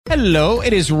Hello,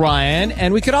 it is Ryan,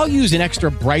 and we could all use an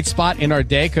extra bright spot in our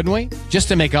day, couldn't we? Just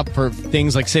to make up for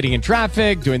things like sitting in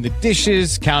traffic, doing the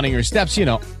dishes, counting your steps, you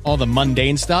know, all the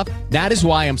mundane stuff. That is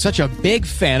why I'm such a big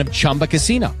fan of Chumba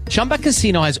Casino. Chumba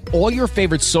Casino has all your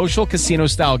favorite social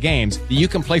casino-style games that you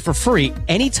can play for free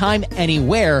anytime,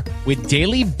 anywhere with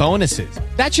daily bonuses.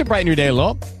 That should brighten your day a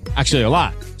little. Actually, a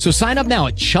lot. So sign up now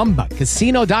at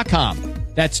ChumbaCasino.com.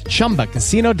 That's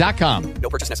ChumbaCasino.com. No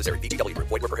purchase necessary. VGW Group.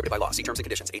 Void where prohibited by law. See terms and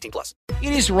conditions. 18+.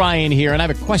 It is Ryan here, and I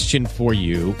have a question for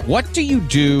you. What do you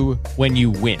do when you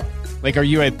win? Like, are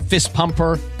you a fist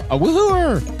pumper, a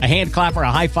woohooer, a hand clapper,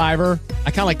 a high fiver?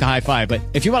 I kind of like the high five, but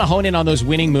if you want to hone in on those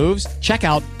winning moves, check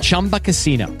out Chumba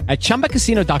Casino. At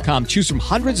ChumbaCasino.com, choose from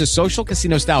hundreds of social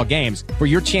casino-style games for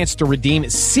your chance to redeem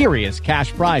serious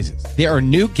cash prizes. There are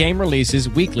new game releases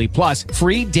weekly, plus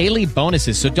free daily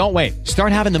bonuses, so don't wait.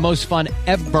 Start having the most fun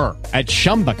ever at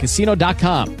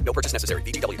ChumbaCasino.com. No purchase necessary.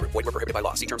 VGW Group. Void where prohibited by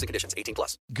law. See terms and conditions.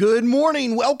 18+. Good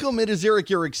morning. Welcome. It is Eric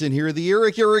Erickson here. The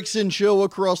Eric Erickson Show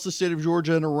across the state of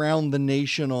Georgia and around the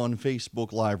nation on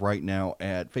Facebook Live right now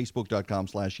at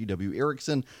facebook.com/EW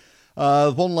Erickson.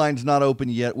 The phone line's not open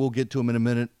yet. We'll get to them in a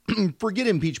minute. Forget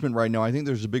impeachment right now. I think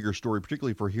there's a bigger story,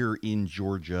 particularly for here in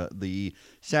Georgia, the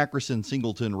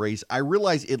Sackerson-Singleton race. I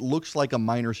realize it looks like a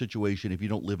minor situation if you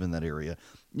don't live in that area.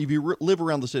 If you live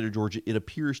around the state of Georgia, it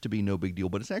appears to be no big deal,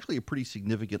 but it's actually a pretty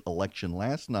significant election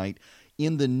last night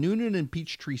in the Noonan and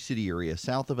Peachtree City area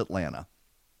south of Atlanta.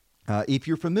 If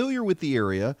you're familiar with the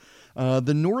area,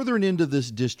 the northern end of this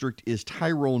district is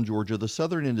Tyrone, Georgia. The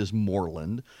southern end is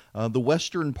Moreland. The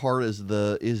western part is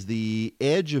the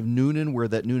edge of Noonan, where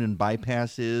that Noonan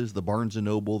bypass is, the Barnes and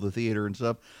Noble, the theater and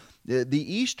stuff.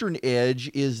 The eastern edge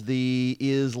is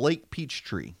Lake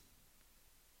Peachtree.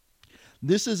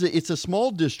 It's a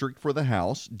small district for the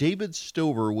House. David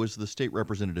Stover was the state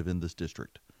representative in this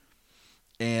district,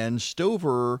 and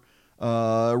Stover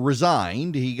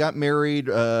resigned. He got married,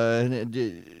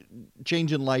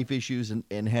 change in life issues,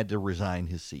 and had to resign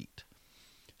his seat.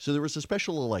 So there was a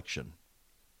special election.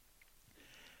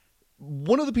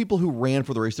 One of the people who ran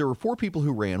for the race, there were 4 people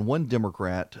who ran, 1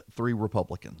 Democrat, 3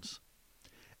 Republicans.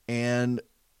 And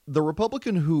the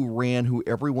Republican who ran, who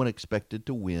everyone expected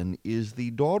to win, is the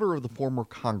daughter of the former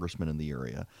congressman in the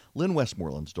area, Lynn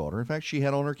Westmoreland's daughter. In fact, she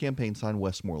had on her campaign sign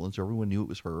Westmoreland, so everyone knew it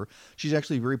was her. She's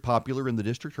actually very popular in the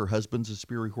district. Her husband's a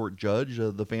Superior Court judge.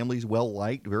 The family's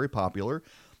well-liked, very popular.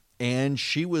 And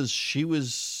she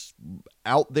was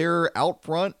out there, out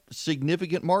front,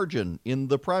 significant margin in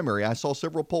the primary. I saw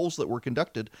several polls that were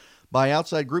conducted by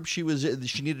outside groups. She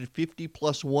needed 50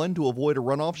 plus 1 to avoid a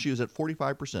runoff. She was at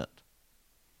 45%.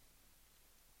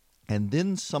 And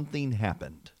then something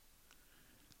happened.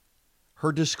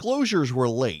 Her disclosures were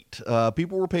late.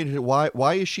 People were paying attention.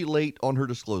 Why is she late on her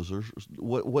disclosures?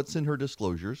 What's in her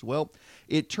disclosures? Well,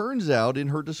 it turns out in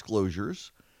her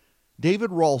disclosures,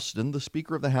 David Ralston, the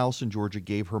Speaker of the House in Georgia,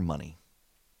 gave her money.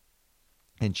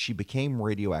 And she became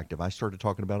radioactive. I started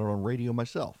talking about it on radio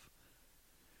myself,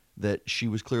 that she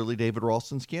was clearly David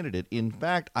Ralston's candidate. In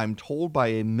fact, I'm told by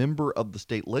a member of the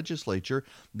state legislature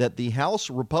that the House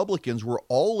Republicans were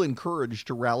all encouraged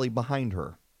to rally behind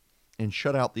her and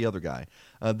shut out the other guy.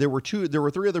 There were 3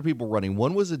 other people running.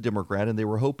 One was a Democrat, and they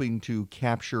were hoping to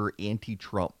capture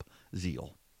anti-Trump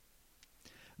zeal.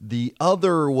 The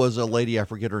other was a lady, I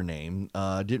forget her name,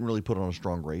 didn't really put on a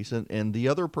strong race. And the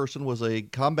other person was a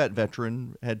combat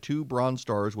veteran, had 2 Bronze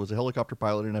Stars, was a helicopter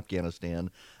pilot in Afghanistan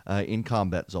in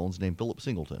combat zones, named Philip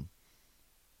Singleton.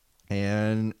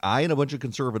 And I and a bunch of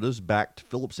conservatives backed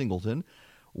Philip Singleton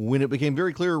when it became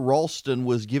very clear Ralston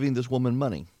was giving this woman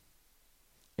money.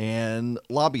 And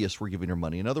lobbyists were giving her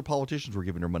money, and other politicians were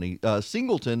giving her money.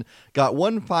 Singleton got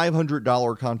one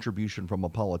 $500 contribution from a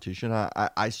politician.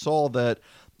 I saw that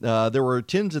there were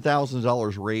tens of thousands of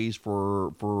dollars raised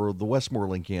for the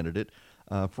Westmoreland candidate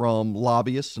from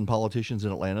lobbyists and politicians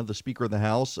in Atlanta. The Speaker of the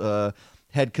House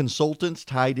had consultants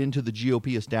tied into the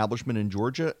GOP establishment in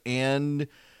Georgia, and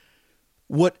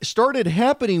what started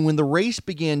happening when the race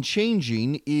began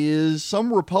changing is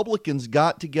some Republicans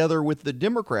got together with the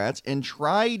Democrats and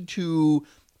tried to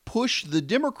push the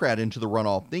Democrat into the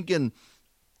runoff, thinking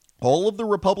all of the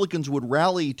Republicans would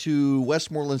rally to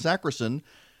Westmoreland Sackerson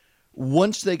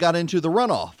once they got into the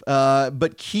runoff,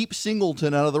 but keep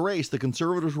Singleton out of the race. The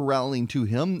conservatives were rallying to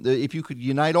him. If you could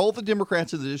unite all the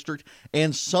Democrats in the district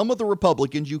and some of the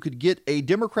Republicans, you could get a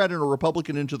Democrat and a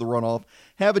Republican into the runoff,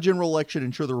 have a general election,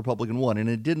 ensure the Republican won, and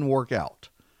it didn't work out.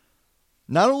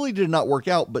 Not only did it not work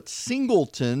out, but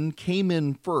Singleton came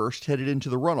in first, headed into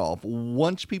the runoff,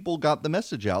 once people got the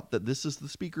message out that this is the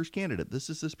Speaker's candidate. This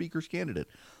is the Speaker's candidate.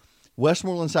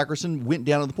 Westmoreland Sackerson went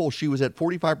down in the polls. She was at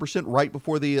 45% right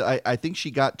before I think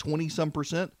she got 20-some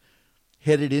percent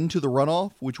headed into the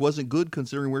runoff, which wasn't good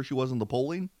considering where she was in the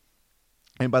polling.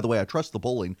 And by the way, I trust the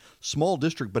polling. Small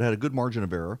district, but had a good margin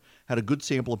of error, had a good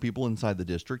sample of people inside the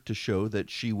district to show that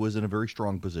she was in a very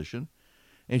strong position.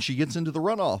 And she gets into the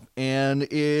runoff, and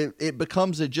it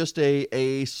becomes just a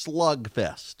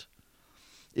slugfest.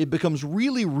 It becomes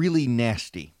really, really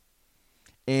nasty.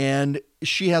 And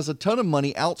she has a ton of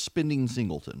money outspending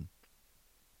Singleton.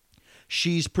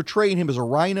 She's portraying him as a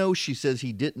rhino. She says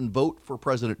he didn't vote for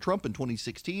President Trump in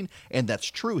 2016, and that's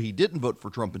true. He didn't vote for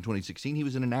Trump in 2016. He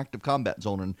was in an active combat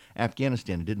zone in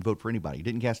Afghanistan and didn't vote for anybody. He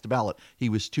didn't cast a ballot. He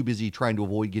was too busy trying to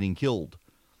avoid getting killed.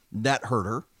 That hurt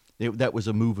her. That was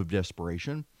a move of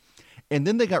desperation. And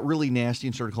then they got really nasty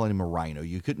and started calling him a rhino.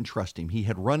 You couldn't trust him. He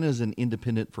had run as an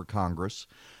independent for Congress.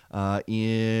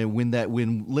 When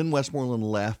Lynn Westmoreland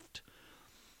left,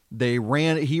 he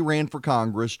ran for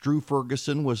Congress. Drew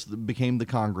Ferguson became the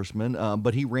congressman,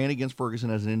 but he ran against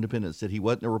Ferguson as an independent. Said he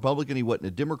wasn't a Republican, he wasn't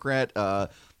a Democrat.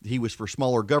 He was for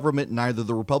smaller government. Neither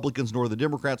the Republicans nor the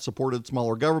Democrats supported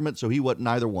smaller government, so he wasn't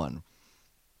either one.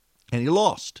 And he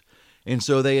lost. And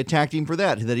so they attacked him for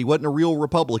that he wasn't a real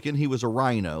Republican. He was a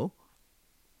rhino.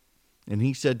 And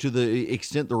he said to the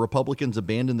extent the Republicans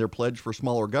abandoned their pledge for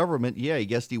smaller government, yeah, he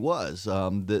guessed he was.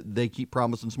 They keep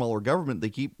promising smaller government.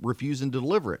 They keep refusing to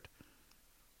deliver it.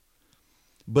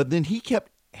 But then he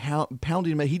kept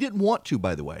pounding him. He didn't want to,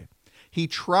 by the way. He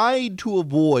tried to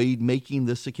avoid making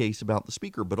this a case about the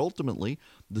speaker, but ultimately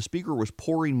the speaker was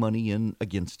pouring money in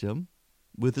against him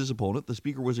with his opponent. The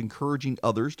speaker was encouraging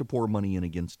others to pour money in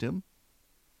against him.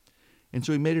 And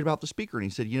so he made it about the speaker, and he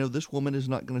said, this woman is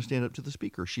not going to stand up to the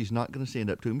speaker. She's not going to stand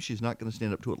up to him. She's not going to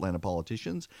stand up to Atlanta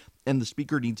politicians, and the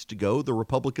speaker needs to go. The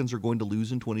Republicans are going to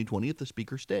lose in 2020 if the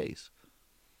speaker stays.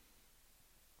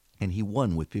 And he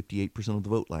won with 58% of the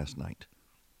vote last night.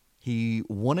 He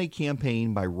won a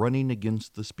campaign by running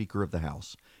against the Speaker of the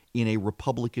House in a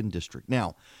Republican district.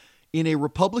 Now, in a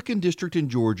Republican district in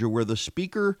Georgia where the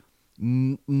speaker,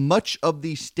 much of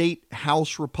the state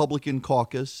House Republican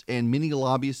caucus and many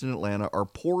lobbyists in Atlanta are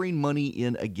pouring money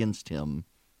in against him,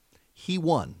 he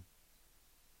won.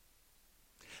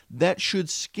 That should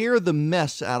scare the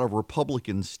mess out of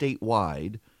Republicans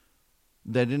statewide,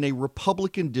 that in a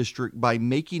Republican district, by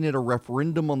making it a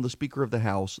referendum on the Speaker of the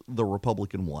House, the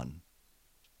Republican won.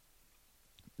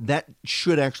 That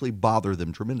should actually bother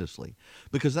them tremendously,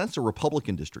 because that's a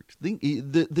Republican district.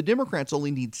 The Democrats only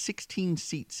need 16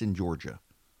 seats in Georgia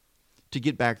to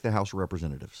get back the House of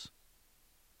Representatives.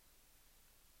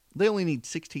 They only need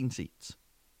 16 seats.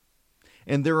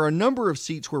 And there are a number of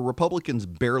seats where Republicans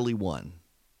barely won.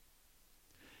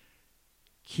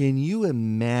 Can you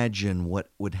imagine what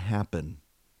would happen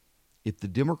if the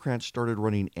Democrats started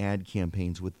running ad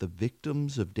campaigns with the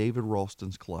victims of David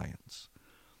Ralston's clients?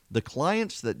 The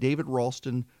clients that David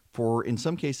Ralston, for in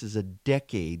some cases a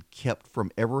decade, kept from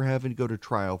ever having to go to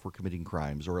trial for committing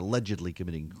crimes or allegedly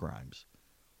committing crimes.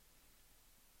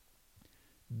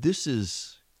 This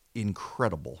is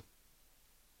incredible.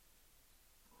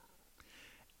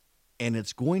 And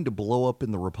it's going to blow up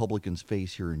in the Republicans'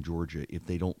 face here in Georgia if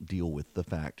they don't deal with the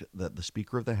fact that the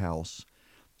Speaker of the House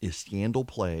is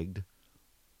scandal-plagued.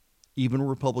 Even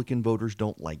Republican voters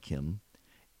don't like him.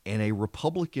 And a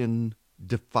Republican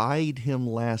defied him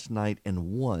last night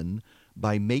and won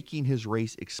by making his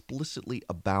race explicitly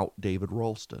about David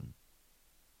Ralston.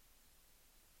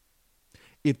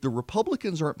 If the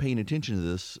Republicans aren't paying attention to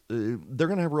this, they're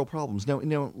going to have real problems. Now,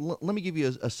 let me give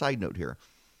you a side note here.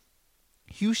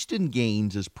 Houston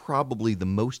Gaines is probably the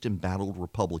most embattled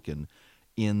Republican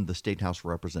in the State House of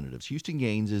Representatives. Houston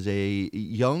Gaines is a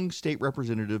young state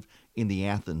representative in the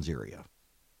Athens area.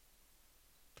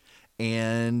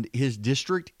 And his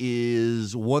district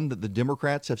is one that the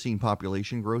Democrats have seen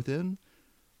population growth in.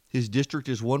 His district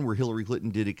is one where Hillary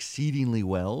Clinton did exceedingly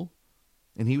well,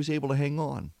 and he was able to hang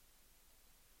on.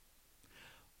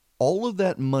 All of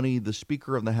that money the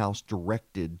Speaker of the House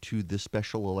directed to this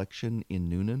special election in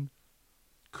Noonan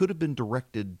could have been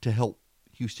directed to help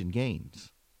Houston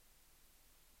Gaines,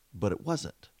 but it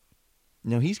wasn't.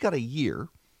 Now, he's got a year,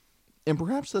 and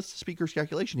perhaps that's the Speaker's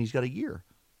calculation. He's got a year.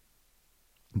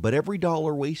 But every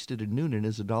dollar wasted in Noonan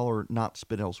is a dollar not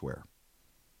spent elsewhere.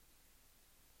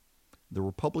 The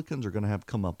Republicans are going to have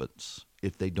comeuppance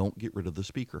if they don't get rid of the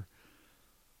Speaker.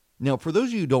 Now, for those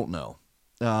of you who don't know,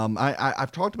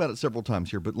 I've talked about it several times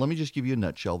here, but let me just give you a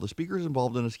nutshell. The Speaker is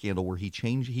involved in a scandal where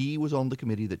he was on the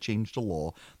committee that changed a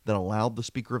law that allowed the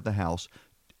Speaker of the House,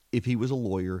 if he was a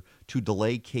lawyer, to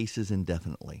delay cases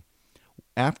indefinitely.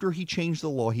 After he changed the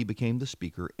law, he became the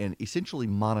Speaker and essentially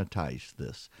monetized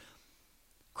this.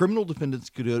 Criminal defendants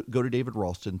could go to David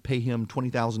Ralston, pay him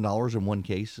 $20,000 in one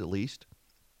case at least,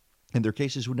 and their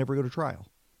cases would never go to trial.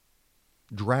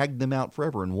 Dragged them out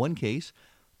forever. In one case,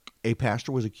 a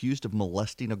pastor was accused of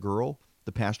molesting a girl.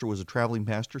 The pastor was a traveling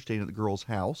pastor staying at the girl's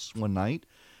house one night,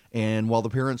 and while the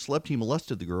parents slept, he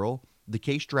molested the girl. The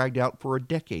case dragged out for a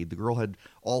decade. The girl had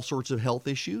all sorts of health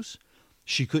issues.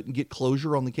 She couldn't get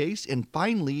closure on the case, and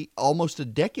finally, almost a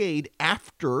decade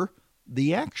after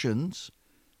the actions,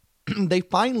 they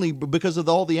finally, because of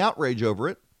all the outrage over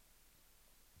it,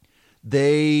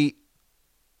 they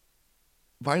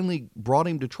finally brought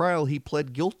him to trial. He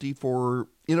pled guilty for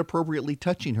inappropriately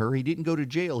touching her. He didn't go to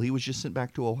jail. He was just sent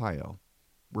back to Ohio,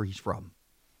 where he's from.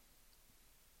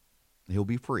 He'll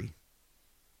be free.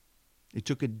 It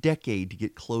took a decade to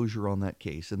get closure on that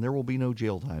case, and there will be no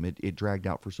jail time. It dragged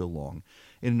out for so long.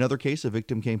 In another case, a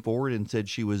victim came forward and said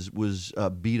she was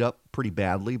beat up pretty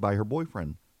badly by her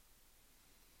boyfriend.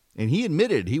 And he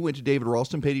admitted he went to David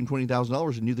Ralston, paid him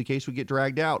 $20,000, and knew the case would get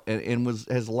dragged out, and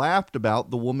has laughed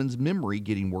about the woman's memory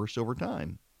getting worse over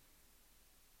time.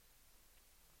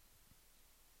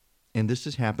 And this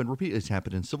has happened repeatedly. It's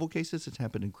happened in civil cases. It's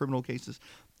happened in criminal cases.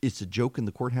 It's a joke in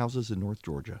the courthouses in North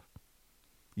Georgia.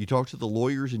 You talk to the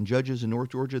lawyers and judges in North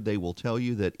Georgia, they will tell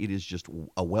you that it is just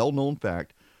a well-known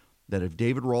fact that if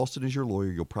David Ralston is your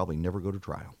lawyer, you'll probably never go to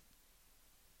trial.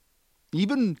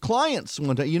 Even clients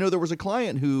one time, there was a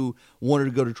client who wanted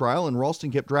to go to trial, and Ralston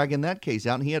kept dragging that case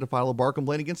out, and he had to file a bar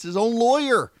complaint against his own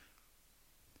lawyer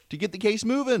to get the case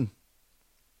moving.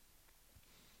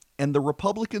 And the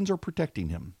Republicans are protecting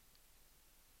him.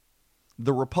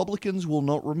 The Republicans will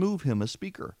not remove him as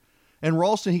Speaker. And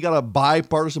Ralston, he got a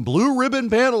bipartisan blue ribbon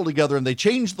panel together, and they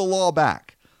changed the law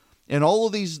back. And all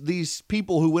of these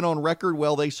people who went on record,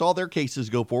 well, they saw their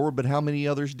cases go forward, but how many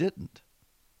others didn't?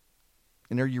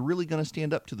 And are you really going to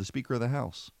stand up to the Speaker of the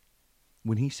House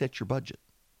when he sets your budget?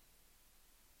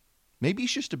 Maybe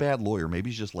he's just a bad lawyer.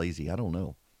 Maybe he's just lazy. I don't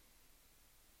know.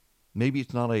 Maybe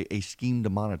it's not a scheme to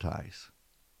monetize.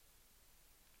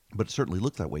 But it certainly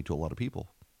looked that way to a lot of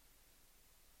people.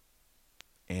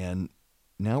 And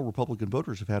now Republican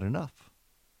voters have had enough.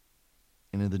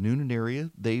 And in the Noonan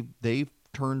area, they've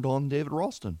turned on David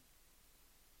Ralston.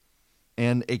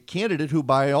 And a candidate who,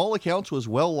 by all accounts, was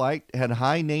well-liked, had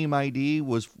high name ID,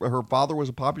 her father was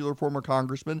a popular former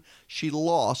congressman. She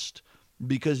lost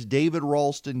because David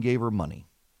Ralston gave her money.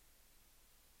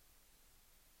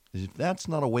 If that's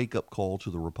not a wake-up call to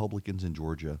the Republicans in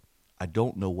Georgia, I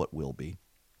don't know what will be.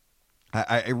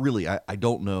 I really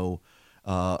don't know.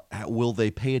 Will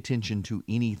they pay attention to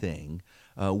anything?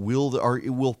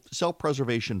 Will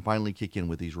self-preservation finally kick in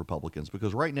with these Republicans?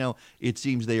 Because right now it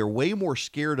seems they are way more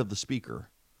scared of the Speaker,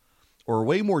 or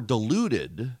way more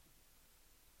deluded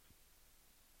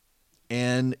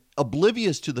and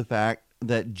oblivious to the fact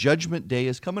that Judgment Day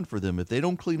is coming for them. If they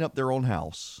don't clean up their own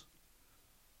house,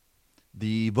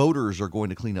 the voters are going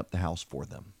to clean up the house for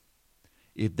them.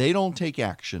 If they don't take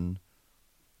action,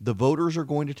 the voters are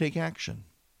going to take action.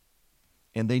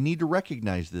 And they need to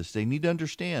recognize this. They need to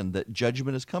understand that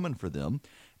judgment is coming for them.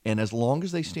 And as long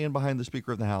as they stand behind the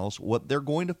Speaker of the House, what they're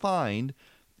going to find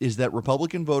is that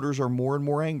Republican voters are more and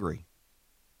more angry.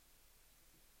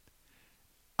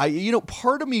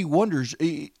 Part of me wonders,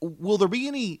 will there be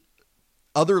any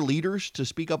other leaders to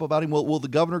speak up about him? Will the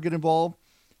governor get involved?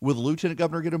 Will the lieutenant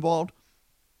governor get involved?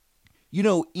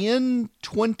 In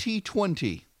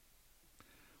 2020,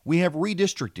 we have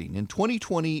redistricting. In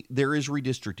 2020, there is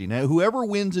redistricting. Now, whoever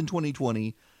wins in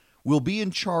 2020 will be in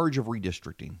charge of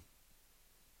redistricting.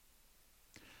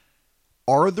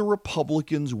 Are the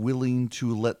Republicans willing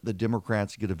to let the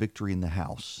Democrats get a victory in the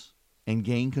House and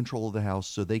gain control of the House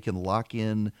so they can lock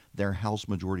in their House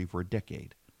majority for a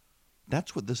decade?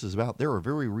 That's what this is about. There are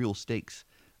very real stakes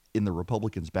in the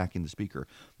Republicans backing the Speaker.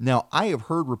 Now, I have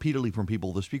heard repeatedly from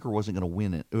people the Speaker wasn't going to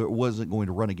win it, or wasn't going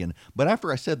to run again. But after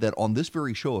I said that on this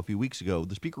very show a few weeks ago,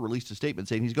 the Speaker released a statement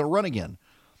saying he's going to run again.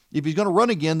 If he's going to run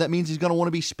again, that means he's going to want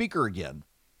to be Speaker again.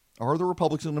 Are the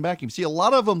Republicans going to back him? See, a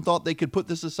lot of them thought they could put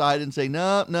this aside and say,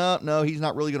 no, he's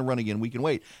not really going to run again. We can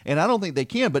wait. And I don't think they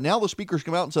can. But now the Speaker's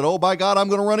come out and said, oh, by God, I'm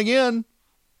going to run again.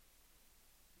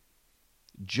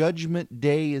 Judgment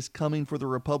Day is coming for the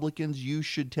Republicans. You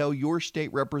should tell your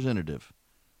state representative.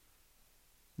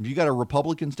 If you got a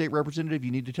Republican state representative,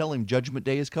 you need to tell him Judgment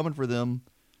Day is coming for them.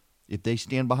 If they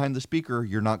stand behind the Speaker,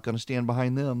 you're not going to stand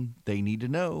behind them. They need to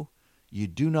know. You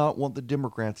do not want the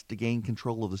Democrats to gain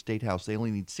control of the state house. They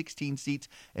only need 16 seats,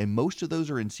 and most of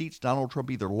those are in seats Donald Trump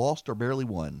either lost or barely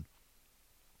won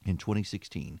in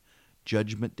 2016.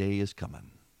 Judgment Day is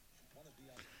coming.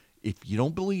 If you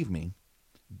don't believe me,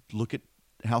 look at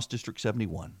House District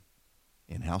 71.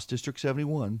 In House District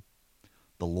 71,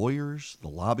 the lawyers, the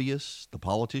lobbyists, the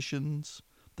politicians,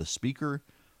 the speaker,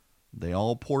 they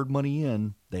all poured money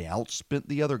in. They outspent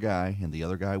the other guy, and the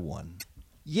other guy won.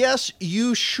 Yes,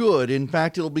 you should. In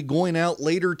fact, it'll be going out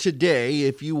later today.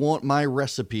 If you want my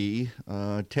recipe,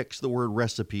 text the word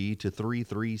recipe to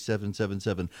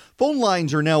 33777. Phone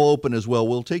lines are now open as well.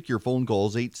 We'll take your phone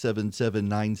calls,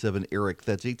 877-97-ERIC.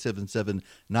 That's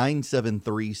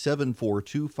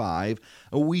 877-973-7425.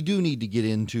 We do need to get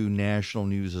into national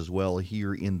news as well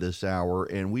here in this hour,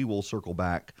 and we will circle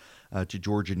back to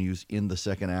Georgia news in the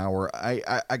second hour.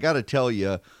 I got to tell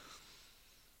you,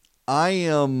 I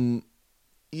am...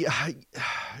 Yeah,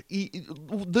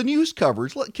 the news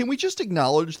coverage, can we just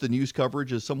acknowledge the news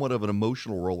coverage as somewhat of an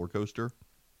emotional roller coaster?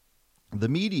 The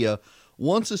media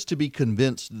wants us to be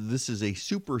convinced this is a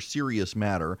super serious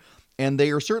matter, and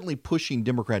they are certainly pushing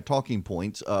Democrat talking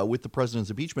points with the president's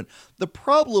impeachment. The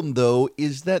problem, though,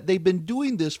 is that they've been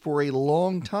doing this for a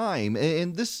long time,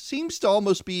 and this seems to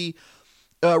almost be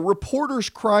reporters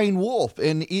crying wolf.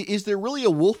 And is there really a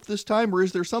wolf this time, or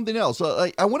is there something else?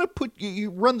 I want to put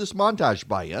you run this montage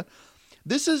by you.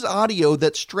 This is audio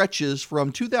that stretches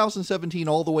from 2017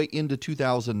 all the way into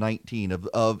 2019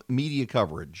 of media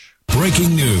coverage.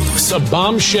 Breaking news. A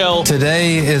bombshell.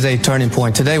 Today is a turning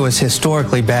point. Today was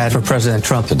historically bad for President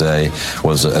Trump. Today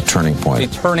was a turning point. A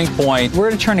turning point. We're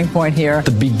at a turning point here.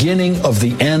 The beginning of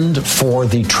the end for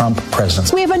the Trump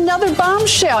presidency. We have another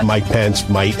bombshell. Mike Pence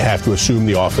might have to assume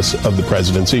the office of the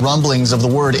presidency. Rumblings of the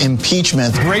word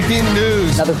impeachment. Breaking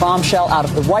news. Another bombshell out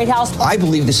of the White House. I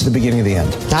believe this is the beginning of the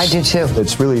end. I do too.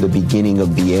 It's really the beginning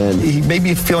of the end. He may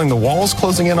be feeling the walls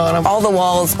closing in on him. All the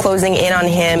walls closing in on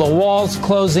him. The walls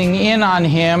closing in on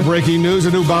him. Breaking news,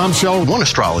 a new bombshell. One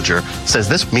astrologer says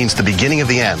this means the beginning of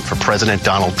the end for President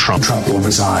Donald Trump. Trump will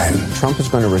resign. Trump is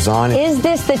going to resign. Is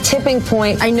this the tipping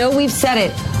point? I know we've said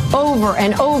it over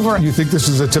and over. You think this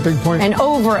is a tipping point? And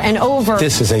over and over.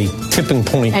 This is a tipping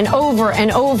point. And over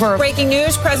and over. Breaking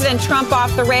news, President Trump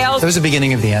off the rails. It was the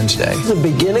beginning of the end today. The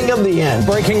beginning of the end.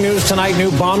 Breaking news tonight,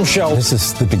 new bombshell. This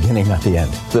is the beginning of the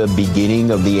end. The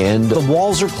beginning of the end. The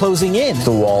walls are closing in.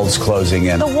 The walls closing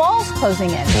in. The walls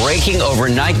closing in. Breaking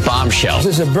overnight bombshell.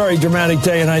 This is a very dramatic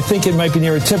day, and I think it might be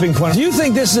near a tipping point. Do you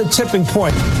think this is a tipping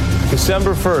point?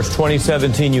 December 1st,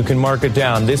 2017, you can mark it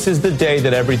down. This is the day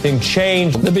that everything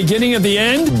changed. The beginning of the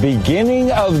end?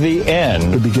 Beginning of the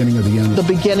end. The beginning of the end. The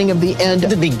beginning of the end.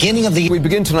 The beginning of the We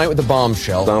begin tonight with the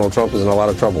bombshell. Donald Trump is in a lot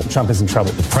of trouble. Trump is in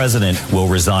trouble. The president will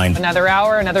resign. Another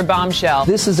hour, another bombshell.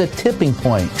 This is a tipping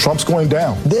point. Trump's going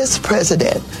down. This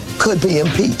president could be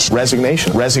impeached.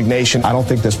 Resignation. I don't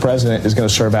think this president is going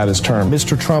to serve out his term.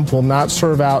 Mr. Trump will not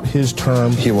serve out his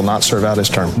term. He will not serve out his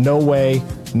term. No way,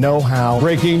 no how.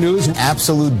 Breaking news.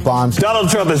 Absolute bombshell.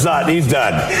 Donald Trump is not. He's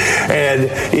done. And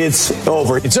it's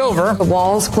over. It's over. The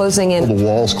walls closing in. The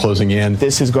walls closing in.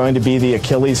 This is going to be the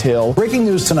Achilles heel. Breaking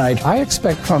news tonight. I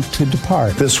expect Trump to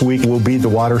depart. This week will be the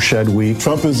watershed week.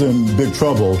 Trump is in big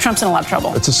trouble. Trump's in a lot of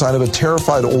trouble. It's a sign of a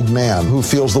terrified old man who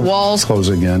feels the Walls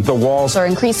closing in. The walls are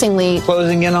increasingly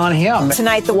Closing in on him.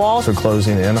 tonight. The walls are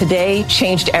closing in. today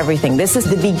changed everything. This is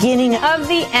the beginning Of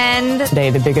the end. today,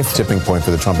 the biggest Tipping point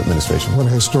for the Trump administration. What a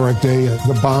historic day.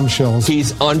 The bombshells.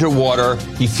 He's underwater.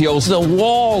 He feels The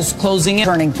walls closing in.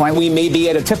 Turning point. we may be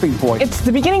at a tipping point. It's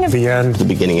the beginning of The end. The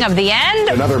beginning of the end.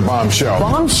 Another bombshell.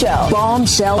 bombshell.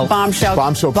 Bombshell. Bombshell.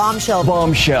 Bombshell. Bombshell.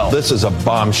 Bombshell. This is a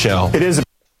bombshell. It is.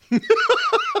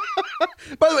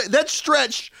 By the way, that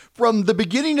stretched from the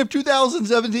beginning of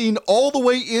 2017 all the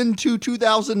way into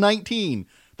 2019.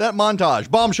 That montage,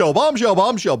 bombshell, bombshell,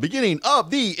 bombshell, beginning of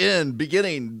the end,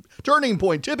 beginning, turning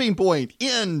point, tipping point,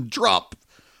 end, drop,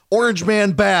 orange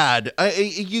man bad.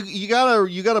 You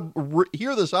gotta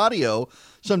hear this audio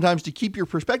sometimes to keep your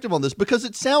perspective on this because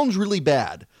it sounds really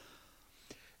bad.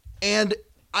 And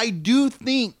I do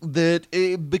think that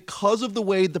because of the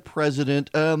way the president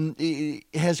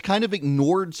has kind of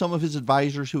ignored some of his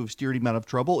advisors who have steered him out of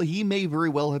trouble, he may very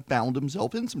well have found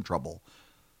himself in some trouble.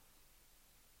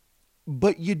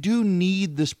 But you do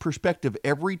need this perspective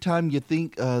every time you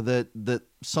think that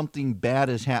something bad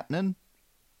is happening.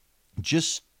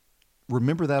 Just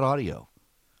remember that audio.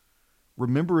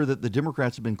 Remember that the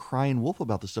Democrats have been crying wolf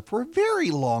about this stuff for a very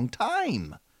long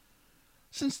time.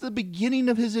 Since the beginning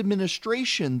of his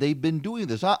administration, they've been doing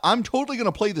this. I'm totally going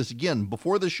to play this again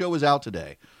before the show is out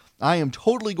today. I am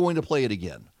totally going to play it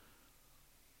again.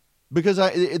 Because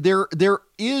there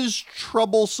is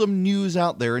troublesome news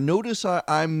out there. And notice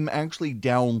I'm actually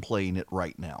downplaying it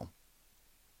right now.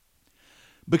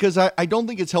 Because I don't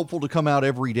think it's helpful to come out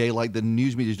every day like the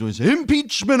news media is doing. Say,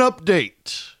 impeachment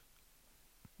update.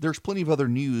 There's plenty of other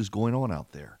news going on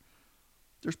out there.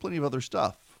 There's plenty of other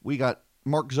stuff. We got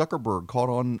Mark Zuckerberg caught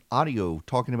on audio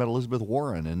talking about Elizabeth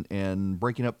Warren and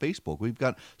breaking up Facebook. We've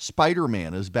got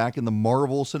Spider-Man is back in the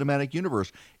Marvel Cinematic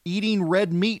Universe. Eating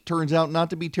red meat turns out not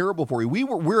to be terrible for you.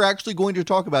 We're actually going to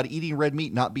talk about eating red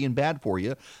meat not being bad for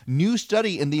you. New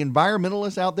study, and the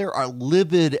environmentalists out there are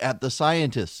livid at the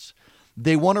scientists.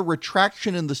 They want a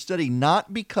retraction in the study,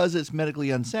 not because it's medically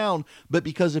unsound, but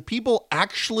because if people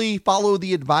actually follow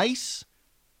the advice,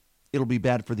 it'll be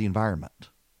bad for the environment.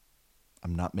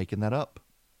 I'm not making that up.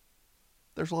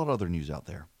 There's a lot of other news out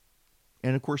there.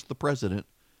 And, of course, the president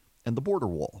and the border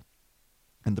wall.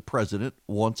 And the president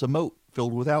wants a moat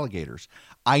filled with alligators.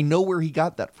 I know where he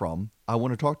got that from. I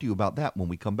want to talk to you about that when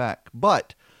we come back.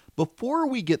 But before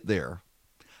we get there,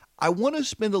 I want to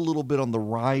spend a little bit on the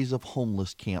rise of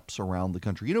homeless camps around the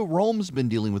country. You know, Rome's been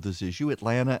dealing with this issue.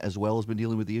 Atlanta as well has been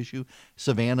dealing with the issue.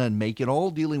 Savannah and Macon all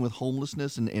dealing with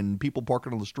homelessness and people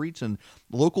parking on the streets, and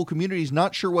local communities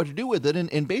not sure what to do with it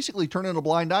and basically turning a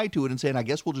blind eye to it and saying, I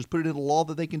guess we'll just put it in the law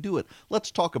that they can do it.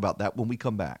 Let's talk about that when we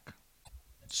come back.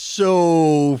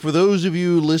 So, for those of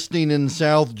you listening in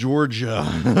South Georgia,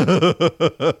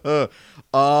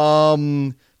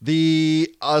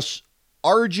 the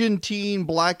Argentine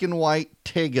black and white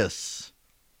tegus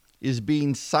is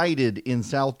being sighted in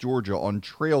South Georgia on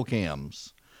trail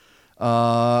cams.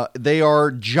 They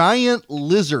are giant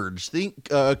lizards. Think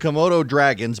Komodo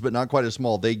dragons, but not quite as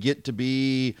small. They get to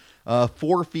be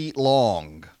 4 feet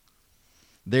long.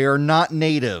 They are not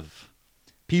native.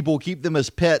 People keep them as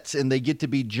pets, and they get to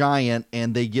be giant,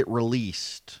 and they get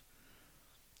released.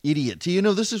 Idiots. You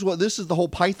know, this is the whole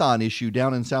python issue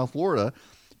down in South Florida.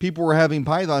 People were having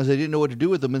pythons. They didn't know what to do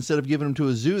with them. Instead of giving them to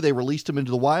a zoo, they released them into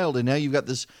the wild. And now you've got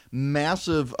this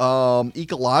massive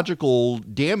ecological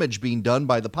damage being done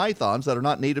by the pythons that are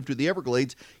not native to the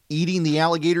Everglades, eating the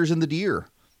alligators and the deer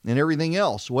and everything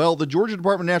else. Well, the Georgia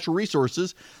Department of Natural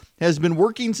Resources has been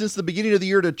working since the beginning of the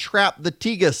year to trap the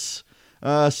tegus,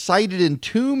 sighted in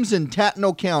Toombs and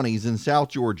Tatnall counties in South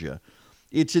Georgia.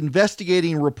 It's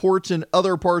investigating reports in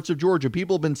other parts of Georgia.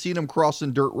 People have been seeing them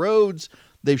crossing dirt roads.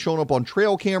 They've shown up on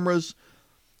trail cameras.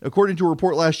 According to a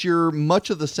report last year,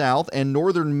 much of the South and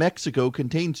northern Mexico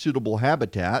contains suitable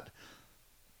habitat.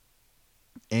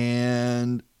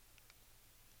 And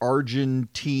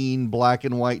Argentine black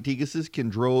and white teguses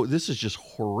can grow. This is just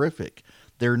horrific.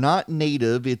 They're not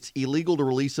native. It's illegal to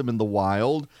release them in the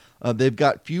wild. They've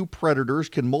got few predators,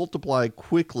 can multiply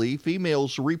quickly.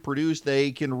 Females reproduce.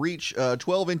 They can reach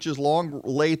 12 inches long,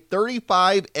 lay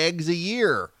 35 eggs a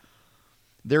year.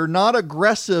 They're not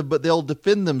aggressive, but they'll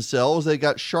defend themselves. They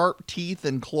got sharp teeth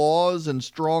and claws and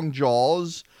strong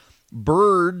jaws.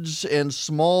 Birds and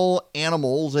small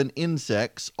animals and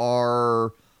insects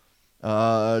are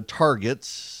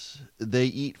targets. They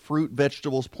eat fruit,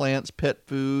 vegetables, plants, pet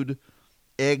food,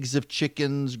 eggs of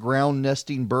chickens, ground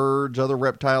nesting birds, other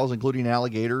reptiles, including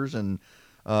alligators and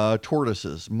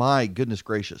tortoises. My goodness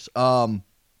gracious.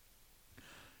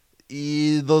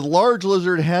 The large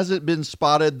lizard hasn't been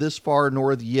spotted this far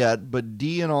north yet, but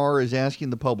DNR is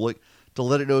asking the public to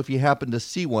let it know if you happen to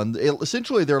see one.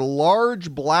 Essentially, they're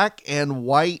large black and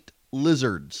white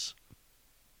lizards,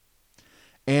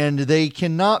 and they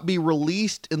cannot be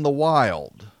released in the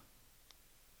wild.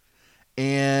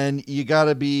 And you got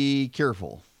to be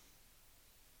careful.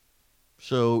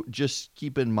 So just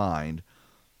keep in mind.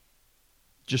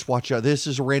 Just watch out. This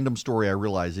is a random story. I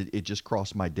realize it just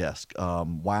crossed my desk.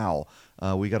 Wow.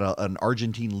 We got an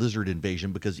Argentine lizard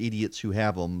invasion because idiots who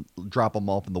have them drop them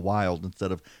off in the wild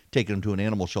instead of taking them to an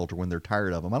animal shelter when they're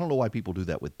tired of them. I don't know why people do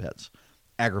that with pets.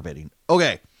 Aggravating.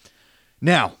 Okay.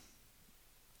 Now,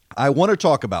 I want to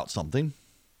talk about something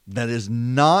that is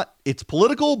not, it's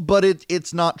political, but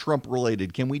it's not Trump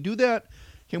related. Can we do that?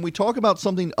 Can we talk about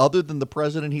something other than the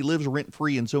president? He lives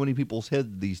rent-free in so many people's heads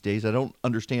these days. I don't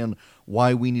understand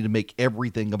why we need to make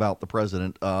everything about the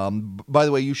president. By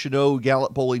the way, you should know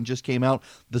Gallup polling just came out.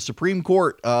 The Supreme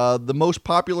Court, the most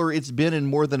popular it's been in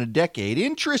more than a decade.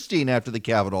 Interesting after the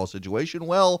Kavanaugh situation.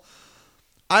 Well,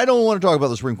 I don't want to talk about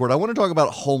the Supreme Court. I want to talk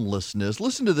about homelessness.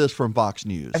 Listen to this from Fox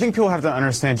News. I think people have to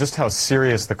understand just how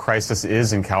serious the crisis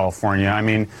is in California. I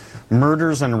mean,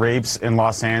 murders and rapes in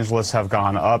Los Angeles have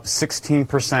gone up 16%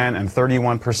 and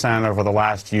 31% over the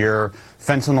last year.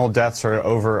 Fentanyl deaths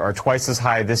are twice as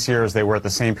high this year as they were at the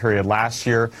same period last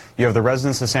year. You have the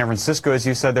residents of San Francisco, as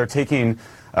you said, they're taking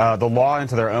the law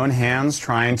into their own hands,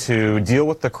 trying to deal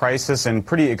with the crisis in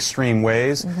pretty extreme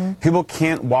ways. People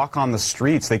can't walk on the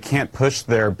streets. They can't push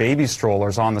their baby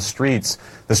strollers on the streets.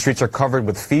 The streets are covered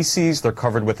with feces. They're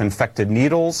covered with infected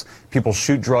needles. People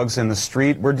shoot drugs in the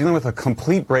street. We're dealing with a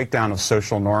complete breakdown of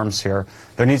social norms here.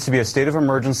 There needs to be a state of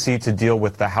emergency to deal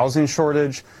with the housing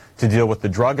shortage, to deal with the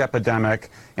drug epidemic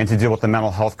and to deal with the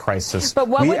mental health crisis. But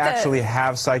what we would actually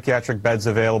have psychiatric beds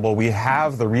available. We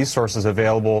have the resources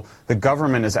available. The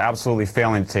government is absolutely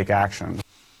failing to take action.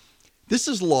 This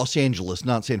is Los Angeles,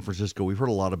 not San Francisco. We've heard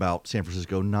a lot about San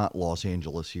Francisco, not Los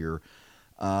Angeles here.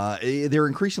 They're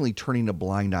increasingly turning a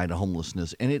blind eye to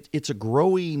homelessness, and it's a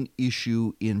growing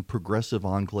issue in progressive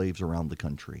enclaves around the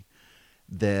country,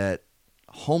 that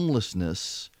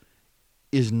homelessness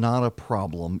is not a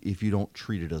problem if you don't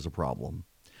treat it as a problem.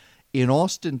 In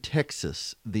Austin,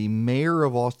 Texas, the mayor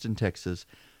of Austin, Texas,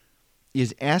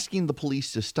 is asking the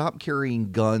police to stop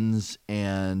carrying guns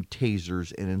and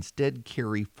tasers and instead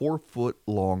carry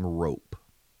 4-foot-long rope.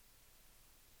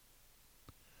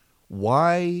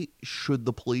 Why should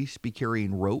the police be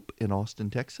carrying rope in Austin,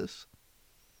 Texas?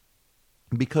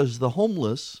 Because the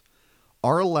homeless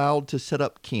are allowed to set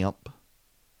up camp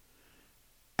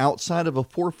outside of a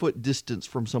 4-foot distance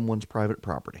from someone's private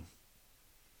property.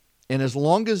 And as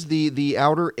long as the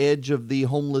outer edge of the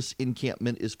homeless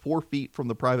encampment is 4 feet from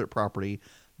the private property,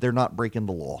 they're not breaking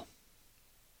the law.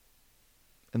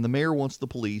 And the mayor wants the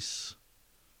police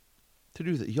to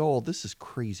do that. Y'all, this is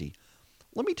crazy.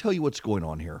 Let me tell you what's going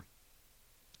on here.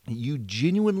 You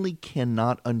genuinely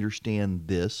cannot understand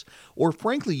this, or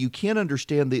frankly, you can't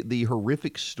understand the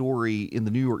horrific story in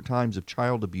the New York Times of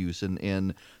child abuse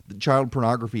and the child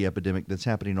pornography epidemic that's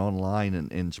happening online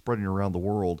and spreading around the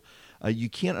world. You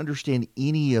can't understand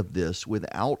any of this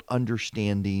without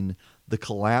understanding the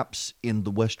collapse in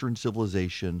the Western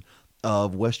civilization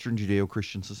of Western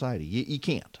Judeo-Christian society. You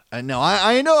can't. Now,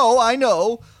 I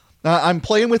know. I'm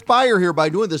playing with fire here by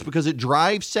doing this because it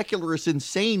drives secularists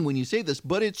insane when you say this,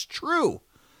 but it's true.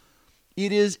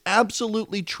 It is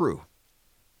absolutely true.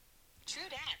 True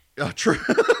that. True.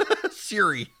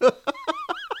 Siri.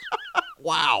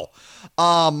 Wow.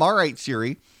 All right,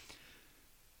 Siri.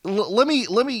 Let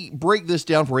me break this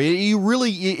down for you. You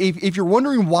really, if you're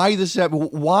wondering why this happened,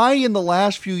 why in the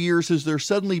last few years has there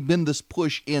suddenly been this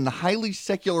push in highly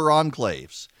secular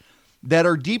enclaves that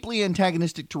are deeply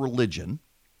antagonistic to religion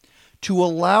to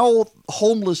allow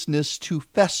homelessness to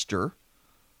fester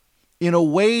in a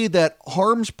way that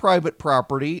harms private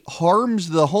property, harms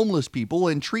the homeless people,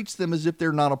 and treats them as if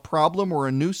they're not a problem or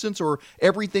a nuisance or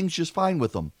everything's just fine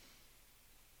with them?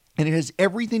 And it has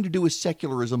everything to do with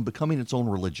secularism becoming its own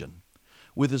religion,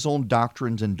 with its own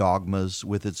doctrines and dogmas,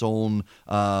 with its own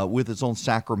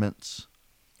sacraments,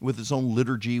 with its own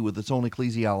liturgy, with its own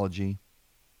ecclesiology.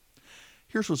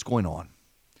 Here's what's going on.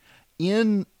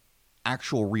 In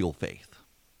actual real faith,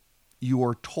 you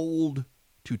are told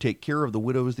to take care of the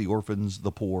widows, the orphans,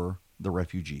 the poor, the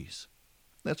refugees.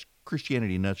 That's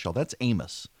Christianity in a nutshell. That's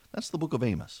Amos. That's the book of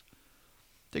Amos.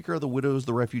 Take care of the widows,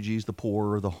 the refugees, the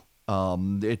poor,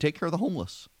 take care of the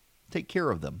homeless. Take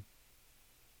care of them.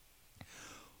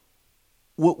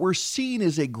 What we're seeing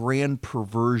is a grand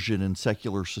perversion in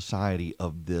secular society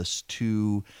of this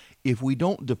to, if we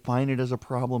don't define it as a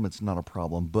problem, it's not a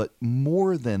problem. But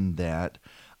more than that,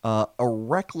 a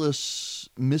reckless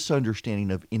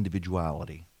misunderstanding of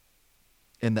individuality,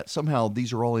 and that somehow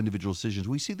these are all individual decisions.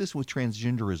 We see this with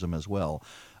transgenderism as well,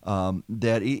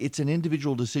 that it's an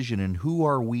individual decision, and who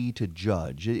are we to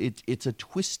judge? It's a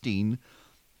twisting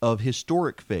of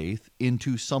historic faith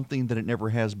into something that it never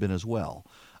has been as well.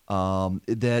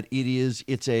 That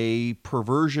it's a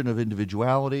perversion of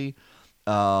individuality.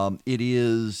 It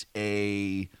is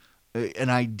an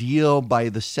ideal by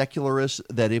the secularists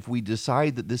that if we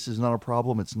decide that this is not a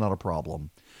problem, it's not a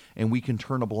problem, and we can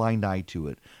turn a blind eye to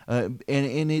it.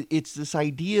 It's this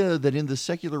idea that in the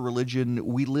secular religion,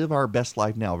 we live our best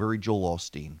life now, very Joel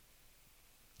Osteen.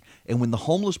 And when the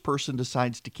homeless person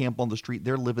decides to camp on the street,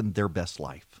 they're living their best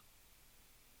life.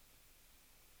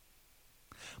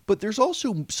 But there's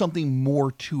also something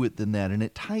more to it than that, and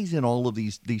it ties in all of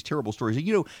these terrible stories.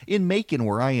 You know, in Macon,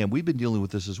 where I am, we've been dealing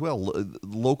with this as well.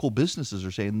 Local businesses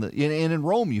are saying that, and in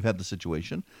Rome, you've had the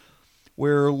situation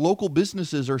where local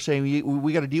businesses are saying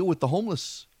we got to deal with the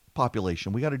homeless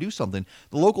population. We got to do something.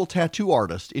 The local tattoo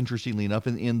artist, interestingly enough,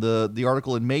 in the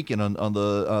article in Macon on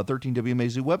the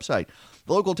 13WMAZ website,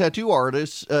 the local tattoo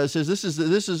artist says this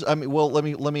is. I mean, well,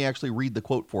 let me actually read the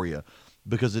quote for you,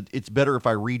 because it's better if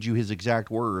I read you his exact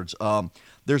words.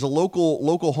 There's a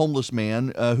local homeless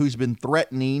man who's been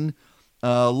threatening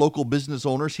local business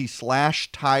owners. He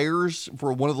slashed tires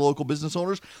for one of the local business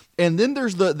owners. And then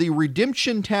there's the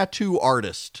redemption tattoo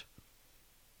artist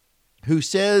who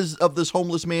says of this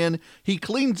homeless man, he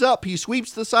cleans up, he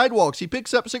sweeps the sidewalks, he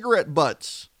picks up cigarette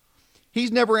butts.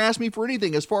 He's never asked me for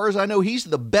anything. As far as I know, he's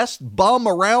the best bum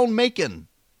around Macon.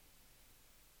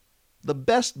 The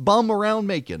best bum around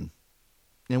Macon.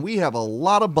 And we have a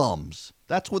lot of bums.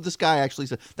 That's what this guy actually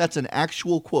said. That's an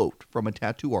actual quote from a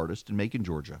tattoo artist in Macon,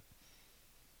 Georgia.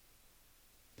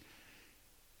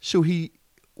 So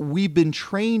we've been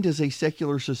trained as a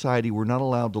secular society. We're not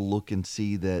allowed to look and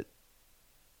see that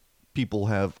people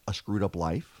have a screwed up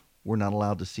life. We're not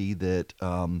allowed to see that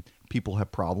people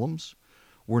have problems.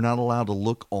 We're not allowed to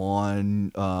look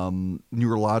on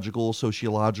neurological,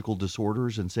 sociological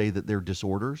disorders and say that they're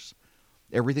disorders.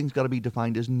 Everything's got to be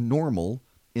defined as normal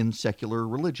in secular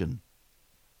religion.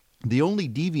 The only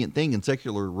deviant thing in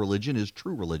secular religion is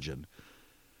true religion.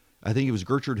 I think it was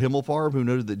Gertrude Himmelfarb who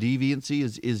noted that deviancy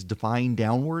is defined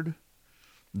downward,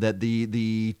 that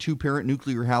the two-parent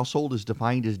nuclear household is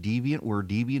defined as deviant, where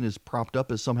deviant is propped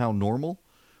up as somehow normal.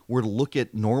 We're to look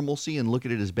at normalcy and look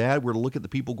at it as bad. We're to look at the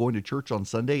people going to church on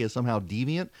Sunday as somehow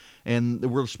deviant. And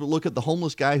we're to look at the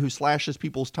homeless guy who slashes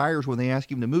people's tires when they ask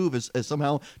him to move as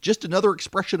somehow just another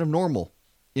expression of normal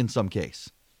in some case.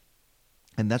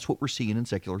 And that's what we're seeing in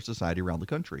secular society around the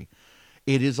country.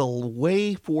 It is a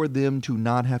way for them to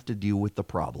not have to deal with the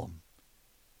problem,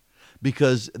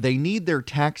 because they need their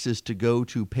taxes to go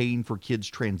to paying for kids'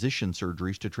 transition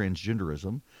surgeries to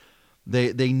transgenderism.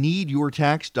 They need your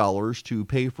tax dollars to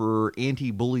pay for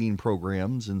anti-bullying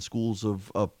programs in schools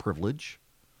of privilege.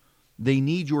 They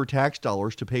need your tax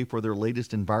dollars to pay for their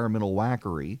latest environmental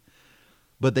wackery.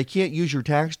 But they can't use your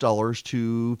tax dollars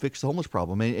to fix the homeless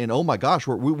problem. And oh my gosh,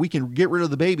 we can get rid of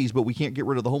the babies, but we can't get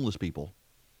rid of the homeless people.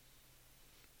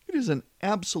 It is an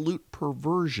absolute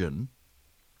perversion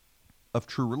of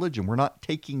true religion. We're not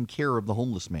taking care of the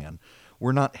homeless man.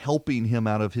 We're not helping him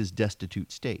out of his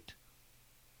destitute state.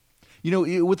 You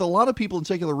know, with a lot of people in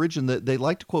secular religion, that they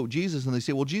like to quote Jesus and they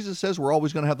say, well, Jesus says we're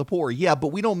always going to have the poor. Yeah,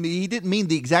 but he didn't mean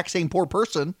the exact same poor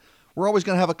person. We're always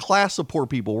going to have a class of poor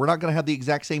people. We're not going to have the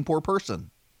exact same poor person.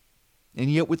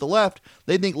 And yet with the left,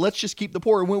 they think, let's just keep the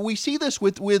poor. And when we see this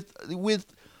with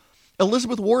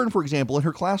Elizabeth Warren, for example, in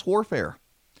her class warfare,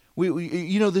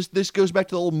 this goes back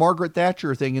to the old Margaret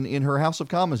Thatcher thing in her House of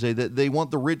Commons day, that they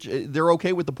want the rich, they're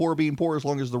okay with the poor being poor as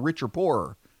long as the rich are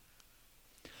poorer.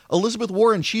 Elizabeth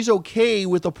Warren, she's okay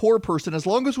with the poor person as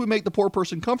long as we make the poor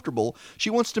person comfortable. She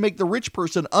wants to make the rich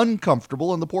person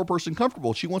uncomfortable and the poor person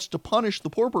comfortable. She wants to punish the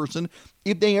poor person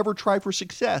if they ever try for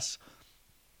success.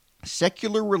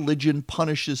 Secular religion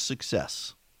punishes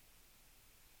success.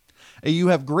 And you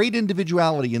have great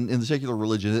individuality in the secular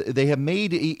religion. They have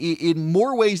made, in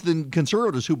more ways than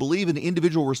conservatives who believe in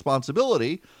individual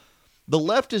responsibility, the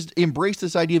left has embraced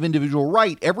this idea of individual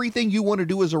right. Everything you want to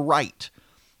do is a right.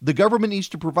 The government needs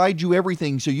to provide you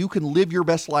everything so you can live your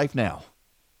best life now.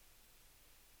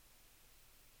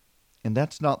 And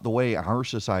that's not the way our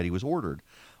society was ordered.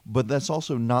 But that's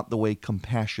also not the way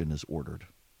compassion is ordered.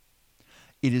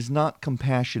 It is not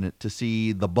compassionate to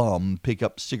see the bum pick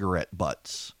up cigarette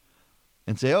butts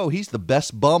and say, oh, he's the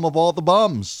best bum of all the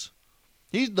bums.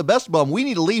 He's the best bum. We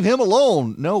need to leave him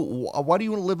alone. No, why do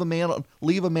you want to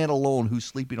leave a man alone who's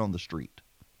sleeping on the street?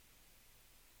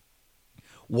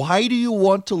 Why do you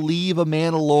want to leave a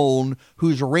man alone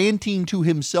who's ranting to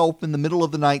himself in the middle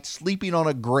of the night, sleeping on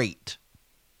a grate?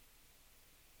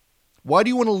 Why do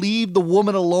you want to leave the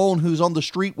woman alone who's on the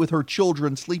street with her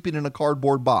children, sleeping in a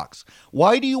cardboard box?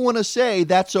 Why do you want to say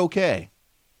that's okay?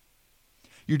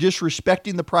 You're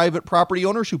disrespecting the private property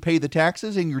owners who pay the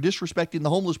taxes, and you're disrespecting the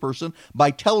homeless person by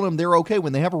telling them they're okay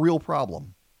when they have a real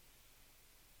problem.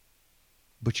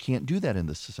 But you can't do that in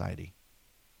this society.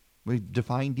 We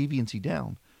define deviancy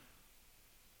down.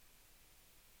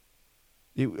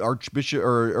 Archbishop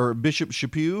or Bishop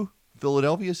Chaput,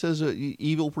 Philadelphia, says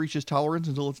evil preaches tolerance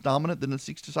until it's dominant, then it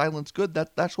seeks to silence good.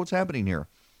 That's what's happening here.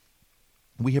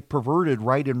 We have perverted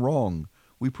right and wrong.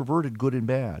 We perverted good and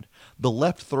bad. The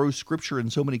left throws scripture in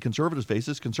so many conservatives'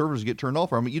 faces, conservatives get turned off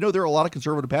from it. You know, there are a lot of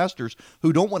conservative pastors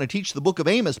who don't want to teach the book of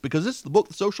Amos because it's the book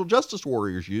the social justice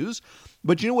warriors use.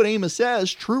 But you know what Amos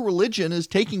says? True religion is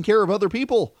taking care of other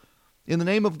people in the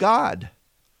name of God.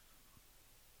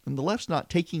 And the left's not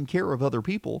taking care of other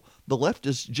people. The left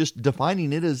is just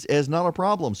defining it as not a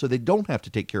problem, so they don't have to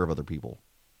take care of other people.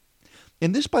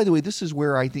 And this, by the way, this is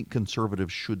where I think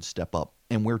conservatives should step up,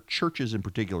 and where churches in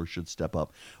particular should step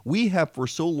up. We have for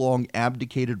so long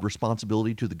abdicated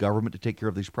responsibility to the government to take care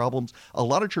of these problems. A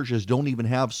lot of churches don't even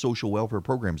have social welfare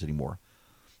programs anymore.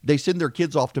 They send their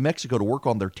kids off to Mexico to work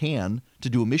on their tan,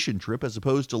 to do a mission trip, as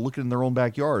opposed to looking in their own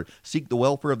backyard. Seek the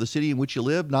welfare of the city in which you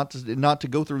live, not to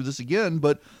go through this again,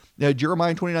 but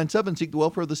Jeremiah 29:7, seek the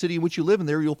welfare of the city in which you live, and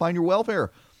there you'll find your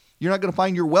welfare. You're not going to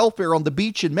find your welfare on the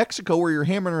beach in Mexico where you're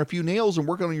hammering a few nails and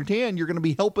working on your tan. You're going to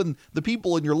be helping the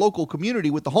people in your local community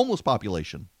with the homeless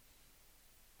population.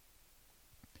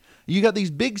 You got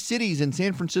these big cities in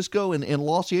San Francisco and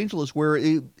Los Angeles where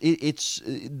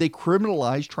they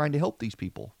criminalize trying to help these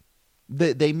people.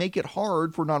 They make it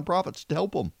hard for nonprofits to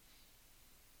help them.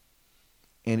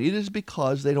 And it is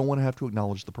because they don't want to have to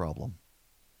acknowledge the problem.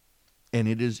 And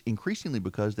it is increasingly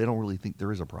because they don't really think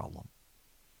there is a problem.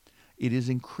 It is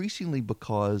increasingly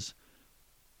because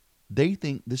they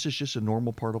think this is just a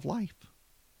normal part of life.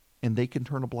 And they can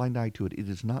turn a blind eye to it. It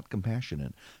is not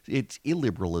compassionate. It's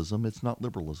illiberalism. It's not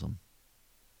liberalism.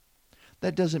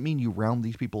 That doesn't mean you round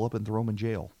these people up and throw them in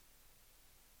jail.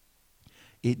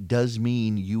 It does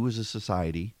mean you as a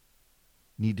society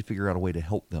need to figure out a way to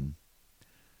help them.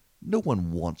 No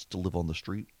one wants to live on the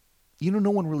street. No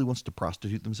one really wants to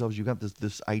prostitute themselves. You've got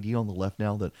this idea on the left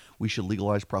now that we should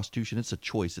legalize prostitution. It's a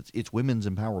choice. It's women's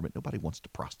empowerment. Nobody wants to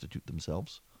prostitute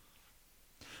themselves.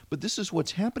 But this is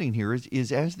what's happening here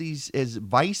is as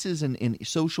vices and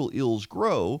social ills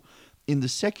grow, in the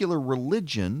secular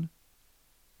religion,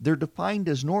 they're defined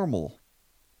as normal.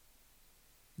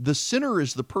 The sinner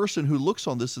is the person who looks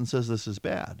on this and says this is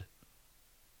bad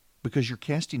because you're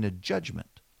casting a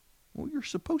judgment. Well, you're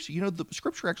supposed to. The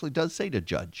Scripture actually does say to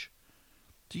judge,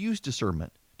 to use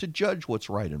discernment, to judge what's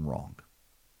right and wrong.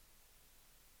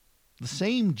 The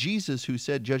same Jesus who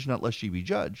said, "Judge not lest ye be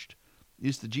judged,"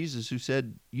 is the Jesus who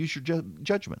said, use your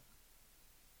judgment.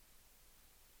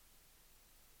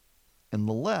 And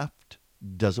the left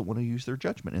doesn't want to use their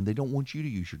judgment, and they don't want you to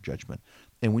use your judgment.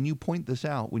 And when you point this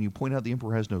out, when you point out the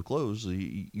emperor has no clothes,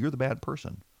 you're the bad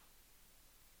person.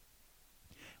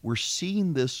 We're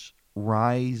seeing this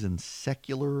rise in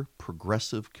secular,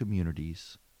 progressive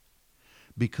communities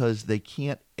because they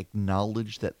can't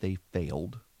acknowledge that they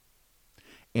failed.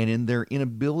 And in their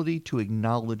inability to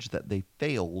acknowledge that they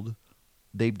failed,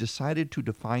 they've decided to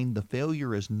define the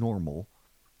failure as normal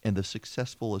and the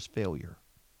successful as failure.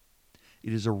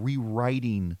 It is a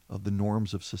rewriting of the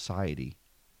norms of society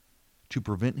to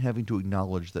prevent having to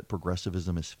acknowledge that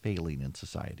progressivism is failing in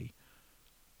society.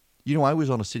 I was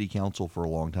on a city council for a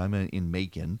long time in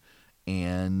Macon,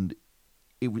 and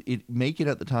Macon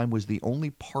at the time was the only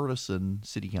partisan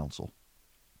city council.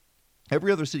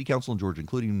 Every other city council in Georgia,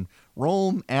 including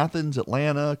Rome, Athens,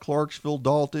 Atlanta, Clarksville,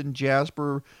 Dalton,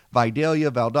 Jasper,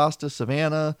 Vidalia, Valdosta,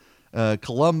 Savannah,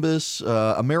 Columbus,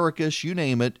 Americus, you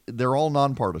name it, they're all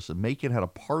nonpartisan. Macon had a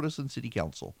partisan city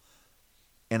council.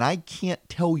 And I can't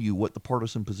tell you what the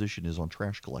partisan position is on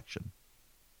trash collection.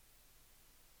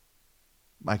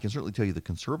 I can certainly tell you the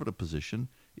conservative position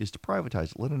is to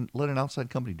privatize it. Let an outside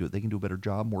company do it. They can do a better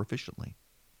job more efficiently.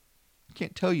 I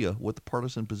can't tell you what the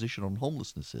partisan position on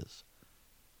homelessness is.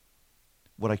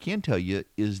 What I can tell you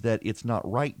is that it's not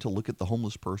right to look at the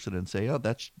homeless person and say, oh,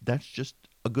 that's just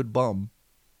a good bum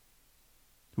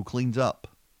who cleans up.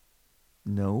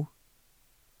 No,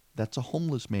 that's a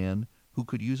homeless man who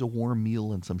could use a warm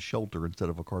meal and some shelter instead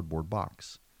of a cardboard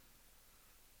box.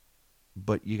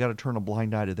 But you got to turn a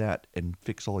blind eye to that and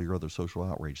fix all your other social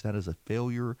outrage. That is a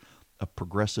failure of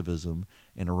progressivism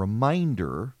and a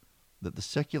reminder that the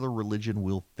secular religion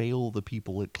will fail the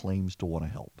people it claims to want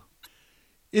to help.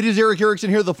 It is Eric Erickson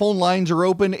here. The phone lines are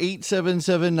open,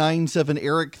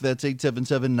 877-97-ERIC. That's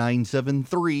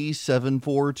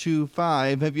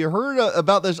 877-973-7425. Have you heard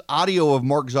about this audio of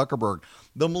Mark Zuckerberg?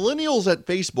 The millennials at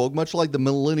Facebook, much like the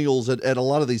millennials at a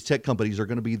lot of these tech companies, are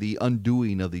going to be the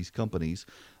undoing of these companies.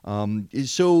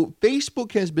 So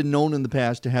Facebook has been known in the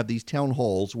past to have these town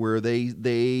halls where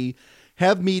they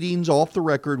have meetings off the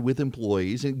record with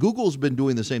employees. And Google's been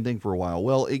doing the same thing for a while.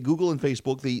 Well, at Google and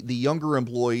Facebook, the younger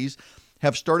employees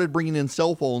have started bringing in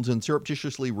cell phones and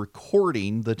surreptitiously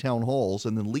recording the town halls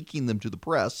and then leaking them to the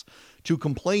press to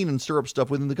complain and stir up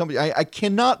stuff within the company. I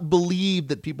cannot believe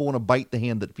that people want to bite the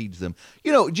hand that feeds them.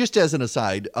 Just as an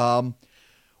aside,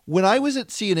 when I was at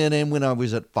CNN and when I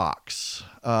was at Fox,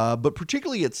 but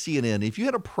particularly at CNN, if you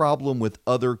had a problem with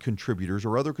other contributors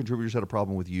or other contributors had a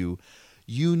problem with you,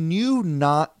 you knew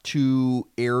not to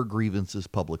air grievances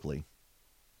publicly.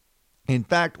 In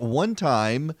fact, one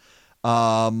time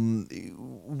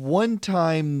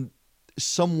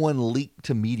someone leaked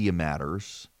to Media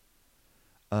Matters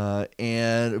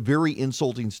and very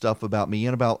insulting stuff about me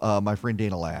and about my friend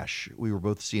Dana Lash. We were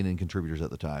both CNN contributors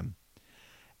at the time.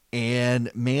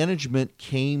 And management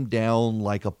came down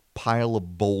like a pile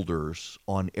of boulders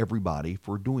on everybody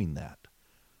for doing that.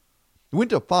 We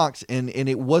went to Fox, and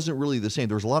it wasn't really the same.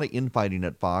 There was a lot of infighting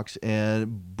at Fox,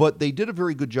 but they did a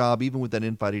very good job, even with that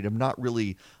infighting, of not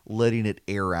really letting it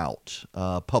air out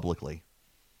publicly.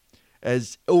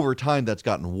 As over time, that's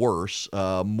gotten worse.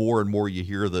 More and more you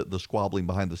hear the squabbling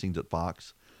behind the scenes at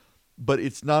Fox. But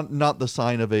it's not the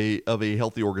sign of a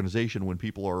healthy organization when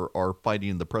people are fighting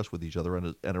in the press with each other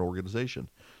at an organization.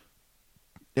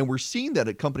 And we're seeing that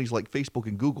at companies like Facebook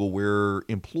and Google, where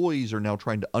employees are now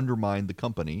trying to undermine the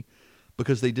company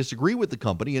because they disagree with the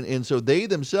company. And so they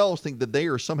themselves think that they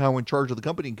are somehow in charge of the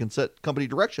company and can set company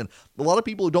direction. A lot of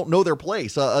people who don't know their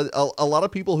place, a lot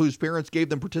of people whose parents gave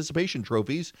them participation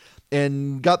trophies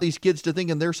and got these kids to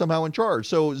thinking they're somehow in charge.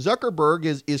 So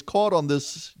Zuckerberg is caught on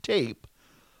this tape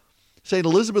saying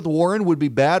Elizabeth Warren would be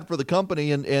bad for the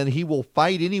company and he will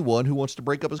fight anyone who wants to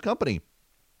break up his company.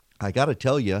 I got to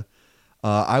tell you,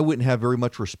 I wouldn't have very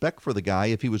much respect for the guy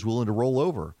if he was willing to roll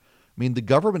over. I mean, the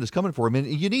government is coming for him. And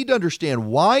you need to understand,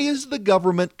 why is the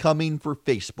government coming for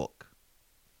Facebook?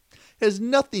 It has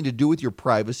nothing to do with your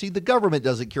privacy. The government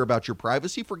doesn't care about your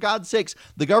privacy. For God's sakes,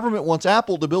 the government wants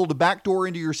Apple to build a backdoor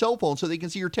into your cell phone so they can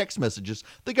see your text messages.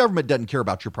 The government doesn't care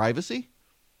about your privacy.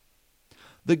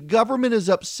 The government is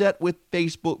upset with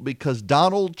Facebook because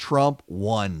Donald Trump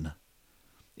won.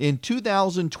 In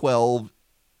 2012,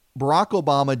 Barack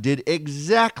Obama did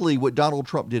exactly what Donald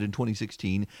Trump did in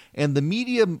 2016, and the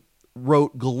media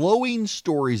wrote glowing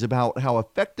stories about how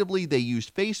effectively they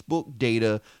used Facebook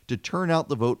data to turn out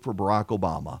the vote for Barack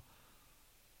Obama.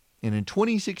 And in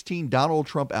 2016, Donald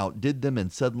Trump outdid them,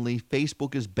 and suddenly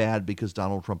Facebook is bad because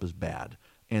Donald Trump is bad,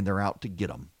 and they're out to get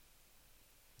him.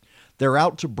 They're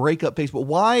out to break up Facebook.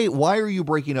 Why are you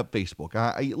breaking up Facebook?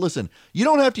 Listen, you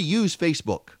don't have to use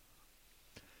Facebook.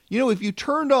 You know, if you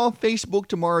turned off Facebook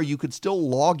tomorrow, you could still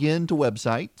log in to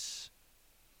websites.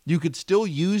 You could still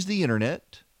use the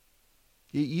internet.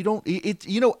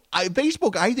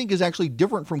 Facebook, I think, is actually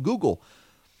different from Google.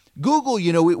 Google,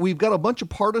 we've got a bunch of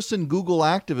partisan Google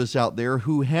activists out there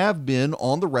who have been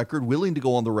on the record, willing to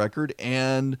go on the record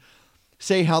and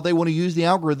say how they want to use the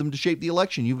algorithm to shape the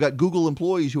election. You've got Google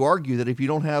employees who argue that if you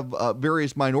don't have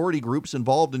various minority groups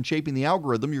involved in shaping the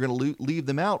algorithm, you're going to leave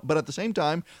them out. But at the same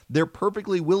time, they're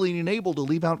perfectly willing and able to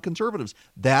leave out conservatives.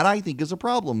 That, I think, is a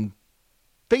problem.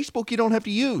 Facebook, you don't have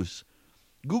to use.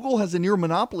 Google has a near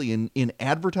monopoly in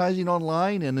advertising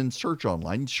online and in search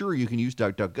online. Sure, you can use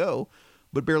DuckDuckGo,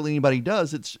 but barely anybody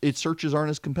does. Its searches aren't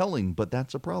as compelling, but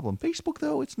that's a problem. Facebook,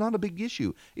 though, it's not a big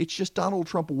issue. It's just Donald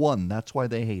Trump won. That's why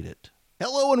they hate it.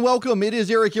 Hello and welcome. It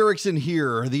is Eric Erickson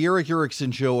here, the Eric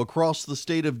Erickson Show across the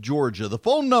state of Georgia. The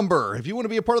phone number, if you want to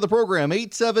be a part of the program,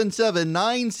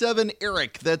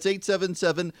 877-97-ERIC. That's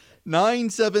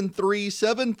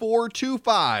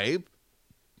 877-973-7425.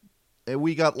 And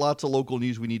we got lots of local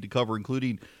news we need to cover,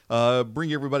 including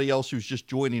bring everybody else who's just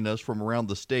joining us from around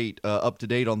the state up to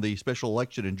date on the special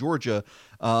election in Georgia.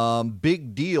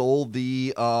 Big deal.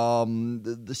 The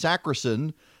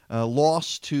Sackerson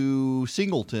lost to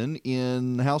Singleton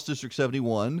in House District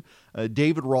 71.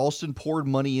 David Ralston poured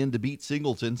money in to beat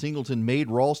Singleton. Singleton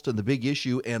made Ralston the big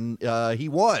issue, and he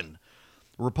won.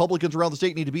 Republicans around the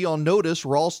state need to be on notice.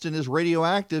 Ralston is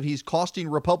radioactive. He's costing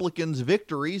Republicans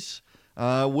victories.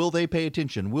 Will they pay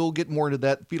attention? We'll get more into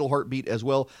that fetal heartbeat as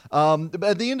well.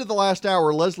 At the end of the last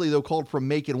hour, Leslie, though, called from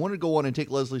Macon. Wanted to go on and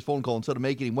take Leslie's phone call instead of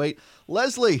making him wait.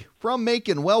 Leslie from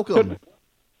Macon, welcome.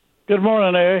 Good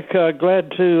morning, Eric.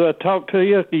 Glad to talk to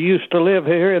you. You used to live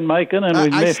here in Macon, and we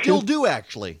miss you. I still do,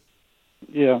 actually.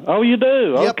 Yeah. Oh, you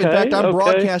do? Yep. Okay. In fact, I'm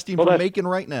broadcasting from Macon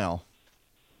right now.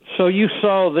 So you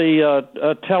saw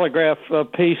the Telegraph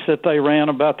piece that they ran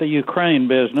about the Ukraine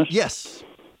business? Yes.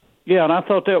 Yeah, and I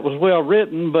thought that was well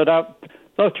written, but I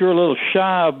thought you were a little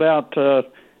shy about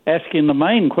asking the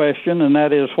main question, and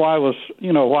that is why was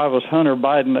Hunter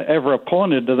Biden ever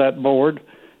appointed to that board?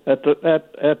 What's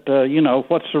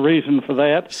the reason for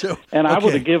that? So, and I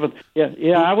would have given,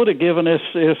 I would have given his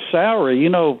salary,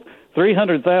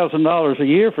 $300,000 a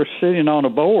year for sitting on a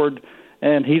board,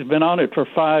 and he's been on it for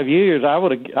 5 years. I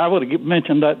would have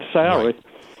mentioned that salary. Right.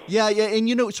 Yeah,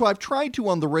 and so I've tried to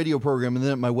on the radio program and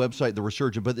then at my website, The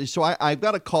Resurgent, but so I've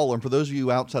got a column, for those of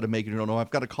you outside of Macon who don't know,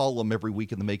 I've got a column every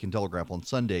week in the Macon Telegraph on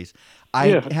Sundays. I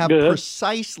have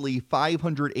precisely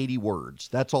 580 words.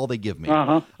 That's all they give me.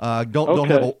 Don't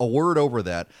have a word over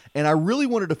that. And I really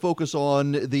wanted to focus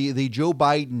on the Joe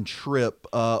Biden trip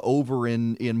over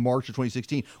in March of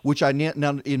 2016, which I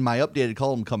now in my updated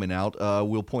column coming out,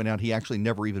 will point out he actually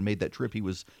never even made that trip. He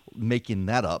was making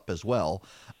that up as well.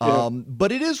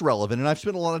 But it is relevant, and I've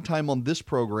spent a lot of time on this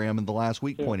program in the last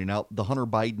week pointing out the Hunter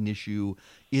Biden issue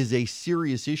is a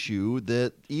serious issue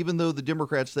that even though the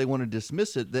Democrats, they want to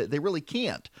dismiss it, that they really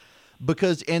can't.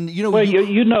 Because, the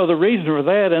reason for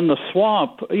that in the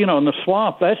swamp,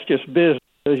 that's just business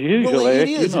Because usually, well, it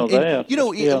is. that.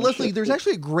 Leslie, there's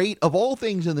actually a great, of all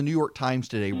things in the New York Times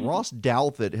today, Ross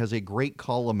Douthat has a great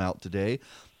column out today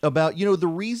about, the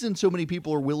reason so many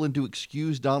people are willing to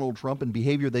excuse Donald Trump and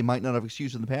behavior they might not have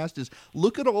excused in the past is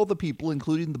look at all the people,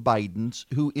 including the Bidens,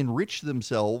 who enrich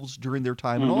themselves during their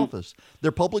time in office.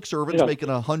 They're public servants making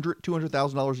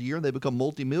 $200,000 a year, and they become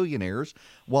multimillionaires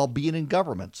while being in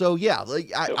government. So,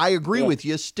 I agree with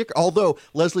you. Although,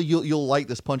 Leslie, you'll like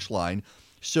this punchline.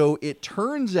 So it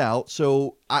turns out,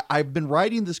 I've been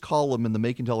writing this column in the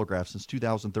Macon Telegraph since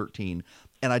 2013,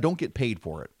 and I don't get paid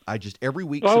for it. I just every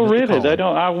week. Oh, really? The They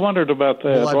don't. I wondered about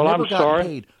that. Well, I'm sorry.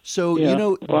 Paid. So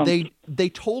they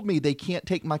told me they can't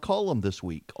take my column this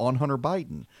week on Hunter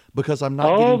Biden because I'm not.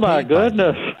 Oh my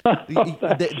goodness!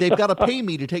 They've got to pay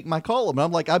me to take my column. And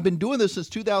I'm like, I've been doing this since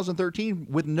 2013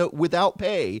 without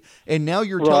pay, and now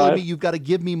you're telling me you've got to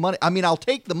give me money. I mean, I'll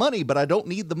take the money, but I don't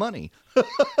need the money.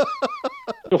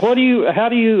 How do you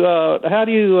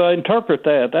interpret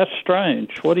that? That's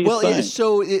strange. What do you think? Well,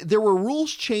 so there were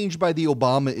rules changed by the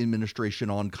Obama administration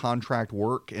on contract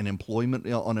work and employment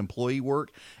on employee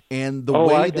work, and the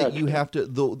way that you have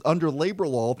to under labor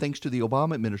law, thanks to the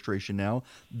Obama administration now,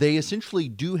 they essentially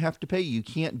do have to pay you. You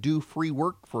can't do free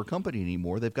work for a company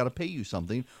anymore. They've got to pay you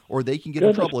something, or they can get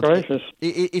in trouble.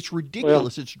 It's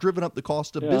ridiculous. It's driven up the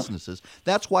cost of businesses.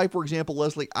 That's why, for example,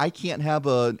 Leslie, I can't have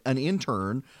an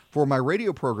intern for my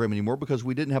radio program anymore because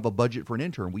we didn't have a budget for an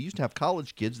intern. We used to have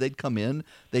college kids. They'd come in,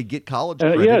 they'd get college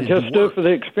credit. Just do it for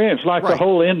the experience, like the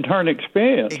whole intern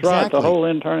experience. Exactly. Right, the whole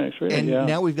intern experience. And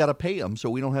now we've got to pay them, so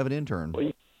we don't have an intern.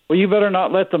 Well, you better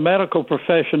not let the medical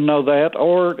profession know that.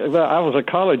 Or I was a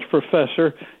college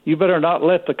professor. You better not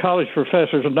let the college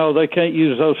professors know they can't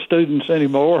use those students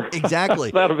anymore.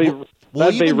 Exactly. That'd be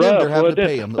Well, even rough, then, they're having to it?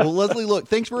 pay them. Well, Leslie, look,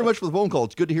 thanks very much for the phone call.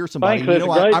 It's good to hear somebody. Thanks,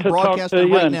 I'm broadcasting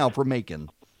right now from Macon.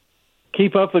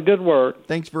 Keep up the good work.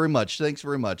 Thanks very much.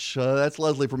 That's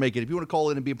Leslie from Macon. If you want to call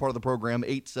in and be a part of the program,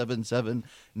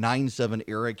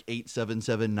 877-97-ERIC,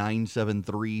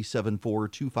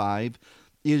 877-973-7425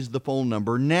 is the phone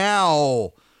number.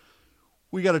 Now,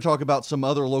 we got to talk about some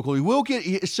other local.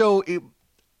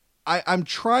 I'm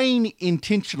trying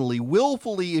intentionally,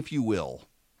 willfully, if you will,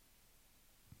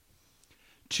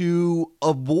 to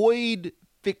avoid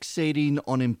fixating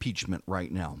on impeachment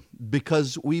right now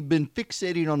because we've been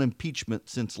fixating on impeachment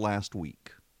since last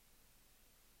week.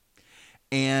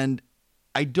 And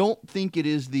I do not think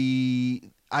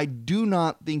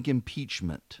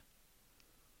impeachment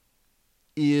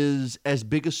is as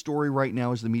big a story right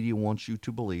now as the media wants you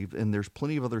to believe. And there's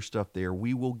plenty of other stuff there.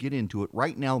 We will get into it.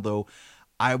 Right now, though,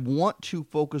 I want to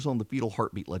focus on the fetal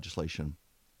heartbeat legislation,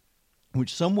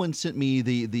 which someone sent me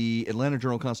the Atlanta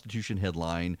Journal-Constitution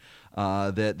headline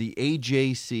that the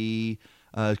AJC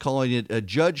calling it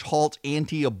Judge Halt's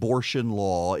anti-abortion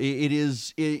law. It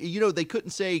is, they couldn't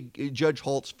say Judge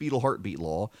Halt's fetal heartbeat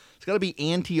law. It's got to be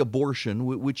anti-abortion,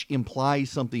 which implies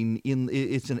something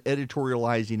it's an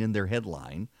editorializing in their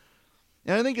headline.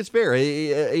 And I think it's fair,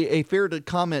 a fair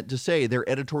comment to say they're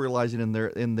editorializing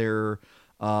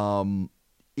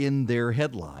in their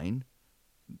headline.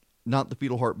 Not the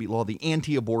fetal heartbeat law, the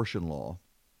anti-abortion law.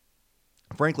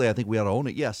 Frankly, I think we ought to own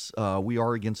it. Yes, we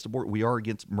are against we are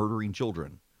against murdering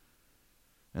children,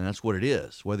 and that's what it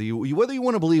is. Whether you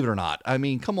want to believe it or not. I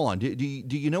mean, come on. Do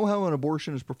you know how an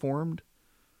abortion is performed?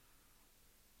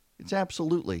 It's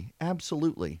absolutely. There's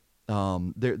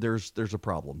a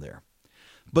problem there,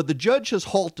 but the judge has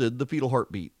halted the fetal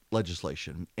heartbeat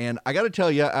legislation, and I got to tell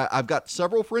you, I've got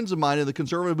several friends of mine in the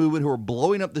conservative movement who are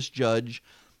blowing up this judge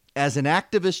as an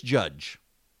activist judge.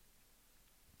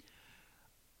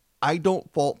 I don't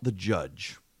fault the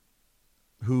judge,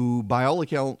 who, by all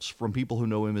accounts, from people who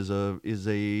know him, is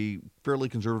a fairly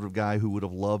conservative guy who would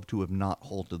have loved to have not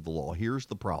halted the law. Here's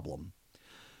the problem.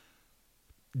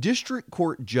 District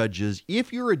court judges,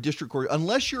 if you're a district court,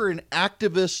 unless you're an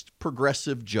activist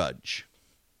progressive judge,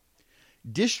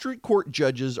 district court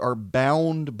judges are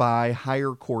bound by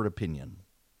higher court opinion.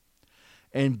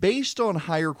 And based on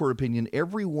higher court opinion,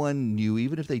 everyone knew,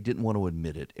 even if they didn't want to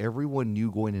admit it, everyone knew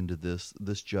going into this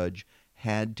judge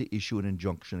had to issue an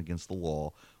injunction against the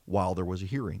law while there was a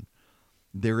hearing.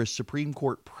 There is Supreme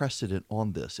Court precedent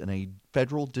on this, and a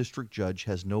federal district judge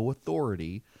has no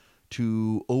authority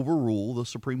to overrule the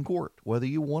Supreme Court, whether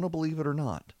you want to believe it or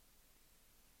not.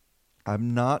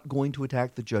 I'm not going to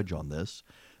attack the judge on this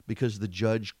because the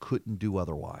judge couldn't do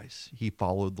otherwise. He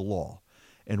followed the law.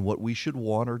 And what we should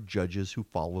want are judges who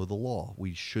follow the law.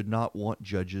 We should not want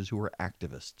judges who are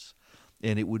activists.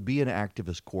 And it would be an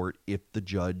activist court if the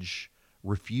judge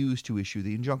refused to issue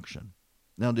the injunction.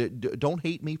 Now, don't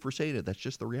hate me for saying it. That's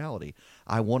just the reality.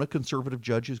 I want a conservative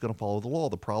judge who's going to follow the law.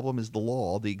 The problem is the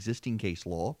law, the existing case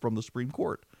law from the Supreme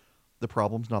Court. The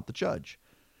problem's not the judge.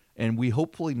 And we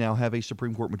hopefully now have a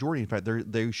Supreme Court majority. In fact,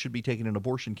 they should be taking an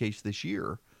abortion case this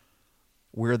year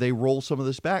where they roll some of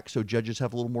this back so judges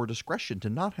have a little more discretion to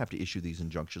not have to issue these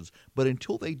injunctions. But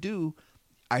until they do,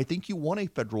 I think you want a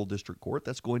federal district court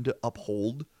that's going to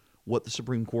uphold what the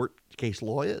Supreme Court case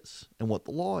law is and what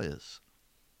the law is.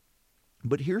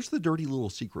 But here's the dirty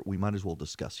little secret we might as well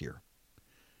discuss here.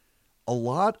 A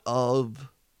lot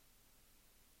of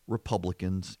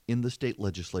Republicans in the state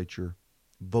legislature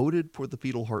voted for the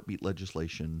fetal heartbeat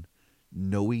legislation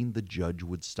knowing the judge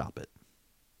would stop it.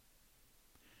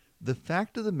 The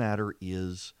fact of the matter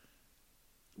is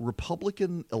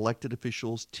Republican elected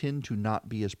officials tend to not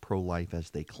be as pro-life as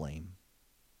they claim.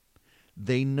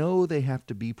 They know they have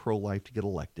to be pro-life to get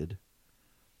elected,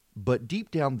 but deep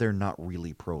down they're not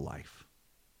really pro-life.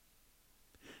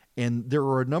 And there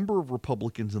are a number of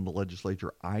Republicans in the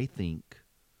legislature, I think,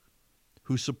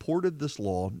 who supported this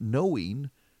law knowing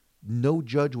no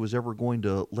judge was ever going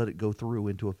to let it go through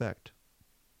into effect.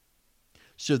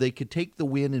 So they could take the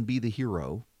win and be the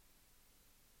hero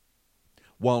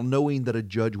while knowing that a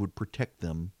judge would protect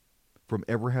them from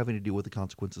ever having to deal with the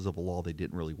consequences of a law they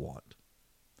didn't really want.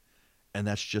 And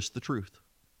that's just the truth.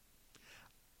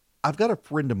 I've got a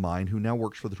friend of mine who now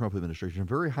works for the Trump administration, a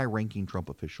very high-ranking Trump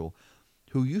official,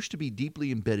 who used to be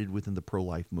deeply embedded within the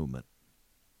pro-life movement.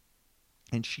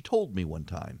 And she told me one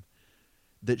time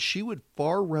that she would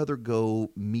far rather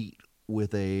go meet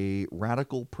with a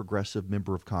radical progressive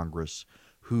member of Congress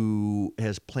who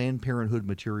has Planned Parenthood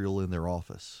material in their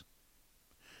office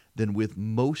than with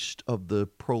most of the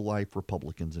pro-life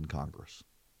Republicans in Congress.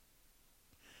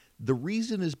 The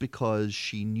reason is because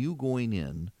she knew going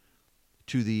in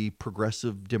to the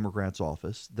progressive Democrats'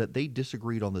 office that they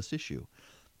disagreed on this issue.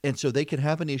 And so they can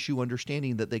have an issue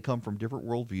understanding that they come from different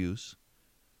worldviews,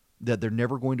 that they're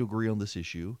never going to agree on this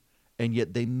issue, and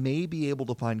yet they may be able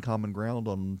to find common ground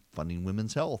on funding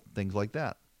women's health, things like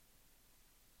that.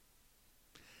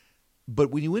 But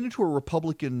when you went into a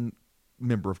Republican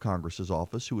member of Congress's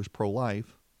office who was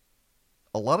pro-life,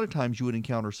 a lot of times you would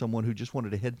encounter someone who just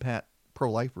wanted to head pat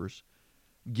pro-lifers,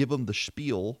 give them the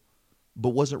spiel, but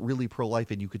wasn't really pro-life,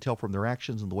 and you could tell from their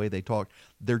actions and the way they talked,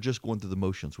 they're just going through the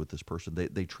motions with this person.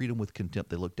 They treat them with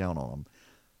contempt. They look down on them.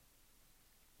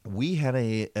 We had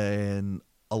an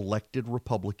elected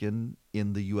Republican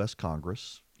in the U.S.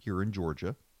 Congress here in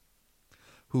Georgia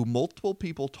who multiple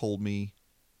people told me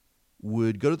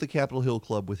would go to the Capitol Hill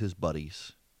Club with his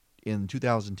buddies in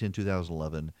 2010,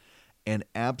 2011, and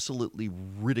absolutely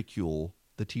ridicule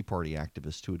the Tea Party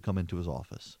activists who had come into his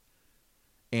office.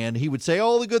 And he would say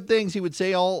all the good things. He would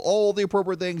say all the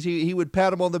appropriate things. He would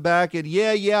pat him on the back and,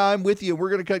 yeah, I'm with you. We're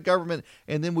going to cut government.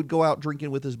 And then would go out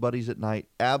drinking with his buddies at night,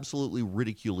 absolutely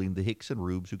ridiculing the Hicks and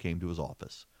Rubes who came to his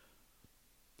office.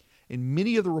 And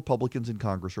many of the Republicans in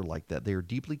Congress are like that. They are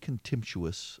deeply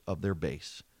contemptuous of their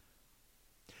base.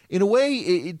 In a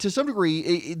way, to some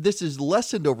degree, this is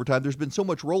lessened over time. There's been so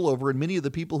much rollover, and many of the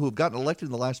people who have gotten elected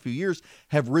in the last few years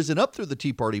have risen up through the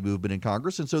Tea Party movement in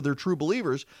Congress, and so they're true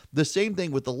believers. The same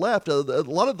thing with the left. A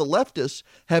lot of the leftists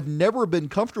have never been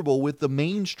comfortable with the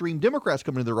mainstream Democrats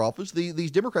coming into their office.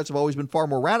 These Democrats have always been far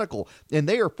more radical, and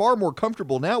they are far more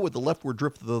comfortable now with the leftward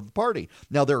drift of the party.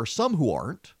 Now, there are some who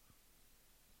aren't.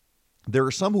 There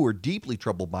are some who are deeply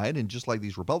troubled by it, and just like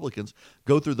these Republicans,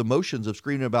 go through the motions of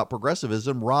screaming about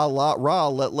progressivism,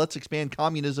 let's expand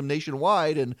communism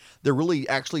nationwide, and they're really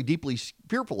actually deeply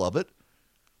fearful of it.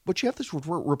 But you have this with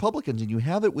Republicans, and you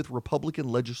have it with Republican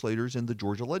legislators in the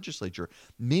Georgia legislature.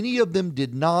 Many of them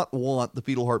did not want the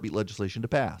fetal heartbeat legislation to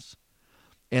pass.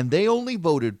 And they only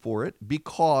voted for it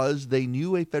because they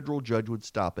knew a federal judge would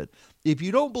stop it. If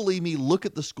you don't believe me, look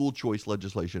at the school choice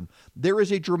legislation. There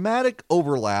is a dramatic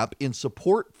overlap in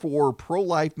support for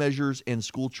pro-life measures and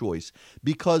school choice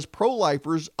because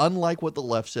pro-lifers, unlike what the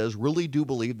left says, really do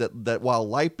believe that while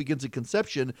life begins at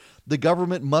conception, the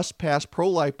government must pass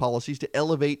pro-life policies to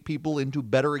elevate people into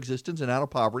better existence and out of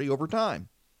poverty over time.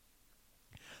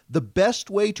 The best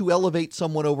way to elevate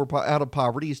someone out of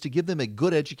poverty is to give them a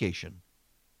good education.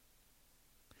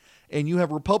 And you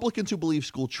have Republicans who believe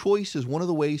school choice is one of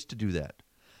the ways to do that.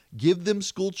 Give them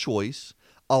school choice,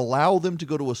 allow them to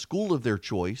go to a school of their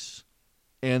choice,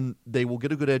 and they will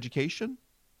get a good education,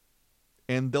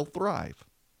 and they'll thrive.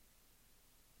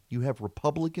 You have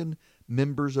Republican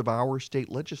members of our state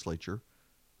legislature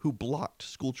who blocked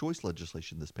school choice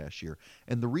legislation this past year.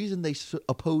 And the reason they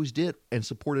opposed it and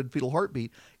supported fetal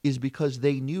heartbeat is because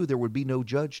they knew there would be no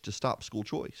judge to stop school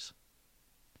choice.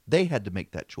 They had to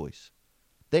make that choice.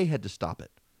 They had to stop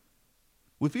it.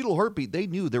 With fetal heartbeat, they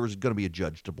knew there was going to be a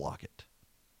judge to block it.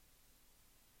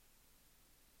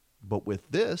 But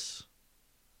with this,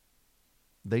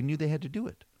 they knew they had to do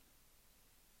it.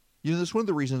 You know, that's one of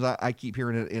the reasons I keep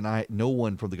hearing it, and no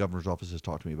one from the governor's office has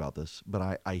talked to me about this,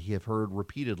 but I have heard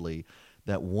repeatedly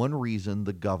that one reason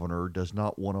the governor does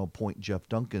not want to appoint Jeff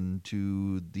Duncan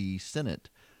to the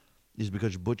Senate is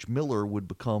because Butch Miller would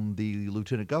become the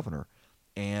lieutenant governor,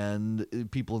 and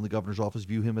people in the governor's office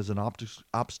view him as an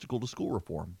obstacle to school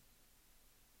reform.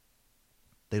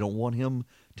 They don't want him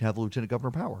to have the lieutenant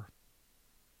governor power.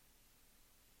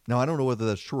 Now, I don't know whether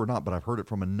that's true or not, but I've heard it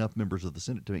from enough members of the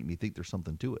Senate to make me think there's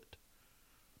something to it.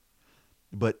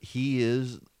 But he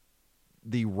is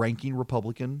the ranking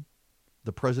Republican,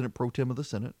 the president pro tem of the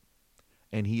Senate,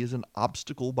 and he is an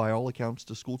obstacle, by all accounts,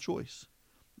 to school choice.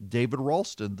 David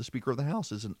Ralston, the Speaker of the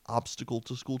House, is an obstacle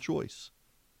to school choice.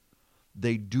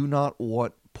 They do not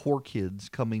want poor kids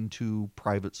coming to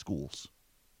private schools.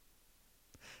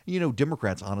 You know,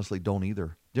 Democrats honestly don't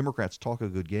either. Democrats talk a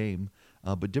good game,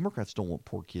 but Democrats don't want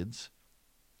poor kids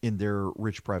in their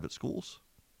rich private schools.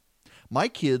 My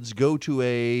kids go to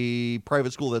a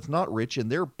private school that's not rich,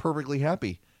 and they're perfectly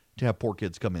happy to have poor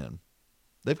kids come in.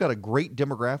 They've got a great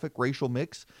demographic, racial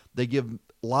mix. They give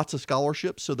lots of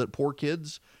scholarships so that poor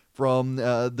kids from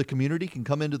the community can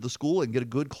come into the school and get a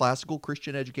good classical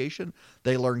Christian education.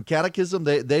 They learn catechism.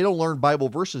 They don't learn Bible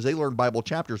verses. They learn Bible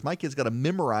chapters. My kids got to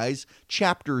memorize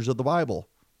chapters of the Bible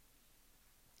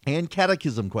and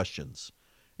catechism questions.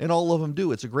 And all of them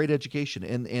do. It's a great education.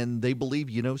 And they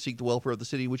believe, seek the welfare of the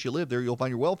city in which you live. There you'll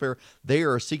find your welfare. They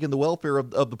are seeking the welfare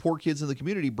of the poor kids in the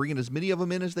community, bringing as many of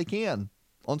them in as they can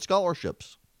on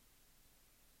scholarships.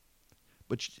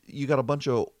 But you got a bunch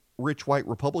of rich white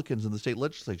Republicans in the state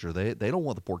legislature. They don't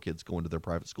want the poor kids going to their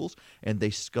private schools, and they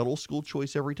scuttle school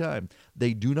choice every time.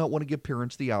 They do not want to give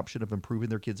parents the option of improving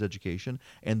their kids' education,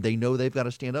 and they know they've got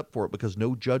to stand up for it because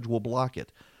no judge will block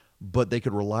it. But they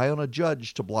could rely on a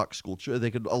judge to block school choice.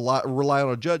 They could rely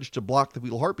on a judge to block the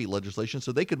fetal heartbeat legislation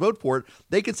so they could vote for it.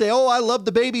 They could say, oh, I love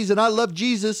the babies and I love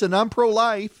Jesus and I'm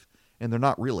pro-life. And they're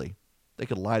not really. They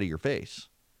could lie to your face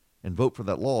and vote for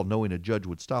that law knowing a judge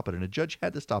would stop it. And a judge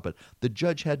had to stop it. The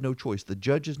judge had no choice. The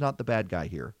judge is not the bad guy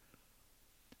here.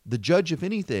 The judge, if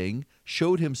anything,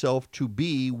 showed himself to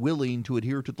be willing to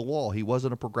adhere to the law. He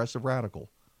wasn't a progressive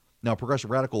radical. Now, a progressive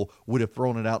radical would have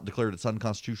thrown it out and declared it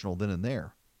unconstitutional then and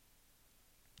there.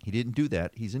 He didn't do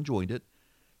that. He's enjoined it.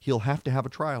 He'll have to have a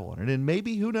trial on it. And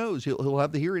maybe, who knows, he'll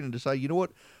have the hearing and decide, you know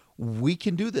what, we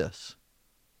can do this.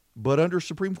 But under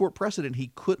Supreme Court precedent,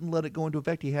 he couldn't let it go into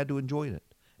effect. He had to enjoin it.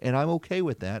 And I'm okay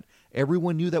with that.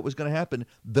 Everyone knew that was going to happen.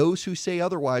 Those who say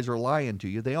otherwise are lying to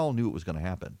you. They all knew it was going to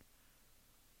happen.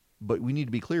 But we need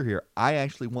to be clear here. I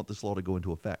actually want this law to go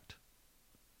into effect.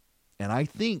 And I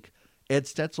think Ed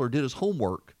Stetzler did his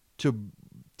homework to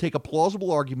take a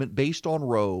plausible argument based on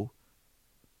Roe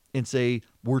and say,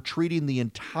 we're treating the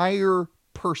entire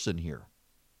person here.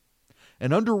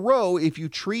 And under Roe, if you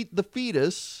treat the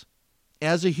fetus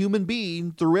as a human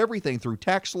being through everything, through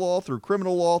tax law, through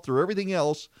criminal law, through everything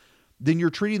else, then you're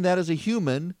treating that as a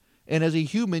human, and as a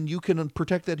human, you can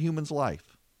protect that human's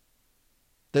life.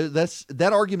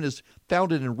 That argument is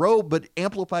founded in Roe, but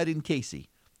amplified in Casey.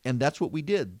 And that's what we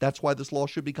did. That's why this law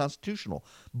should be constitutional.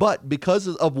 But because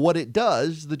of what it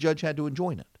does, the judge had to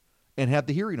enjoin it and have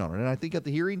the hearing on it. And I think at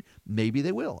the hearing, maybe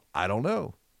they will. I don't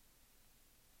know.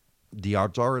 The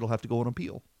odds are it'll have to go on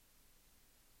appeal.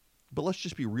 But let's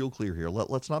just be real clear here.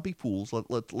 Let's not be fools.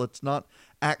 Let's not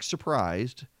act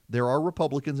surprised. There are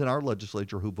Republicans in our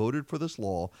legislature who voted for this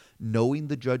law knowing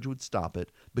the judge would stop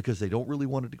it because they don't really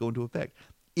want it to go into effect.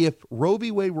 If Roe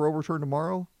v. Wade were overturned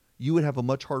tomorrow, you would have a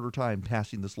much harder time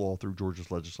passing this law through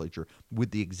Georgia's legislature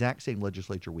with the exact same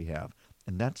legislature we have.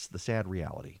 And that's the sad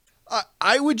reality.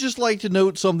 I would just like to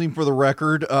note something for the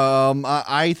record.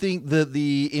 I think that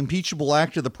the impeachable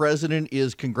act of the president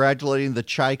is congratulating the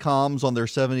Chi-Coms on their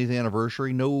 70th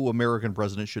anniversary. No American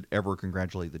president should ever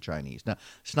congratulate the Chinese. Now,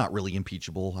 it's not really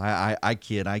impeachable. I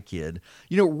kid.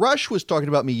 You know, Rush was talking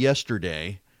about me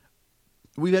yesterday.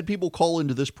 We've had people call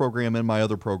into this program and my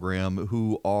other program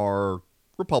who are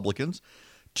Republicans.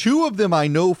 Two of them I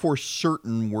know for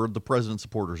certain were the president's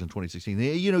supporters in 2016.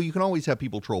 You know, you can always have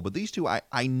people troll, but these two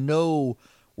I know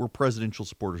were presidential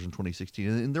supporters in 2016.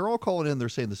 And they're all calling in, they're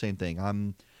saying the same thing.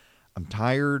 I'm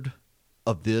tired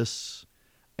of this,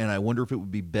 and I wonder if it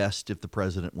would be best if the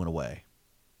president went away.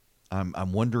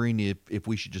 I'm wondering if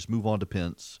we should just move on to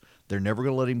Pence. They're never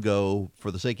going to let him go. For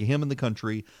the sake of him and the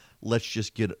country, let's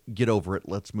just get over it.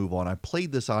 Let's move on. I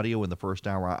played this audio in the first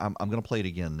hour. I'm going to play it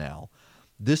again now.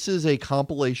 This is a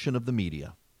compilation of the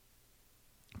media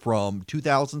from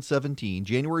 2017,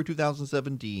 January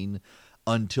 2017,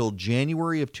 until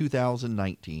January of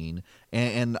 2019.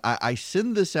 And I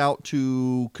send this out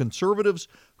to conservatives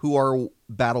who are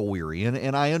battle weary.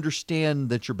 And I understand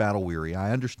that you're battle weary.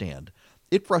 I understand.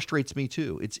 It frustrates me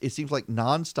too. It seems like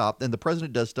nonstop. And the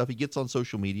president does stuff. He gets on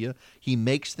social media. He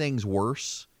makes things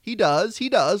worse. He does.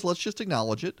 Let's just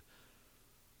acknowledge it.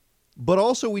 But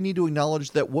also we need to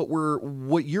acknowledge that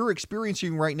what you're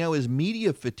experiencing right now is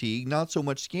media fatigue, not so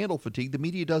much scandal fatigue. The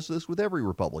media does this with every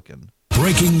Republican.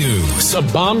 Breaking news. A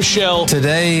bombshell.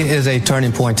 Today is a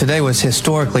turning point. Today was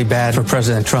historically bad for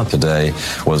President Trump. Today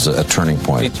was a turning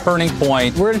point. A turning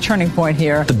point. We're at a turning point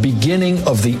here. The beginning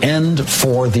of the end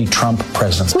for the Trump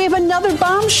presidency. We have another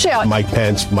bombshell. Mike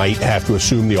Pence might have to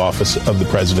assume the office of the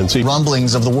presidency.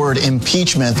 Rumblings of the word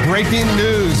impeachment. Breaking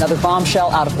news. Another bombshell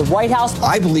out of the White House.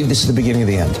 I believe this is the beginning of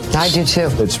the end. I do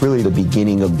too. It's really the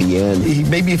beginning of the end. He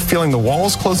may be feeling the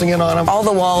walls closing in on him. All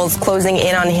the walls closing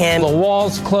in on him. The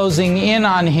walls closing in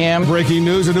on him. Breaking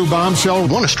news, a new bombshell.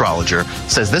 One astrologer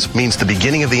says this means the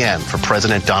beginning of the end for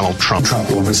President Donald Trump. Trump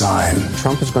will resign.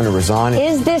 Trump is going to resign.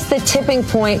 Is this the tipping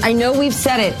point? I know we've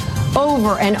said it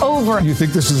over and over You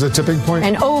think this is a tipping point?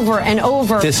 and over and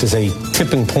over This is a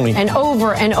tipping point. and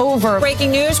over and over.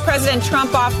 Breaking news, President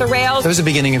Trump off the rails. It was the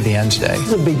beginning of the end today.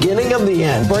 The beginning of the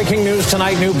end. Breaking news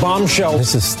tonight, new bombshell.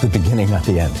 This is the beginning of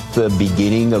the end. The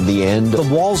beginning of the end. The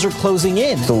walls are closing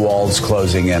in. The walls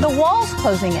closing in. The walls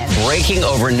closing in. Breaking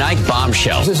overnight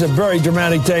bombshell. This is a very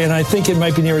dramatic day, and I think it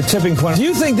might be near a tipping point. Do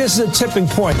you think this is a tipping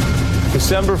point?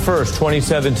 December 1st,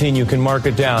 2017, you can mark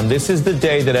it down. This is the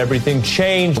day that everything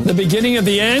changed. The beginning of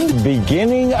the end?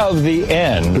 Beginning of the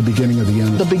end. The beginning of the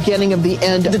end. The beginning of the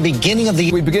end. The beginning of the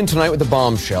We begin tonight with a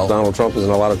bombshell. Donald Trump is in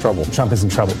a lot of trouble. Trump is in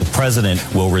trouble. The president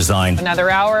will resign. Another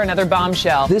hour, another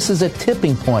bombshell. This is a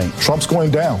tipping point. Trump's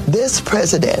going down. This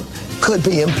president could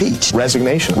be impeached.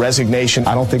 Resignation.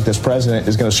 I don't think this president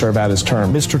is going to serve out his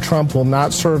term. Mr. Trump will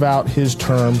not serve out his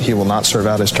term. He will not serve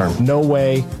out his term. No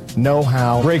way, no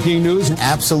how. Breaking news.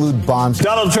 Absolute bombshell.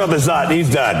 Donald Trump is not.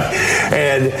 He's done.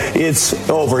 And it's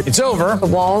over. It's over. The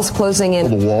walls closing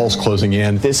in. The walls closing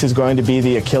in. This is going to be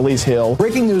the Achilles heel.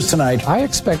 Breaking news tonight. I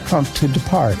expect Trump to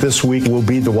depart. This week will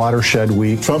be the watershed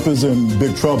week. Trump is in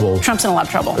big trouble. Trump's in a lot of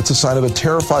trouble. It's a sign of a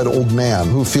terrified old man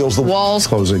who feels the Walls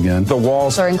Closing in. The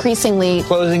walls Are increasingly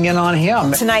Closing in on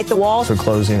him. tonight, the walls are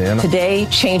closing in. Today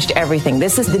changed everything.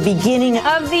 This is the beginning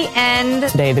of the end.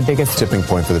 Today, the biggest Tipping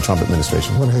point for the Trump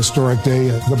administration. What a historic day.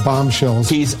 The bombshells.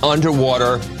 He's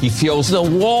underwater. He feels The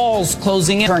walls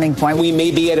closing in. turning point. we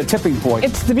may be at a tipping point.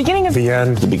 It's the beginning of The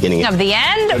end. The beginning of the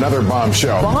end. Another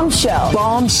bombshell. Bombshell.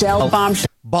 Bombshell.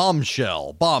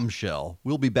 Bombshell.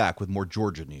 We'll be back with more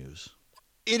Georgia news.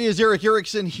 It is Eric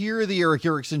Erickson here, the Eric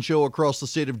Erickson Show across the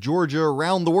state of Georgia,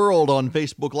 around the world on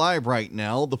Facebook Live right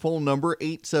now. The phone number,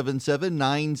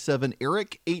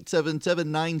 877-97-ERIC,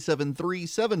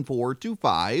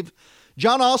 877-973-7425.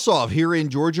 John Ossoff here in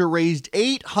Georgia raised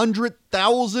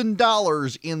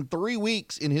 $800,000 in 3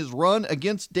 weeks in his run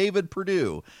against David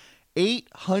Perdue.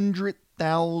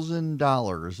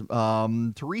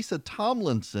 $800,000. Teresa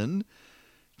Tomlinson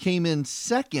came in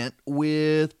second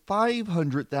with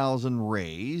 $500,000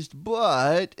 raised,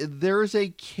 but there's a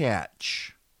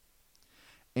catch.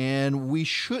 And we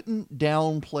shouldn't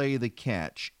downplay the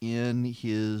catch in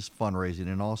his fundraising,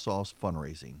 in Ossoff's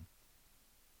fundraising.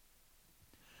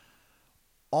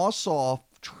 Ossoff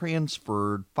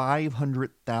transferred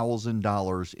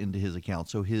 $500,000 into his account.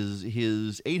 So his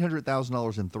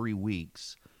 $800,000 in 3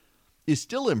 weeks is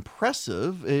still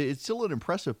impressive. It's still an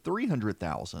impressive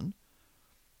 $300,000.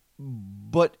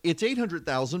 But it's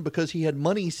 $800,000 because he had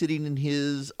money sitting in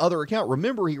his other account.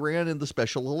 Remember, he ran in the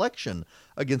special election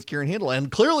against Karen Handel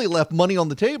and clearly left money on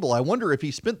the table. I wonder if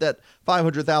he spent that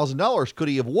 $500,000, could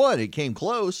he have won? It came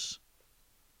close.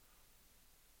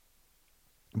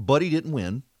 But he didn't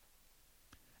win.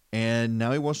 And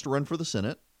now he wants to run for the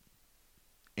Senate.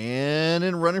 And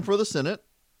in running for the Senate,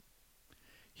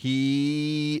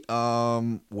 he,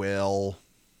 wants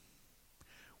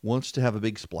to have a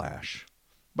big splash.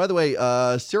 By the way,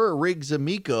 Sarah Riggs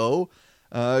Amico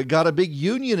got a big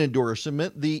union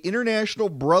endorsement, the International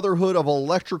Brotherhood of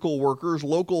Electrical Workers,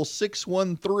 Local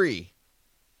 613.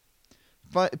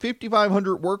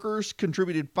 5,500 workers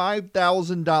contributed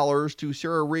 $5,000 to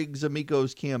Sarah Riggs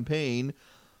Amico's campaign.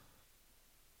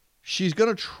 She's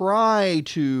going to try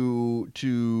to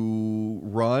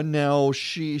run. Now,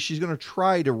 she's going to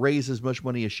try to raise as much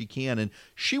money as she can, and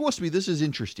she wants to be, this is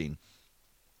interesting.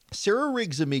 Sarah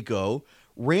Riggs Amico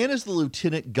ran as the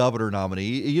lieutenant governor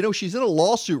nominee. You know, she's in a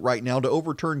lawsuit right now to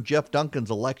overturn Jeff Duncan's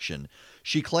election.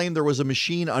 She claimed there was a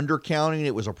machine undercounting,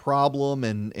 it was a problem,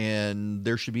 and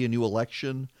there should be a new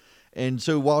election. And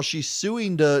so while she's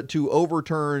suing to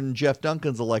overturn Jeff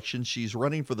Duncan's election, she's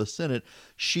running for the Senate.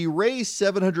 She raised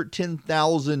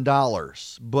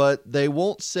 $710,000, but they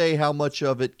won't say how much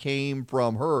of it came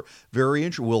from her. Very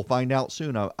interesting. We'll find out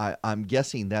soon. I'm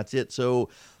guessing that's it. So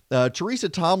Teresa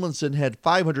Tomlinson had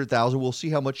 $500,000. We'll see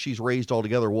how much she's raised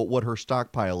altogether, what her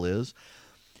stockpile is.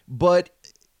 But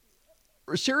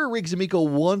Sarah Riggs Amico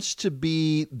wants to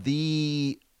be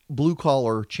the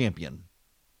blue-collar champion.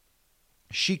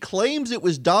 She claims it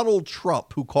was Donald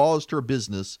Trump who caused her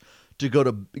business to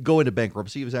go into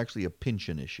bankruptcy. It was actually a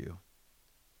pension issue.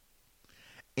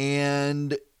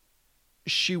 And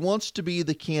she wants to be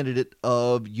the candidate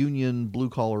of union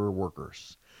blue-collar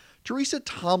workers. Teresa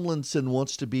Tomlinson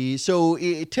wants to be, so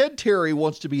Ted Terry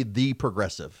wants to be the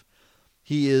progressive.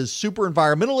 He is super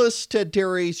environmentalist, Ted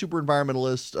Terry, super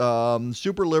environmentalist,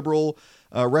 super liberal,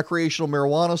 recreational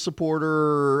marijuana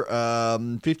supporter,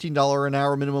 $15 an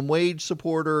hour minimum wage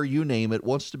supporter, you name it,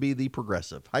 wants to be the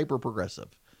progressive, hyper progressive.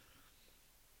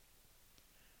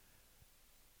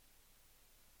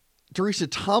 Teresa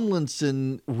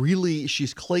Tomlinson, really,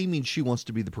 she's claiming she wants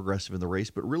to be the progressive in the race,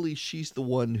 but really she's the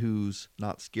one who's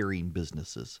not scaring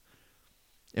businesses.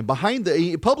 And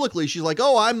publicly, she's like,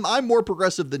 oh, I'm more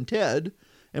progressive than Ted.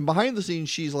 And behind the scenes,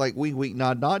 she's like, wink, wink,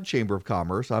 nod, nod, Chamber of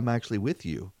Commerce. I'm actually with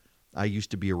you. I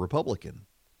used to be a Republican.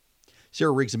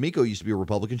 Sarah Riggs Amico used to be a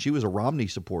Republican. She was a Romney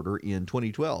supporter in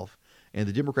 2012. And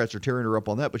the Democrats are tearing her up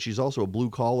on that. But she's also a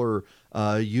blue-collar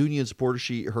union supporter.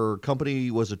 Her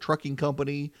company was a trucking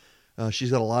company.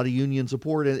 She's got a lot of union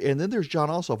support. And then there's John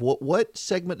Ossoff. What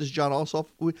segment does John Ossoff?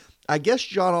 I guess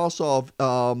John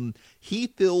Ossoff, he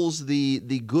fills the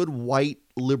good white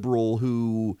liberal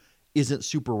who isn't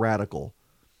super radical.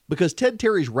 Because Ted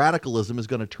Terry's radicalism is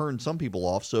going to turn some people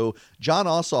off. So John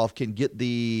Ossoff can get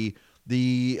the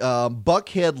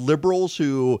buckhead liberals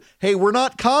who, hey, we're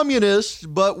not communists,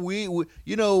 but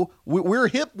we're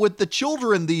hip with the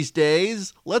children these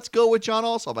days. Let's go with John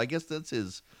Ossoff. I guess that's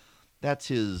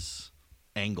his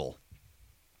angle.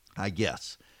 I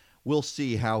guess we'll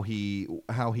see how he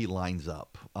lines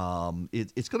up.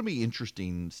 It's going to be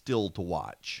interesting still to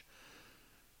watch.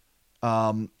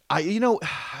 I do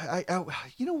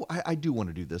want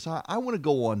to do this. I want to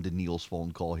go on to Neil's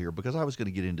phone call here because I was going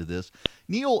to get into this.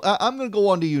 Neil, I'm going to go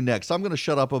on to you next. I'm going to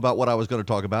shut up about what I was going to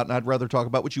talk about, and I'd rather talk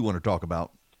about what you want to talk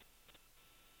about.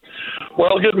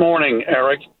 Well, good morning,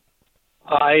 Eric.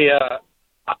 I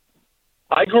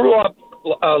grew up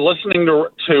listening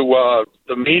to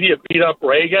the media beat up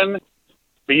Reagan,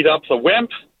 beat up the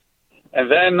wimp, and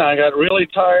then I got really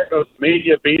tired of the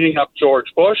media beating up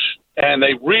George Bush. And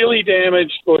they really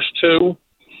damaged Bush, too.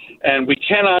 And we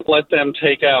cannot let them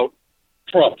take out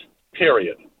Trump,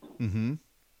 period. Mm-hmm.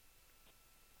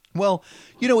 Well,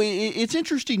 it's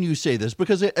interesting you say this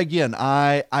because, again,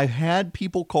 I've had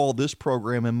people call this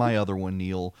program and my other one,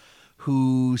 Neil,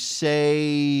 who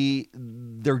say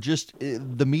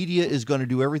the media is going to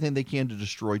do everything they can to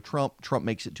destroy Trump. Trump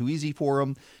makes it too easy for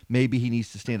him. Maybe he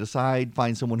needs to stand aside,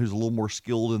 find someone who's a little more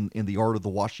skilled in the art of the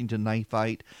Washington knife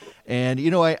fight. And,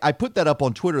 I put that up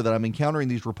on Twitter that I'm encountering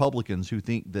these Republicans who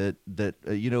think that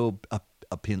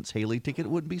a Pence-Haley ticket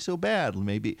wouldn't be so bad.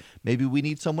 Maybe we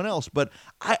need someone else. But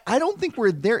I don't think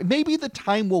we're there. Maybe the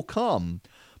time will come.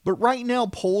 But right now,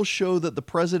 polls show that the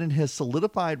president has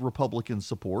solidified Republican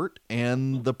support,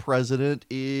 and the president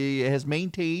has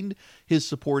maintained his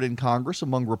support in Congress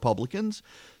among Republicans.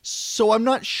 So I'm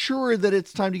not sure that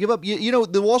it's time to give up.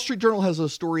 The Wall Street Journal has a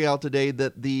story out today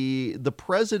that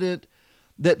President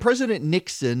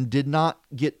Nixon did not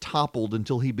get toppled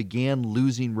until he began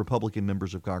losing Republican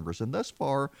members of Congress. And thus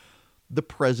far, the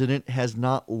president has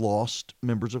not lost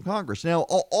members of Congress. Now,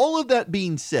 all of that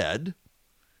being said,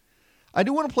 I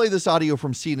do want to play this audio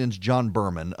from CNN's John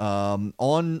Berman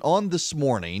on This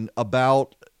Morning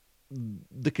about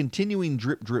the continuing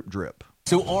drip, drip, drip.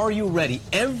 So are you ready?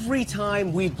 Every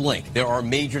time we blink, there are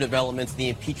major developments in the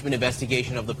impeachment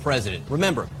investigation of the president.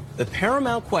 Remember, the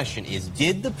paramount question is,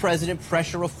 did the president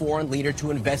pressure a foreign leader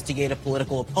to investigate a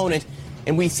political opponent?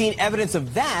 And we've seen evidence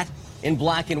of that in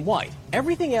black and white.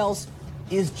 Everything else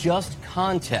is just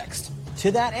context.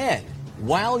 To that end,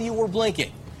 while you were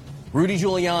blinking, Rudy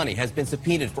Giuliani has been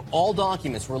subpoenaed for all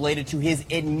documents related to his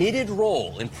admitted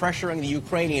role in pressuring the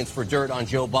Ukrainians for dirt on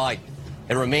Joe Biden.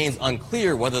 It remains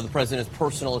unclear whether the president's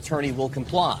personal attorney will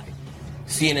comply.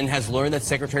 CNN has learned that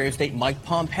Secretary of State Mike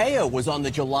Pompeo was on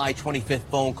the July 25th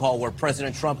phone call where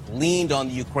President Trump leaned on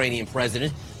the Ukrainian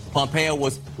president. Pompeo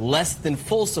was less than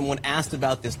fulsome when asked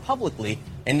about this publicly,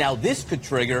 and now this could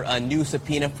trigger a new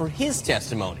subpoena for his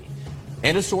testimony.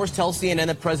 And a source tells CNN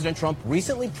that President Trump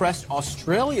recently pressed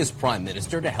Australia's Prime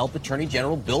Minister to help Attorney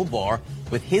General Bill Barr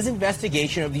with his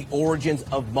investigation of the origins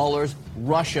of Mueller's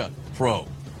Russia probe.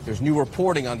 There's new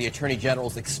reporting on the Attorney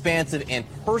General's expansive and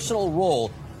personal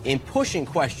role in pushing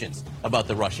questions about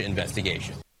the Russia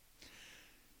investigation.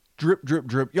 Drip, drip,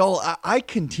 drip. Y'all, I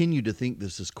continue to think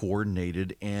this is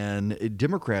coordinated, and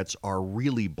Democrats are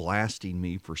really blasting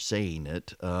me for saying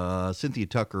it. Cynthia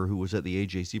Tucker, who was at the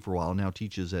AJC for a while, now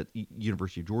teaches at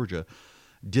University of Georgia,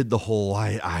 did the whole,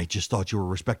 I just thought you were a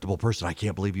respectable person. I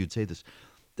can't believe you'd say this.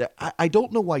 I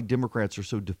don't know why Democrats are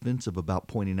so defensive about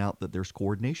pointing out that there's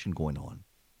coordination going on.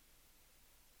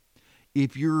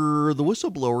 If you're the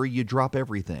whistleblower, you drop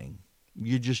everything.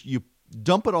 You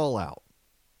dump it all out.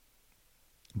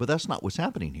 But that's not what's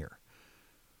happening here.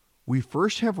 We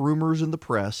first have rumors in the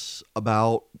press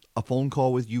about a phone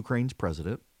call with Ukraine's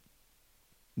president.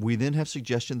 We then have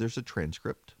suggestion there's a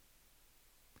transcript.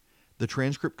 The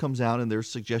transcript comes out and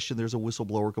there's suggestion there's a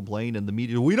whistleblower complaint, and the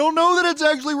media, we don't know that it's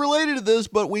actually related to this,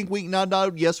 but wink, wink, nod,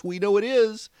 nod, yes, we know it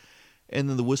is. And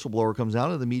then the whistleblower comes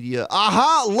out and the media,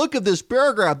 aha, look at this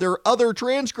paragraph. There are other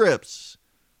transcripts.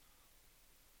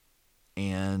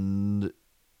 And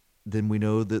then we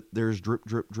know that there's drip,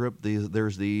 drip, drip.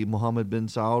 There's the Mohammed bin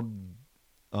Saud,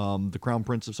 the Crown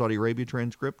Prince of Saudi Arabia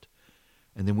transcript.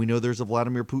 And then we know there's a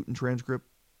Vladimir Putin transcript.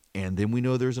 And then we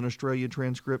know there's an Australian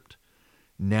transcript.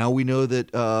 Now we know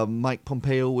that Mike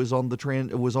Pompeo was on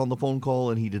the phone call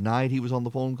and he denied he was on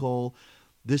the phone call.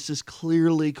 This is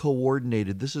clearly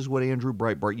coordinated. This is what Andrew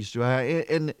Breitbart used to do.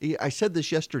 And I said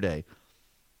this yesterday.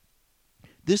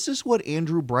 This is what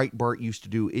Andrew Breitbart used to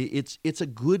do. It's a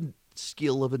good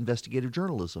skill of investigative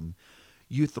journalism.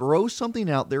 You throw something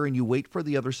out there and you wait for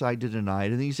the other side to deny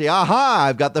it, and then you say, aha,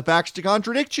 I've got the facts to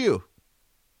contradict you.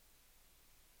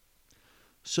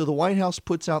 So the White House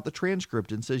puts out the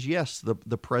transcript and says, yes,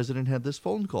 the president had this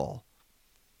phone call.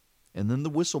 And then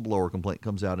the whistleblower complaint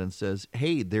comes out and says,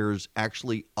 hey, there's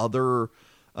actually other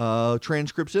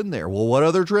transcripts in there. Well, what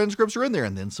other transcripts are in there?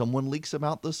 And then someone leaks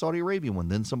about the Saudi Arabian one.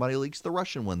 Then somebody leaks the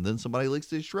Russian one. Then somebody leaks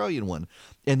the Australian one.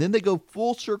 And then they go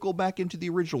full circle back into the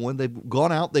original one. They've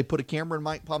gone out. They put a camera in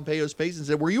Mike Pompeo's face and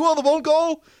said, were you on the phone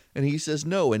call? And he says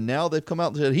no. And now they've come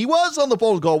out and said, he was on the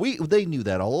phone call. They knew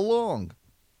that all along.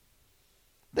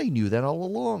 They knew that all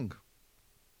along.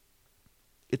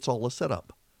 It's all a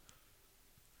setup.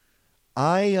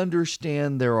 I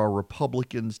understand there are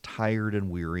Republicans tired and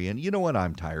weary, and you know what?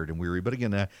 I'm tired and weary. But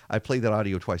again, I played that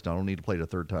audio twice now. I don't need to play it a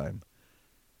third time.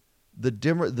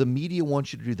 The media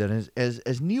wants you to do that.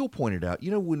 As Neil pointed out,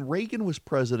 when Reagan was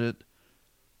president,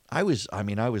 I was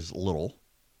little,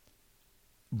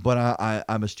 but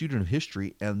I'm a student of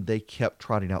history, and they kept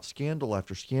trotting out scandal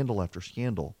after scandal after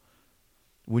scandal.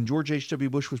 When George H.W.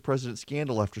 Bush was president,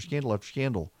 scandal after scandal after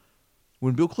scandal.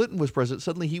 When Bill Clinton was president,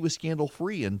 suddenly he was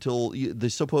scandal-free until the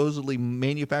supposedly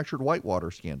manufactured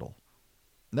Whitewater scandal.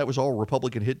 And that was all a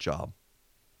Republican hit job.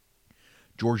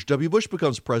 George W. Bush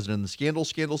becomes president, and scandal,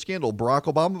 scandal, scandal. Barack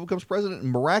Obama becomes president,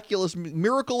 and miraculous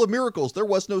miracle of miracles, there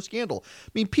was no scandal.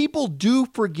 I mean, people do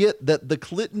forget that the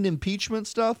Clinton impeachment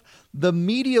stuff, the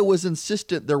media was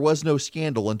insistent there was no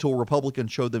scandal until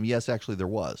Republicans showed them, yes, actually there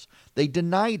was. They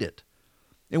denied it.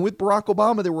 And with Barack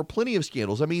Obama, there were plenty of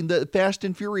scandals. I mean, the Fast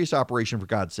and Furious operation, for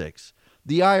God's sakes.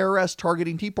 The IRS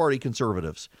targeting Tea Party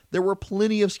conservatives. There were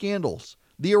plenty of scandals.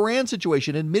 The Iran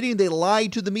situation, admitting they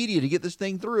lied to the media to get this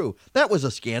thing through. That was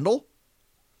a scandal.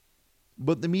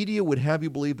 But the media would have you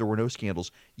believe there were no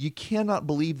scandals. You cannot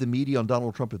believe the media on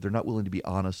Donald Trump if they're not willing to be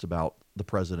honest about the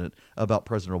president, about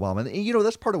President Obama. And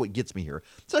that's part of what gets me here.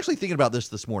 I was actually thinking about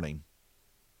this morning.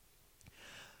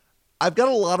 I've got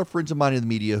a lot of friends of mine in the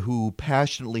media who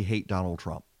passionately hate Donald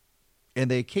Trump.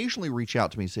 And they occasionally reach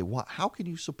out to me and say, well, how can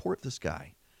you support this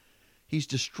guy? He's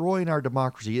destroying our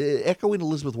democracy. Echoing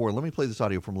Elizabeth Warren. Let me play this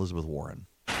audio from Elizabeth Warren.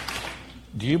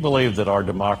 Do you believe that our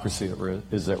democracy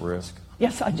is at risk?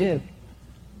 Yes, I do.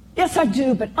 Yes, I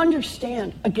do. But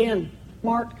understand, again,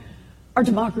 Mark, our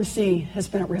democracy has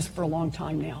been at risk for a long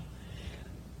time now.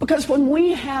 Because when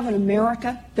we have an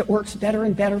America that works better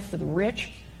and better for the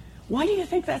rich, why do you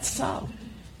think that's so?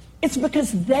 It's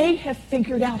because they have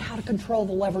figured out how to control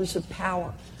the levers of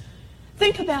power.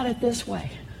 Think about it this way.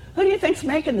 Who do you think's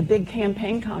making the big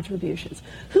campaign contributions?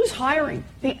 Who's hiring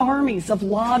the armies of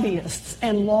lobbyists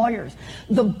and lawyers,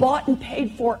 the bought and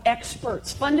paid for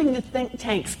experts, funding the think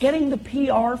tanks, getting the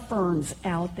PR firms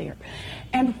out there?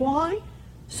 And why?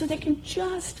 So they can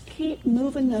just keep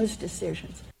moving those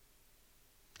decisions.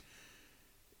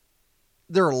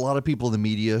 There are a lot of people in the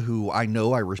media who I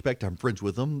know, I respect, I'm friends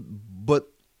with them,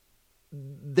 but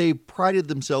they prided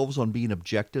themselves on being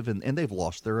objective, and they've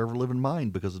lost their ever-living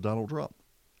mind because of Donald Trump.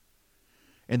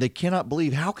 And they cannot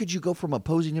believe, how could you go from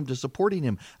opposing him to supporting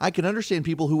him? I can understand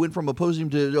people who went from opposing him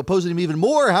to opposing him even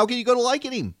more. How can you go to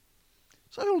liking him?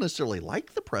 So I don't necessarily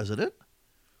like the president.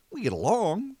 We get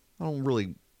along. I don't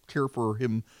really care for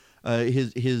him,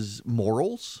 his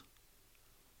morals.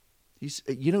 He's,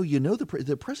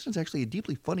 the president's actually a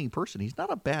deeply funny person. He's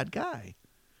not a bad guy.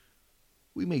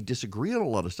 We may disagree on a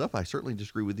lot of stuff. I certainly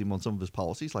disagree with him on some of his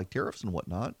policies, like tariffs and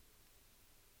whatnot.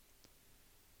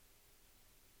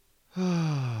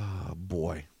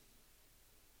 Boy.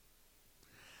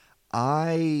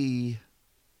 I'm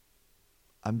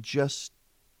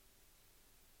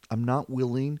not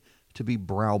willing to be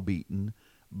browbeaten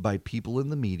by people in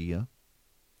the media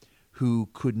who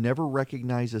could never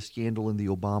recognize a scandal in the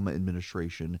Obama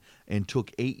administration and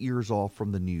took 8 years off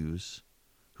from the news,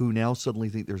 who now suddenly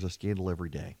think there's a scandal every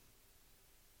day.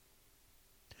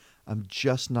 I'm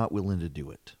just not willing to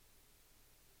do it.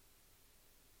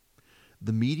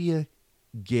 The media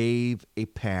gave a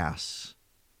pass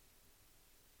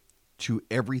to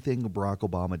everything Barack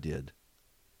Obama did.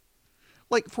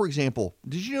 Like, for example,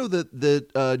 did you know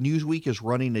that Newsweek is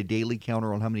running a daily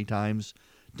counter on how many times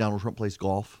Donald Trump plays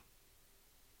golf?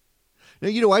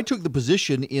 Now, I took the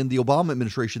position in the Obama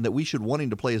administration that we should want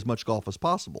him to play as much golf as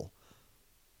possible.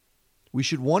 We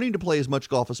should want him to play as much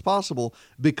golf as possible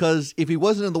because if he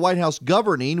wasn't in the White House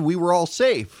governing, we were all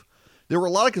safe. There were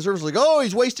a lot of conservatives like, oh,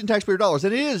 he's wasting taxpayer dollars.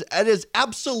 And it is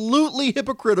absolutely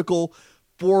hypocritical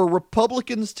for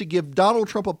Republicans to give Donald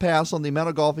Trump a pass on the amount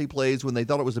of golf he plays when they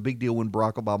thought it was a big deal when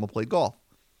Barack Obama played golf.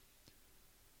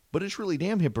 But it's really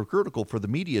damn hypocritical for the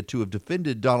media to have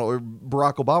defended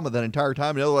Barack Obama that entire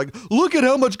time. And they're like, look at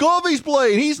how much golf he's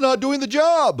playing. He's not doing the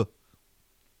job.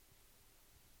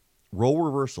 Role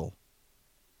reversal.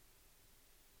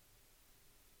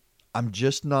 I'm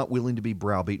just not willing to be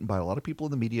browbeaten by a lot of people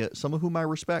in the media, some of whom I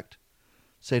respect.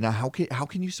 Say, now, how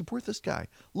can you support this guy?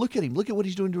 Look at him. Look at what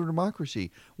he's doing to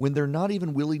democracy, when they're not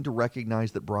even willing to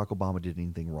recognize that Barack Obama did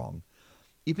anything wrong.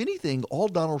 If anything, all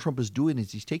Donald Trump is doing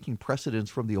is he's taking precedents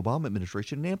from the Obama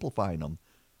administration and amplifying them.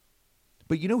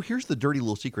 But here's the dirty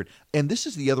little secret, and this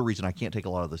is the other reason I can't take a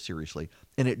lot of this seriously,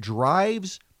 and it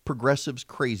drives progressives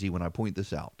crazy when I point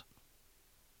this out.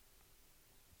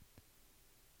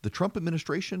 The Trump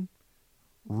administration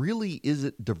really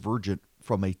isn't divergent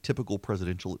from a typical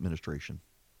presidential administration.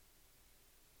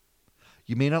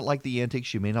 You may not like the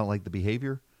antics, you may not like the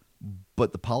behavior,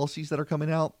 but the policies that are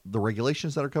coming out, the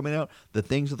regulations that are coming out, the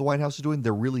things that the White House is doing,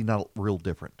 they're really not real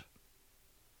different.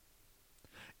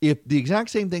 If the exact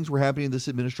same things were happening in this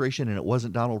administration and it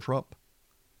wasn't Donald Trump,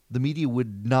 the media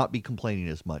would not be complaining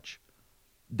as much.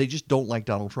 They just don't like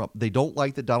Donald Trump. They don't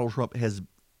like that Donald Trump has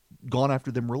gone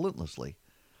after them relentlessly.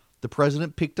 The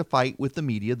president picked a fight with the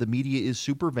media. The media is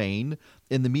super vain,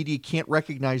 and the media can't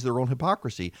recognize their own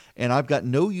hypocrisy. And I've got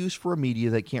no use for a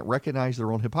media that can't recognize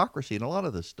their own hypocrisy in a lot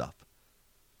of this stuff.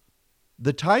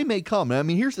 The time may come. I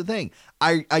mean, here's the thing.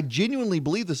 I genuinely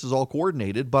believe this is all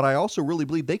coordinated, but I also really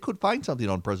believe they could find something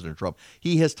on President Trump.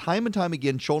 He has time and time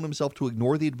again shown himself to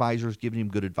ignore the advisors giving him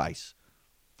good advice.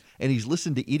 And he's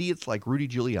listened to idiots like Rudy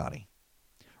Giuliani.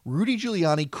 Rudy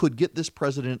Giuliani could get this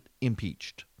president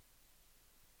impeached.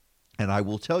 And I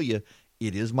will tell you,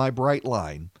 it is my bright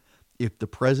line. If the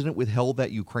president withheld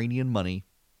that Ukrainian money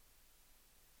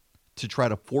to try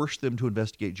to force them to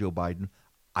investigate Joe Biden,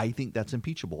 I think that's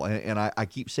impeachable. And I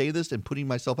keep saying this and putting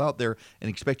myself out there and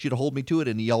expect you to hold me to it.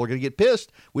 And y'all are going to get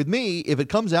pissed with me if it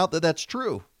comes out that that's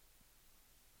true.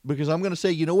 Because I'm going to say,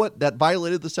 you know what? That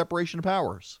violated the separation of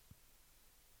powers.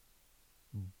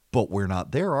 But we're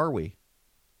not there, are we?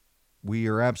 We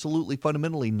are absolutely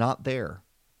fundamentally not there.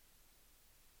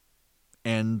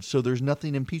 And so there's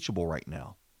nothing impeachable right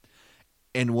now.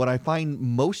 And what I find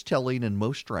most telling and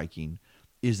most striking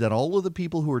is that all of the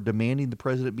people who are demanding the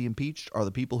president be impeached are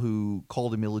the people who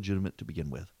called him illegitimate to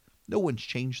begin with. No one's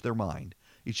changed their mind.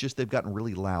 It's just they've gotten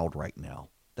really loud right now.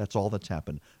 That's all that's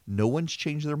happened. No one's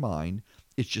changed their mind.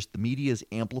 It's just the media is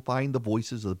amplifying the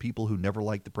voices of the people who never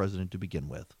liked the president to begin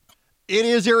with. It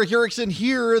is Eric Erickson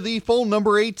here. The phone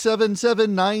number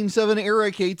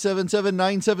 877-97-ERIC,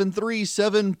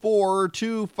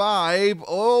 877-973-7425.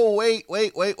 Oh, wait.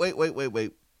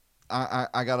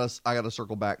 I gotta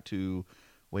circle back to,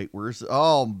 where's,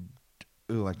 I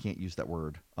can't use that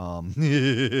word.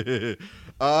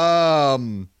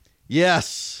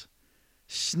 Yes.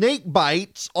 Snake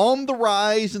bites on the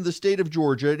rise in the state of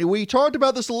Georgia. We talked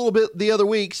about this a little bit the other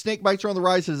week. Snake bites are on the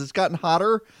rise as it's gotten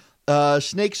hotter.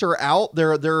 Snakes are out.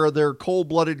 They're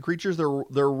cold-blooded creatures.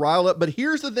 They're riled up. But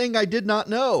here's the thing I did not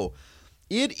know.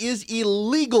 It is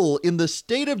illegal in the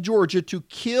state of Georgia to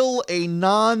kill a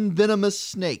non-venomous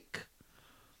snake.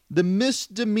 The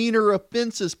misdemeanor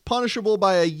offense is punishable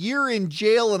by a year in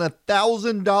jail and a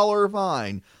 $1,000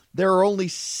 fine. There are only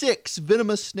 6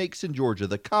 venomous snakes in Georgia: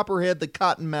 the copperhead, the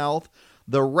cottonmouth,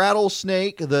 the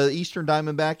rattlesnake, the eastern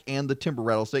diamondback, and the timber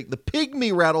rattlesnake, the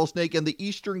pygmy rattlesnake, and the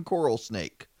eastern coral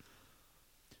snake.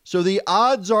 So the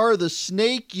odds are the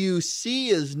snake you see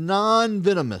is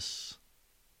non-venomous.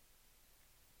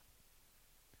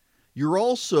 You're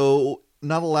also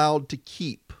not allowed to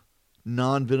keep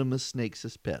non-venomous snakes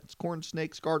as pets. Corn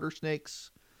snakes, garter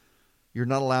snakes, you're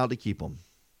not allowed to keep them.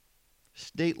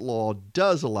 State law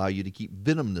does allow you to keep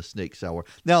venomous snakes, however.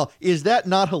 Now, is that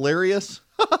not hilarious?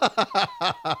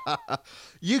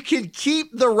 You can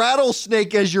keep the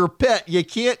rattlesnake as your pet. You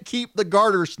can't keep the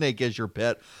garter snake as your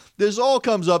pet. This all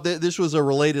comes up. This was a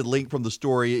related link from the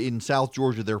story. In South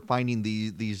Georgia, they're finding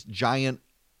these giant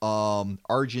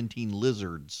Argentine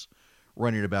lizards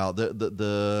running about.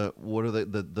 What are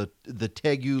the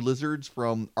tegu lizards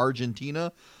from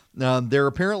Argentina? They're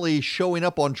apparently showing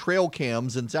up on trail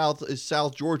cams in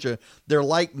South Georgia. They're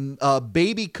like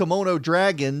baby kimono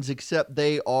dragons, except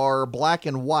they are black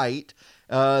and white.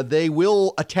 They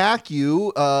will attack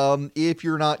you if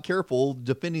you're not careful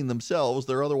defending themselves.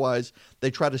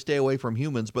 They try to stay away from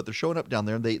humans, but they're showing up down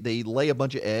there. They lay a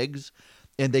bunch of eggs,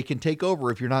 and they can take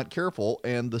over if you're not careful,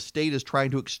 and the state is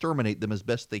trying to exterminate them as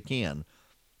best they can.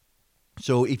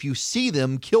 So if you see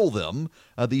them, kill them,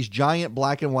 these giant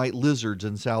black and white lizards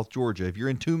in South Georgia. If you're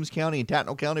in Toombs County and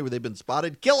Tattnall County where they've been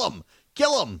spotted, kill them.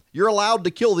 Kill them. You're allowed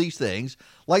to kill these things.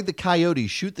 Like the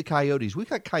coyotes. Shoot the coyotes. We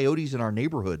got coyotes in our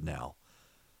neighborhood now.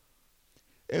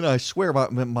 And I swear,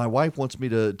 my wife wants me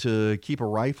to keep a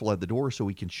rifle at the door so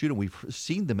we can shoot them. We've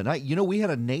seen them at night. You know, we had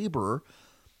a neighbor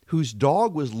whose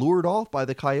dog was lured off by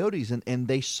the coyotes, and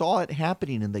they saw it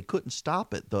happening, and they couldn't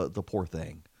stop it, the poor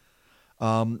thing.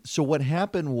 So what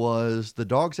happened was the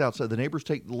dog's outside. The neighbors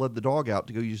led the dog out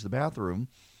to go use the bathroom,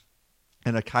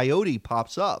 and a coyote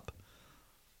pops up,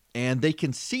 and they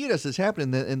can see it as it's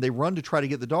happening, and they run to try to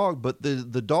get the dog, but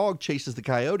the dog chases the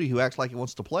coyote, who acts like he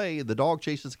wants to play. The dog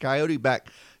chases the coyote back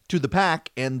to the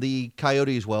pack, and the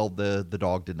coyotes, well, the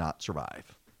dog did not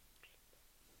survive.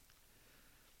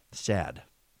 Sad.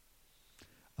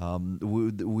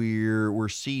 We're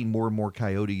seeing more and more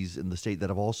coyotes in the state that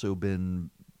have also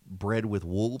been bred with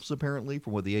wolves, apparently,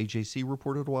 from what the AJC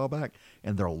reported a while back,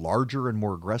 and they're larger and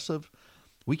more aggressive.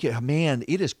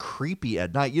 It is creepy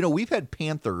at night. You know, we've had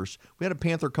panthers. We had a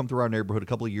panther come through our neighborhood a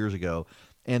couple of years ago,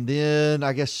 and then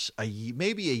I guess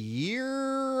maybe a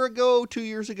year ago, 2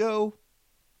 years ago,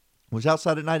 was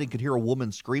outside at night and could hear a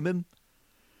woman screaming.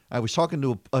 I was talking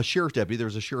to a sheriff's deputy. There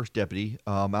was a sheriff's deputy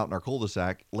out in our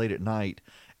cul-de-sac late at night,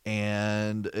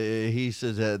 and he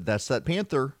says, that's that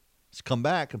panther. It's come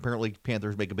back. Apparently,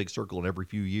 panthers make a big circle, and every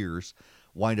few years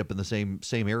wind up in the same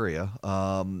area.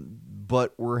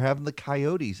 But we're having the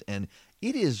coyotes, and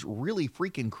it is really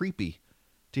freaking creepy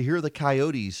to hear the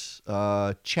coyotes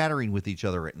chattering with each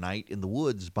other at night in the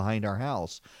woods behind our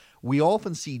house. We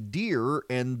often see deer,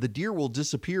 and the deer will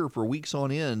disappear for weeks on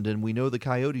end, and we know the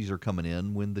coyotes are coming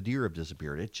in when the deer have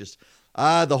disappeared. It's just,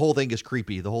 the whole thing is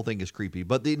creepy. The whole thing is creepy.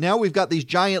 But now we've got these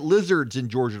giant lizards in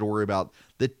Georgia to worry about.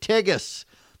 The tegus.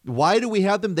 Why do we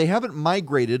have them? They haven't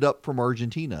migrated up from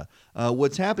Argentina.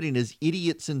 What's happening is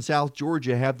idiots in South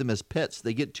Georgia have them as pets.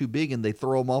 They get too big and they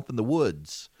throw them off in the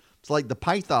woods. It's like the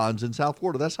pythons in South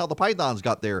Florida. That's how the pythons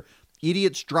got there.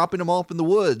 Idiots dropping them off in the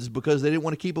woods because they didn't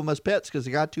want to keep them as pets because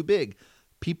they got too big.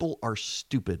 People are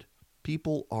stupid.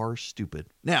 People are stupid.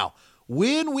 Now,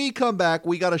 when we come back,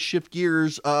 we got to shift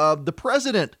gears. The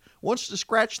president wants to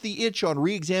scratch the itch on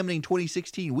re-examining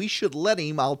 2016. We should let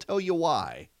him. I'll tell you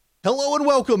why. Hello and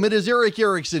welcome. It is Eric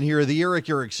Erickson here, The Eric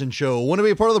Erickson Show. Want to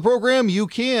be a part of the program? You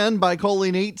can by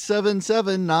calling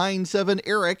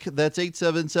 877-97-ERIC. That's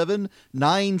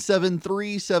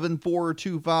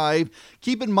 877-973-7425.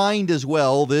 Keep in mind as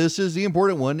well, this is the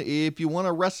important one. If you want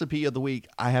a recipe of the week,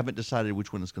 I haven't decided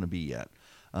which one it's going to be yet.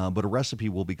 But a recipe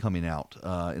will be coming out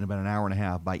in about an hour and a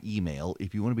half by email.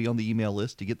 If you want to be on the email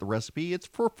list to get the recipe, it's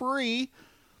for free.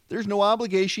 There's no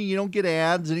obligation. You don't get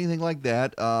ads, anything like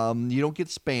that. You don't get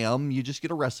spam. You just get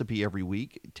a recipe every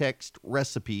week. Text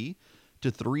recipe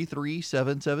to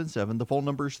 33777. The phone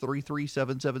number is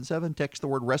 33777. Text the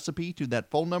word recipe to that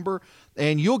phone number,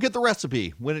 and you'll get the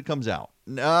recipe when it comes out.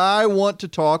 I want to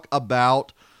talk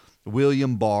about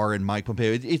William Barr and Mike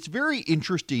Pompeo. It's very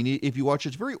interesting. If you watch,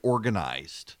 it's very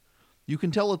organized. You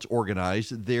can tell it's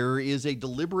organized. There is a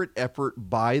deliberate effort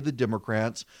by the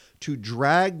Democrats to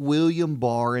drag William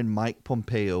Barr and Mike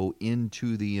Pompeo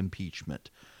into the impeachment.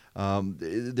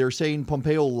 They're saying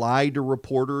Pompeo lied to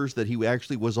reporters that he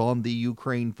actually was on the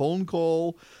Ukraine phone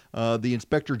call. The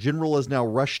inspector general has now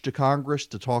rushed to Congress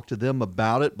to talk to them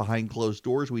about it behind closed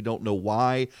doors. We don't know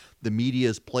why the media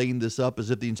is playing this up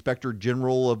as if the inspector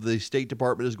general of the State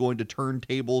Department is going to turn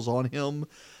tables on him.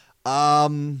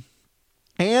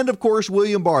 And of course,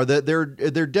 William Barr. They're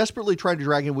desperately trying to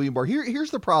drag in William Barr.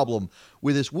 Here's the problem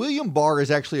with this. William Barr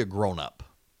is actually a grown-up.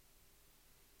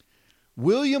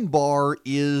 William Barr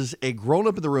is a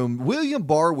grown-up in the room. William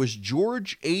Barr was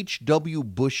George H.W.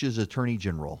 Bush's attorney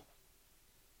general.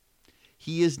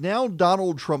 He is now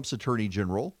Donald Trump's attorney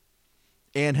general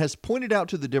and has pointed out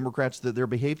to the Democrats that they're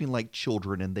behaving like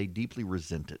children and they deeply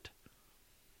resent it.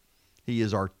 He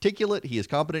is articulate. He is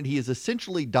competent. He is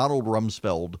essentially Donald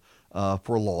Rumsfeld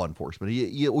for law enforcement.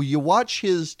 You watch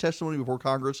his testimony before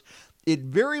Congress, it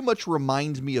very much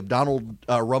reminds me of Donald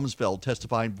Rumsfeld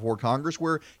testifying before Congress,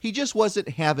 where he just wasn't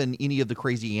having any of the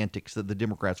crazy antics that the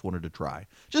Democrats wanted to try.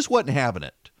 Just wasn't having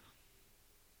it.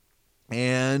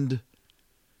 And,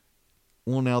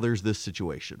 well, now there's this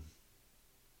situation.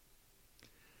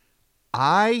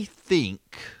 I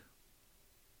think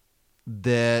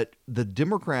that the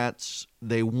Democrats,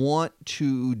 they want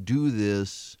to do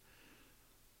this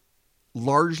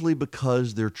largely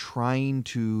because they're trying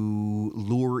to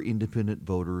lure independent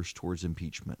voters towards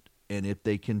impeachment. And if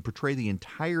they can portray the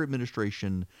entire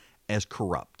administration as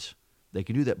corrupt, they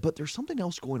can do that. But there's something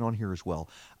else going on here as well.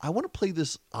 I want to play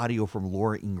this audio from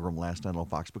Laura Ingraham last night on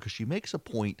Fox because she makes a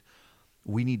point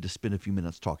we need to spend a few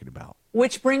minutes talking about.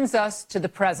 Which brings us to the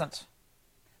present.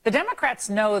 The Democrats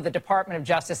know the Department of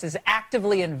Justice is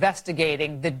actively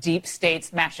investigating the deep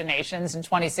state's machinations in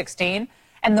 2016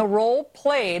 and the role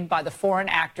played by the foreign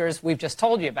actors we've just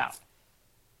told you about.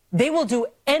 They will do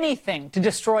anything to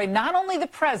destroy not only the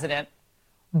president,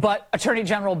 but Attorney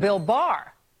General Bill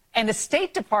Barr and a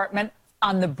State Department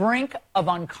on the brink of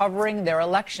uncovering their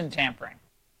election tampering.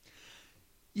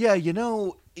 Yeah,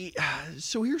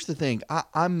 so here's the thing.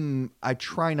 I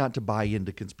try not to buy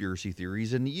into conspiracy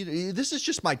theories, and this is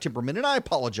just my temperament, and I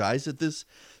apologize that this.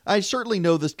 I certainly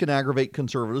know this can aggravate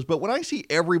conservatives, but when I see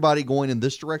everybody going in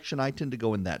this direction, I tend to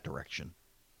go in that direction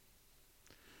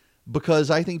because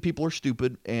I think people are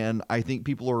stupid, and I think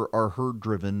people are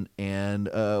herd-driven, and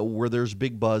where there's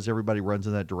big buzz, everybody runs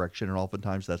in that direction, and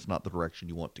oftentimes that's not the direction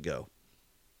you want to go.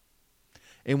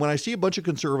 And when I see a bunch of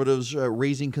conservatives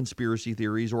raising conspiracy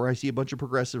theories, or I see a bunch of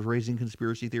progressives raising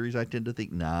conspiracy theories, I tend to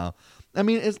think, nah. I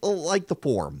mean, it's like the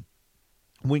forum.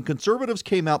 When conservatives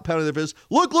came out pounding their fists,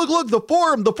 look, the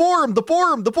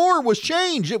forum was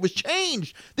changed. It was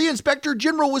changed. The inspector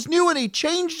general was new and he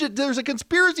changed it. There's a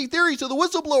conspiracy theory so the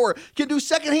whistleblower can do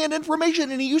secondhand information,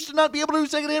 and he used to not be able to do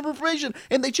secondhand information.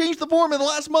 And they changed the form in the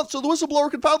last month so the whistleblower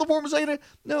could file the form and say,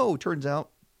 no, turns out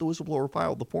the whistleblower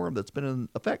filed the form that's been in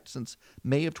effect since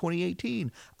May of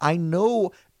 2018. I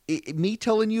know, me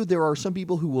telling you, there are some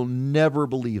people who will never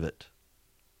believe it.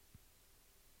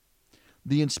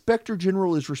 The inspector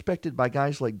general is respected by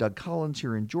guys like Doug Collins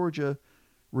here in Georgia,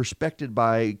 respected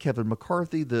by Kevin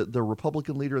McCarthy, the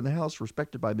Republican leader in the House,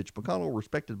 respected by Mitch McConnell,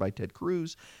 respected by Ted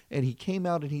Cruz. And he came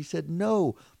out and he said,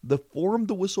 no, the form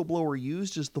the whistleblower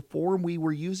used is the form we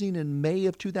were using in May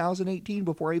of 2018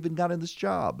 before I even got in this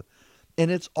job. And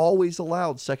it's always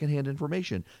allowed secondhand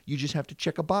information. You just have to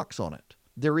check a box on it.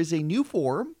 There is a new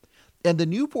form, and the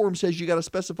new form says you got to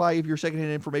specify if your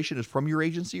secondhand information is from your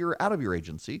agency or out of your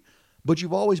agency, but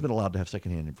you've always been allowed to have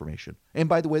secondhand information. And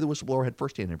by the way, the whistleblower had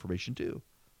firsthand information too.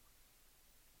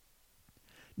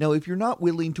 Now, if you're not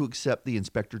willing to accept the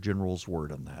inspector general's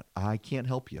word on that, I can't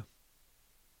help you.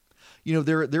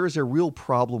 There is a real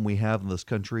problem we have in this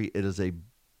country. It is a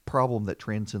problem that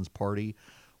transcends party,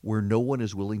 where no one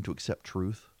is willing to accept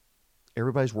truth.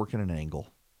 Everybody's working an angle.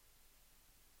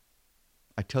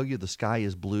 I tell you the sky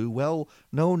is blue. Well,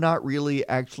 no, not really.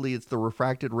 Actually, it's the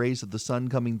refracted rays of the sun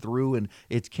coming through, and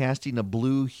it's casting a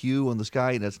blue hue on the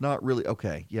sky, and it's not really.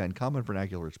 Okay, yeah, in common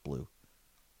vernacular, it's blue.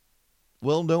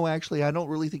 Well, no, actually, I don't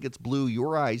really think it's blue.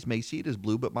 Your eyes may see it as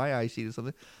blue, but my eyes see it as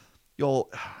something.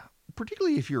 Y'all,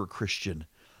 particularly if you're a Christian,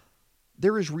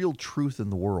 there is real truth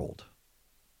in the world.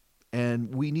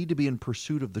 And we need to be in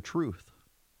pursuit of the truth.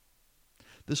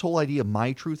 This whole idea of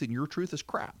my truth and your truth is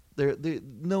crap.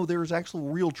 There's actual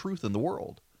real truth in the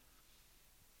world.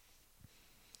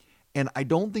 And I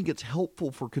don't think it's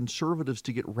helpful for conservatives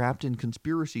to get wrapped in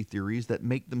conspiracy theories that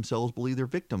make themselves believe they're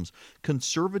victims.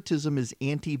 Conservatism is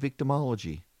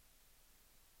anti-victimology.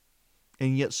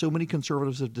 And yet so many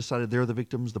conservatives have decided they're the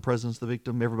victims, the president's the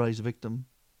victim, everybody's a victim.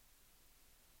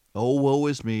 Oh, woe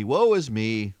is me, woe is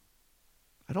me.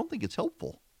 I don't think it's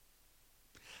helpful.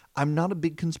 I'm not a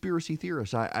big conspiracy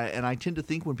theorist. I tend to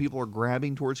think when people are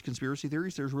grabbing towards conspiracy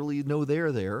theories, there's really no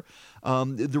there there.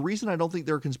 The reason I don't think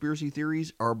there are conspiracy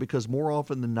theories are because more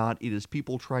often than not, it is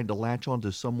people trying to latch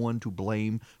onto someone to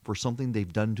blame for something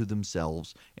they've done to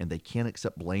themselves, and they can't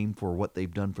accept blame for what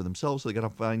they've done for themselves, so they got to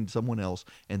find someone else,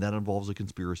 and that involves a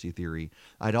conspiracy theory.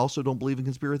 I also don't believe in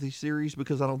conspiracy theories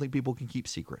because I don't think people can keep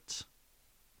secrets.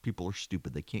 People are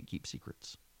stupid. They can't keep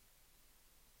secrets.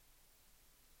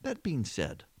 That being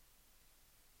said,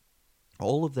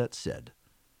 all of that said,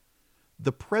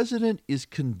 the president is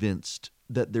convinced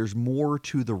that there's more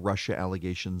to the Russia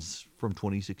allegations from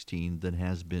 2016 than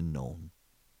has been known.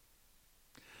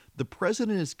 The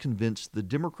president is convinced the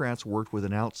Democrats worked with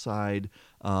an outside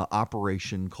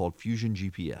operation called Fusion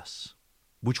GPS,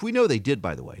 which we know they did,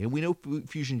 by the way. And we know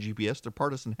Fusion GPS, they're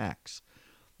partisan hacks.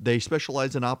 They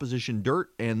specialize in opposition dirt,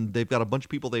 and they've got a bunch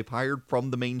of people they've hired from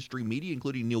the mainstream media,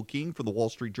 including Neil King from the Wall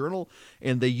Street Journal,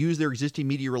 and they use their existing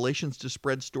media relations to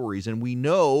spread stories. And we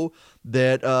know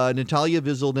that Natalia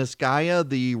Vizhelneskaya,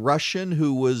 the Russian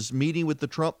who was meeting with the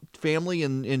Trump family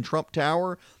in Trump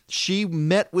Tower, she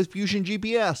met with Fusion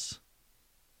GPS.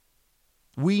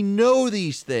 We know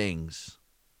these things.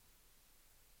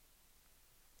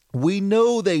 We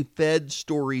know they fed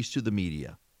stories to the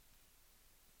media.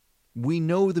 We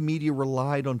know the media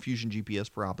relied on Fusion GPS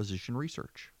for opposition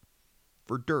research,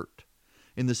 for dirt.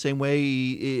 In the same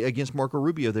way, against Marco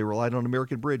Rubio, they relied on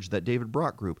American Bridge, that David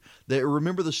Brock group.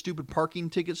 Remember the stupid parking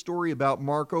ticket story about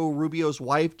Marco Rubio's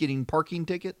wife getting parking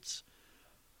tickets?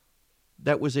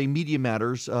 That was a Media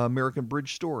Matters American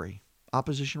Bridge story.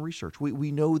 Opposition research.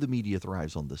 We know the media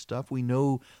thrives on this stuff. We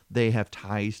know they have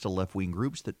ties to left-wing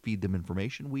groups that feed them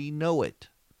information. We know it.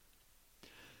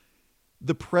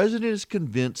 The president is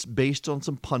convinced, based on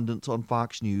some pundits on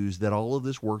Fox News, that all of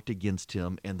this worked against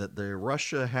him, and that the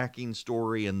Russia hacking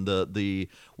story and the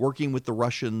working with the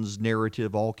Russians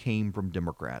narrative all came from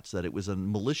Democrats, that it was a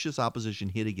malicious opposition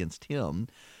hit against him.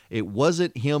 It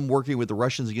wasn't him working with the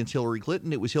Russians against Hillary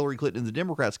Clinton. It was Hillary Clinton and the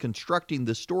Democrats constructing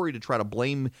this story to try to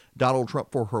blame Donald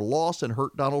Trump for her loss and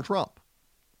hurt Donald Trump.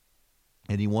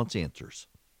 And he wants answers.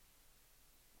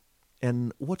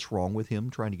 And what's wrong with him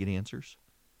trying to get answers?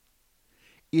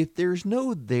 If there's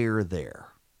no there,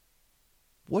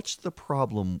 what's the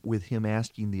problem with him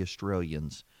asking the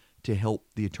Australians to help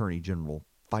the Attorney General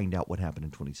find out what happened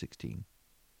in 2016?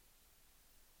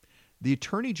 The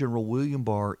Attorney General, William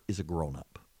Barr, is a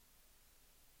grown-up.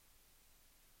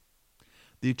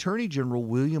 The Attorney General,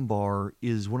 William Barr,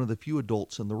 is one of the few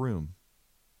adults in the room.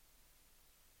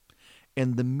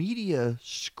 And the media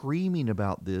screaming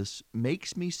about this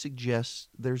makes me suggest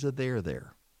there's a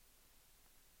there.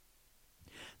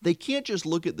 They can't just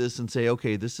look at this and say,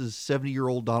 okay, this is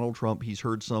 70-year-old Donald Trump. He's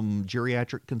heard some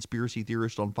geriatric conspiracy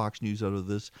theorist on Fox News out of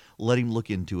this. Let him look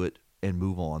into it and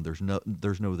move on. There's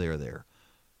no there.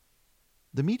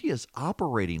 The media is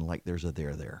operating like there's a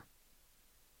there.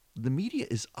 The media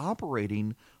is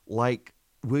operating like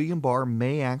William Barr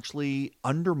may actually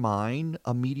undermine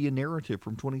a media narrative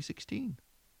from 2016.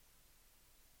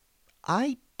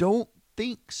 I don't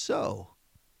think so.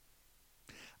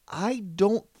 I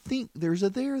don't think there's a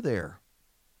there.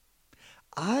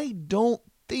 I don't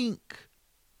think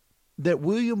that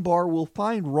William Barr will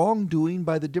find wrongdoing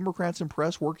by the Democrats and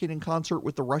press working in concert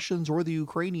with the Russians or the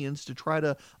Ukrainians to try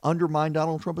to undermine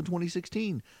Donald Trump in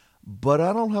 2016. But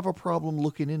I don't have a problem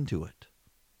looking into it.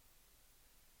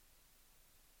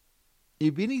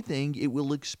 If anything, it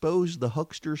will expose the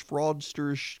hucksters,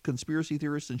 fraudsters, conspiracy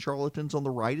theorists, and charlatans on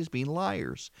the right as being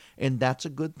liars. And that's a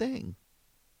good thing.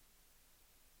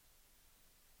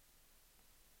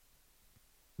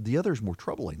 The other is more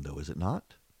troubling, though, is it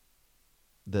not?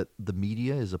 That the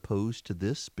media is opposed to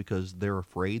this because they're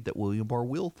afraid that William Barr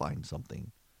will find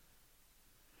something.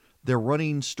 They're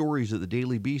running stories at the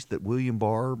Daily Beast that William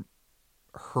Barr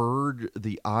heard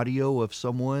the audio of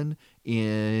someone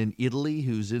in Italy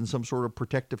who's in some sort of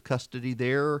protective custody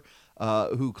there,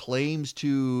 who claims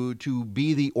to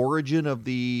be the origin of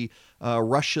the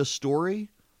Russia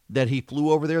story, that he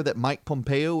flew over there, that Mike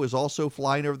Pompeo is also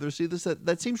flying over there. See,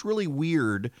 that seems really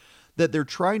weird that they're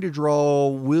trying to draw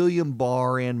William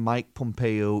Barr and Mike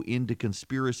Pompeo into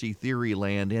conspiracy theory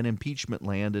land and impeachment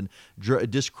land and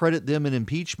discredit them in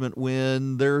impeachment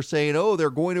when they're saying, oh, they're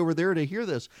going over there to hear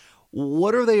this.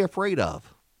 What are they afraid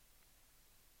of?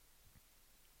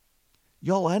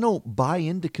 Y'all, I don't buy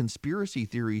into conspiracy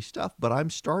theory stuff, but I'm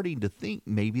starting to think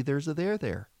maybe there's a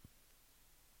there.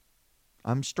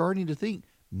 I'm starting to think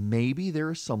maybe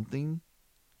there is something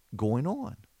going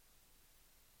on.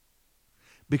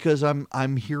 Because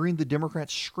I'm hearing the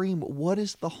Democrats scream, what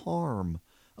is the harm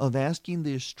of asking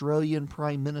the Australian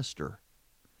Prime Minister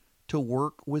to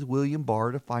work with William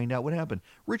Barr to find out what happened.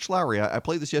 Rich Lowry, I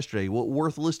played this yesterday,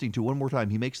 worth listening to one more time.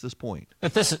 He makes this point.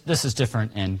 But this is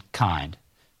different in kind.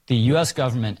 The U.S.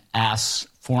 government asks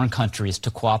foreign countries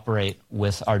to cooperate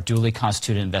with our duly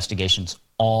constituted investigations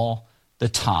all the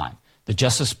time. The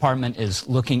Justice Department is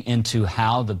looking into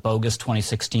how the bogus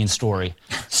 2016 story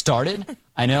started.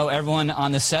 I know everyone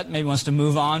on the set maybe wants to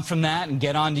move on from that and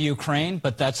get on to Ukraine,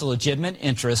 but that's a legitimate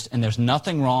interest, and there's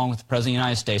nothing wrong with the President of the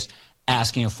United States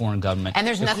asking a foreign government and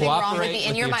there's to nothing wrong with cooperate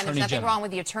in your mind, there's nothing General. wrong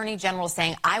with the Attorney General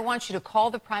saying, I want you to call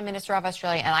the Prime Minister of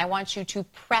Australia and I want you to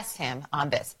press him on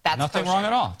this. That's nothing kosher. wrong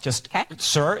at all. Just,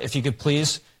 sir, if you could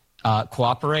please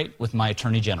cooperate with my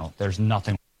Attorney General. There's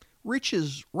nothing. Rich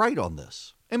is right on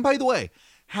this. And by the way,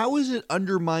 how is it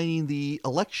undermining the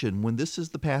election when this is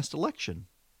the past election?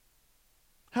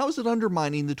 How is it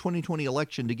undermining the 2020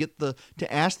 election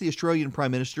to ask the Australian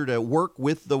Prime Minister to work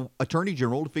with the Attorney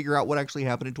General to figure out what actually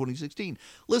happened in 2016?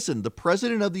 Listen, the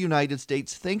President of the United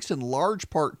States, thanks in large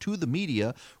part to the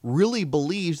media, really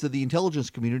believes that the intelligence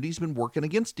community has been working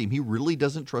against him. He really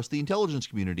doesn't trust the intelligence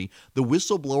community. The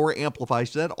whistleblower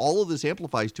amplifies to that. All of this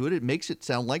amplifies to it. It makes it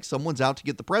sound like someone's out to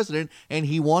get the president and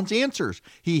he wants answers.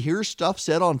 He hears stuff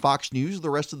said on Fox News the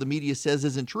rest of the media says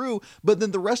isn't true, but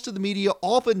then the rest of the media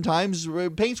oftentimes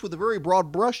paints with a very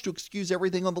broad brush to excuse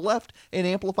everything on the left and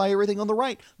amplify everything on the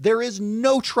right. There is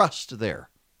no trust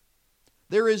there.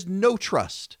 There is no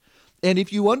trust. And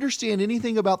if you understand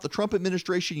anything about the Trump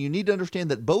administration, you need to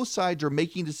understand that both sides are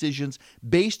making decisions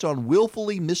based on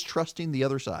willfully mistrusting the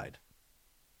other side.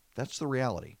 That's the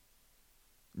reality.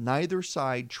 Neither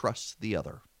side trusts the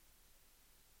other.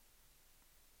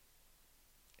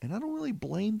 And I don't really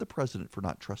blame the president for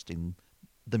not trusting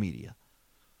the media.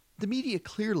 The media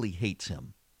clearly hates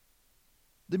him.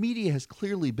 The media has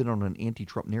clearly been on an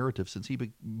anti-Trump narrative since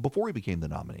before he became the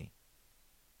nominee.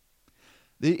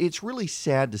 It's really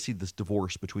sad to see this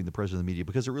divorce between the president and the media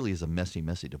because it really is a messy,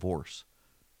 messy divorce.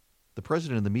 The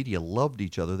president and the media loved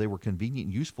each other. They were convenient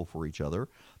and useful for each other.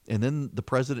 And then the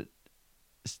president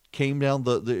came down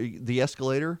the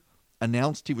escalator,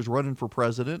 announced he was running for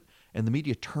president, and the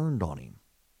media turned on him.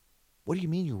 What do you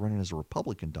mean you're running as a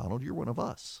Republican, Donald? You're one of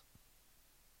us.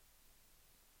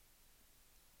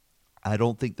 I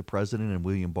don't think the president and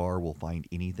William Barr will find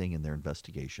anything in their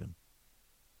investigation.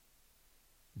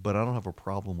 But I don't have a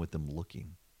problem with them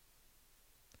looking.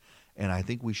 And I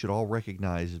think we should all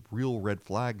recognize real red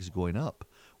flags going up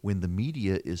when the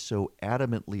media is so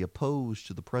adamantly opposed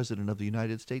to the president of the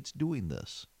United States doing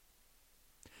this.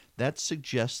 That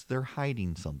suggests they're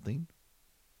hiding something.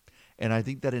 And I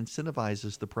think that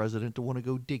incentivizes the president to want to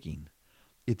go digging.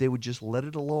 If they would just let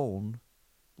it alone,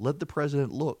 let the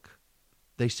president look.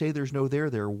 They say there's no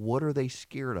there. What are they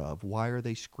scared of? Why are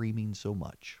they screaming so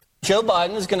much? Joe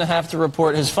Biden is going to have to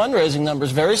report his fundraising numbers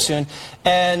very soon.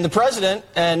 And the president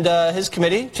and his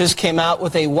committee just came out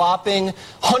with a whopping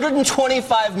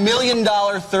 $125 million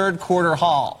third quarter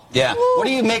haul. Yeah. What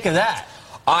do you make of that?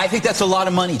 I think that's a lot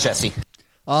of money, Jesse.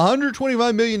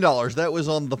 $125 million. That was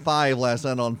on The Five last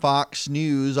night on Fox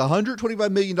News.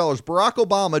 $125 million. Barack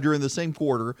Obama, during the same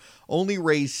quarter, only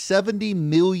raised $70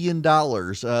 million.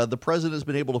 The president has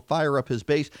been able to fire up his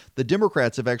base. The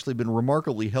Democrats have actually been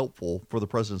remarkably helpful for the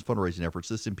president's fundraising efforts.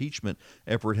 This impeachment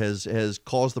effort has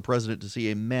caused the president to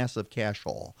see a massive cash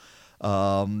haul.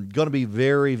 Going to be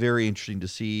very, very interesting to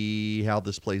see how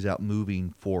this plays out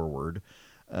moving forward.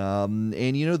 And,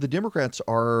 the Democrats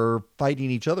are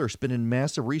fighting each other, spending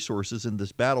massive resources in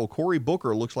this battle. Cory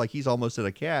Booker looks like he's almost at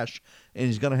a cash, and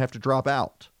he's going to have to drop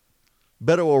out.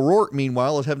 Beto O'Rourke,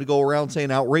 meanwhile, is having to go around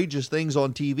saying outrageous things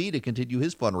on TV to continue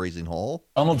his fundraising haul.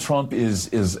 Donald Trump is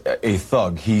a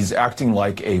thug. He's acting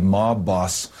like a mob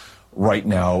boss right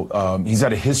now. He's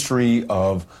had a history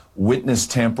of witness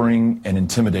tampering and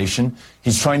intimidation.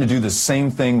 He's trying to do the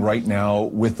same thing right now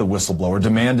with the whistleblower,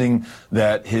 demanding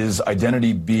that his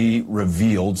identity be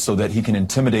revealed so that he can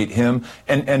intimidate him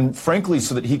and frankly,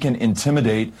 so that he can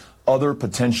intimidate other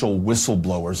potential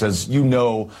whistleblowers. As you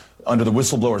know, under the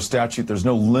whistleblower statute, there's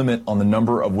no limit on the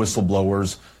number of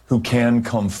whistleblowers who can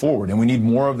come forward. And we need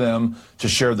more of them to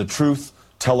share the truth,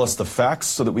 tell us the facts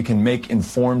so that we can make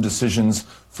informed decisions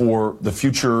for the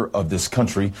future of this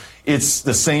country. It's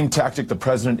the same tactic the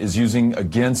president is using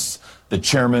against the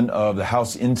chairman of the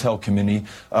House Intel Committee,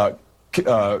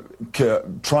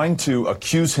 trying to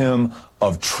accuse him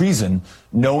of treason,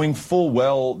 knowing full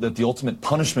well that the ultimate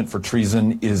punishment for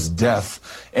treason is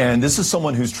death. And this is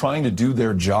someone who's trying to do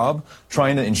their job,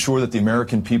 trying to ensure that the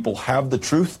American people have the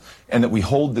truth and that we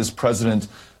hold this president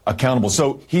accountable.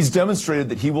 So he's demonstrated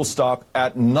that he will stop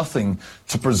at nothing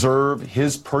to preserve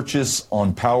his purchase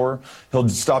on power. He'll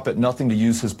stop at nothing to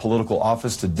use his political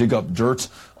office to dig up dirt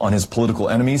on his political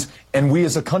enemies. And we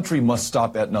as a country must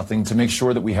stop at nothing to make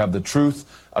sure that we have the truth,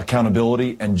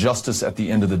 accountability, and justice at the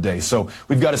end of the day. So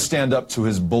we've got to stand up to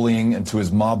his bullying and to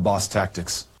his mob boss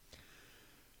tactics.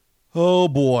 Oh,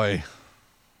 boy.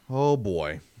 Oh,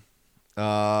 boy.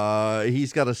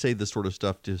 He's got to say this sort of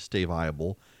stuff to stay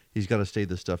viable. He's got to say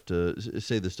this stuff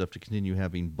to continue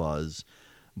having buzz.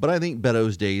 But I think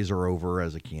Beto's days are over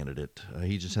as a candidate.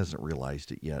 He just hasn't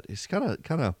realized it yet. It's kind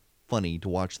of funny to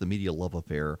watch the media love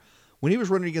affair. When he was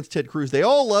running against Ted Cruz, they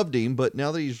all loved him, but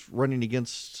now that he's running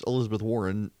against Elizabeth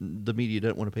Warren, the media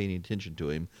doesn't want to pay any attention to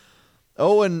him.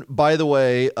 Oh, and by the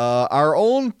way, our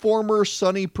own former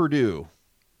Sonny Perdue,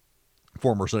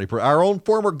 our own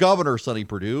former governor, Sonny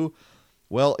Perdue,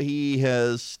 well, he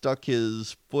has stuck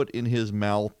his foot in his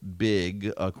mouth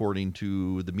big, according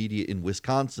to the media in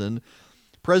Wisconsin.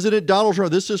 President Donald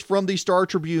Trump, this is from the Star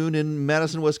Tribune in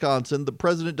Madison, Wisconsin. The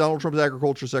President Donald Trump's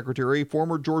Agriculture Secretary,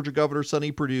 former Georgia Governor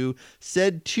Sonny Perdue,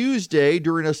 said Tuesday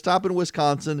during a stop in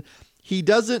Wisconsin he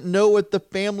doesn't know if the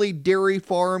family dairy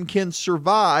farm can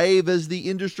survive as the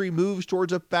industry moves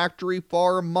towards a factory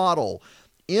farm model.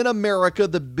 In America,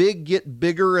 the big get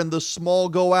bigger and the small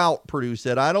go out, Perdue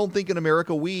said. I don't think in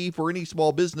America for any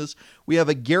small business, we have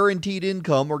a guaranteed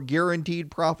income or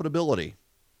guaranteed profitability.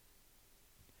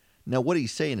 Now, what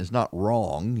he's saying is not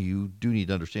wrong. You do need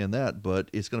to understand that, but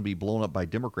it's going to be blown up by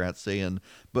Democrats saying,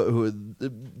 but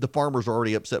the farmers are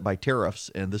already upset by tariffs,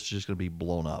 and this is just going to be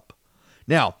blown up.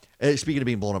 Now, speaking of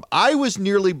being blown up, I was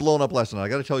nearly blown up last night. I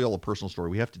got to tell you all a personal story.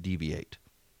 We have to deviate.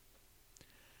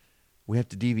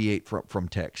 From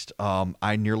text.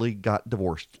 I nearly got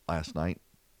divorced last night.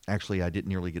 Actually, I didn't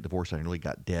nearly get divorced. I nearly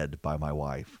got dead by my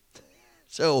wife.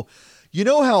 So, you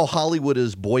know how Hollywood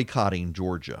is boycotting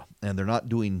Georgia, and they're not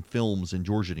doing films in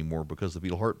Georgia anymore because of the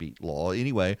fetal heartbeat law.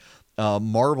 Anyway,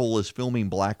 Marvel is filming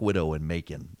Black Widow in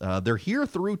Macon. They're here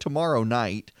through tomorrow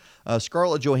night.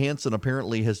 Scarlett Johansson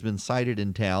apparently has been sighted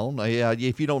in town.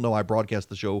 If you don't know, I broadcast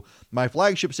the show. My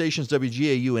flagship station is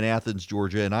WGAU in Athens,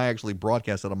 Georgia, and I actually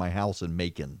broadcast out of my house in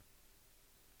Macon.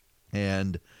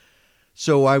 And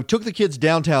so I took the kids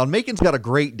downtown. Macon's got a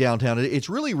great downtown. It's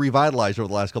really revitalized over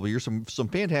the last couple of years. Some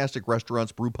fantastic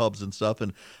restaurants, brew pubs and stuff.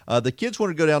 And the kids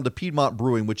wanted to go down to Piedmont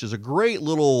Brewing, which is a great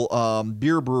little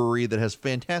beer brewery that has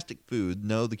fantastic food.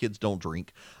 No, the kids don't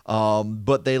drink.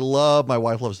 But my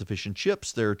wife loves the fish and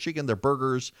chips, their chicken, their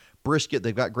burgers, brisket.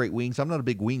 They've got great wings. I'm not a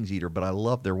big wings eater, but I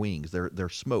love their wings. They're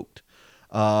smoked.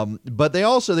 But they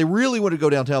really want to go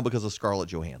downtown because of Scarlett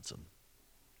Johansson.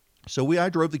 So I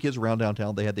drove the kids around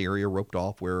downtown. They had the area roped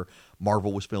off where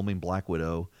Marvel was filming Black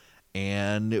Widow,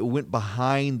 and it went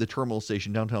behind the terminal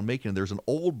station downtown Macon. There's an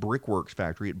old brickworks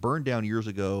factory. It burned down years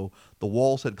ago. The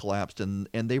walls had collapsed, and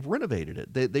they've renovated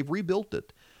it. They've rebuilt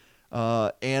it.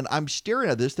 And I'm staring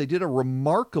at this. They did a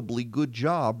remarkably good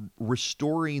job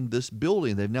restoring this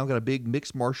building. They've now got a big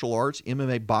mixed martial arts,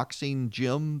 MMA boxing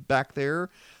gym back there.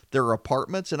 There are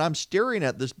apartments, and I'm staring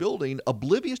at this building,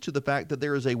 oblivious to the fact that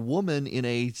there is a woman in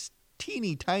a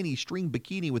teeny tiny string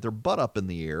bikini with her butt up in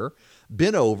the air,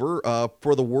 bent over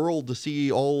for the world to see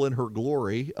all in her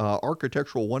glory,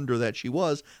 architectural wonder that she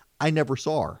was. I never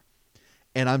saw her.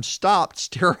 And I'm stopped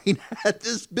staring at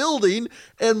this building,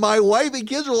 and my wife and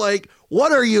kids are like,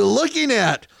 "What are you looking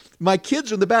at?" My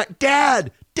kids are in the back,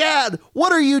 Dad,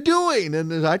 what are you doing? And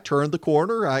as I turned the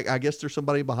corner, I guess there's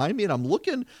somebody behind me, and I'm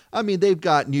looking. I mean, they've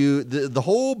got the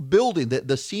whole building,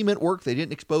 the cement work. They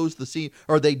didn't expose the cement,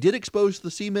 or they did expose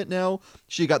the cement now.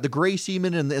 She got the gray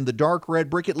cement and the dark red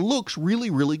brick. It looks really,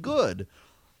 really good.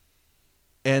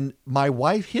 And my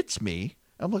wife hits me.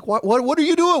 I'm like, what are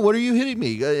you doing? What are you hitting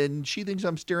me? And she thinks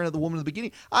I'm staring at the woman in the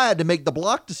bikini. I had to make the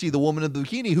block to see the woman in the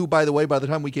bikini, who, by the way, by the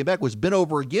time we came back, was bent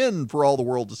over again for all the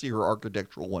world to see her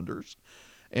architectural wonders.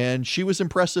 And she was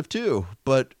impressive too.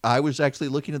 But I was actually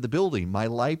looking at the building. My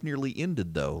life nearly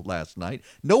ended, though, last night.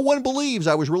 No one believes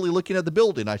I was really looking at the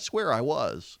building. I swear I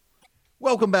was.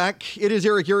 Welcome back. It is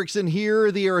Eric Erickson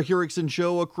here, the Eric Erickson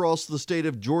Show across the state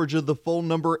of Georgia. The phone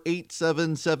number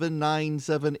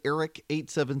 877-97-ERIC,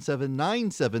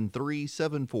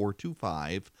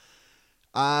 877-973-7425.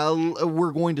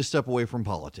 We're going to step away from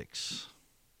politics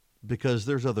because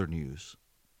there's other news.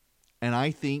 And I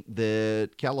think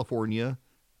that California,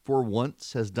 for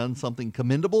once, has done something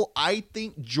commendable. I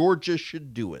think Georgia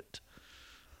should do it.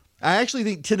 I actually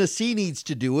think Tennessee needs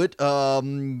to do it.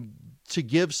 To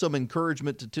give some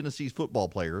encouragement to Tennessee's football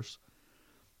players.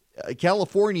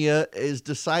 California has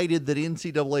decided that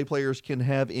NCAA players can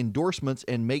have endorsements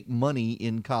and make money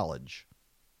in college.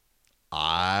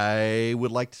 I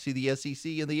would like to see the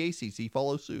SEC and the ACC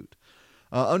follow suit.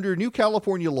 Under new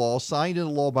California law signed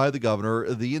into law by the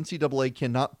governor, the NCAA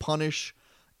cannot punish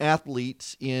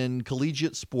athletes in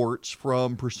collegiate sports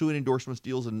from pursuing endorsement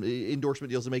deals and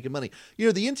making money. You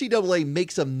know, the NCAA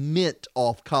makes a mint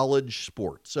off college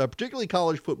sports, particularly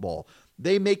college football.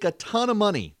 They make a ton of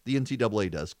money, the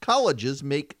NCAA does. Colleges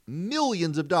make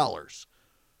millions of dollars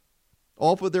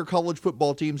off of their college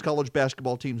football teams, college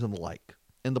basketball teams, and the like.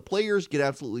 And the players get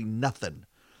absolutely nothing.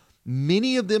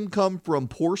 Many of them come from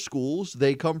poor schools.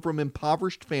 They come from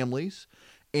impoverished families.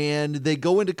 And they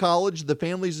go into college. The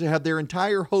families have their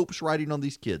entire hopes riding on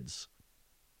these kids.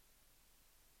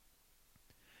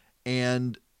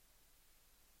 And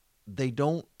they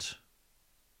don't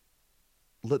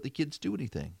let the kids do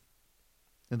anything.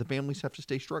 And the families have to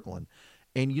stay struggling.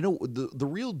 And, you know, the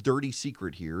real dirty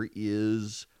secret here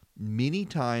is many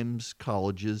times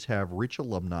colleges have rich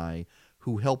alumni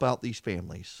who help out these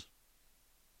families.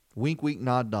 Wink, wink,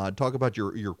 nod, nod. Talk about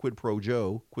your quid pro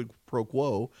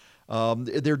quo.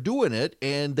 They're doing it,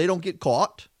 and they don't get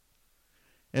caught.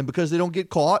 And because they don't get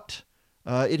caught,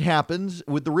 it happens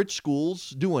with the rich schools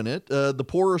doing it. The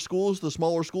poorer schools, the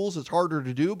smaller schools, it's harder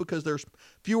to do because there's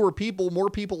fewer people, more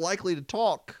people likely to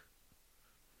talk.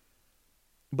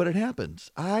 But it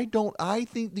happens. I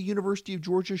think the University of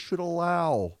Georgia should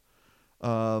allow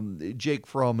Jake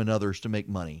Fromm and others to make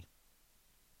money.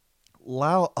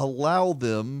 Allow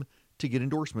them to get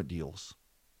endorsement deals.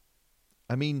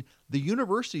 I mean, the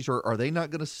universities, are they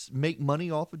not going to make money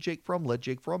off of Jake Fromm? Let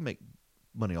Jake Fromm make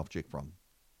money off Jake Fromm.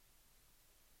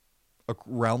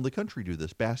 Around the country do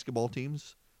this. Basketball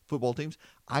teams, football teams.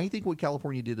 I think what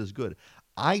California did is good.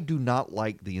 I do not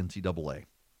like the NCAA.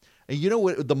 And you know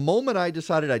what? The moment I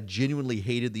decided I genuinely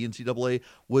hated the NCAA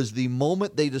was the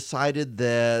moment they decided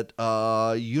that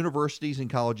universities and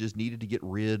colleges needed to get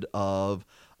rid of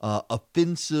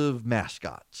offensive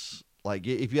mascots. Like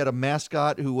if you had a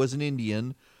mascot who was an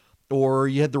Indian, or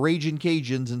you had the Raging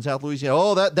Cajuns in South Louisiana,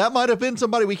 oh, that might offend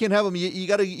somebody. We can't have them. You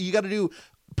got to do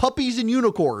puppies and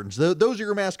unicorns. Those are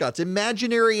your mascots.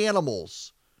 Imaginary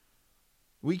animals.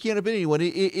 We can't offend anyone.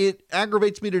 It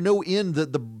aggravates me to no end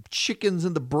that the Chickens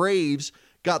and the Braves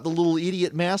got the little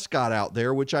idiot mascot out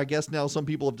there, which I guess now some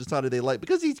people have decided they like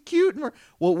because he's cute.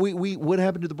 Well, what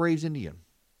happened to the Braves Indian?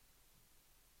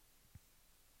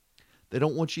 They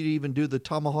don't want you to even do the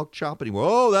tomahawk chop anymore.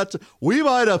 Oh, we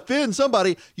might offend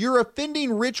somebody. You're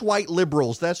offending rich white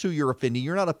liberals. That's who you're offending.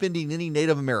 You're not offending any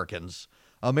Native Americans,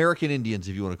 American Indians,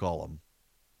 if you want to call them.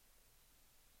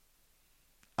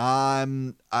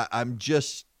 I'm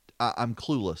clueless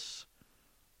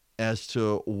as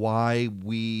to why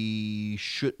we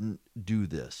shouldn't do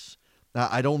this. Now,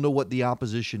 I don't know what the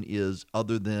opposition is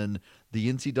other than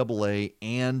the NCAA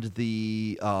and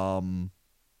the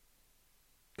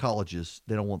colleges.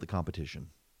 They don't want the competition.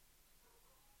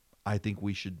 I think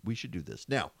we should do this.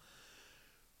 Now,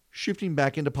 shifting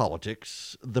back into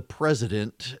politics, the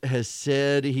president has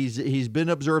said he's been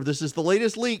observed. This is the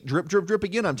latest leak. Drip, drip, drip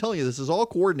again. I'm telling you, this is all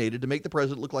coordinated to make the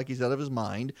president look like he's out of his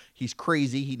mind. He's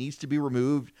crazy. He needs to be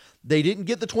removed. They didn't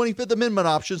get the 25th Amendment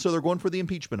option, so they're going for the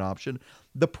impeachment option.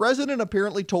 The president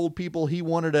apparently told people he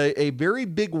wanted a very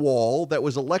big wall that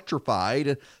was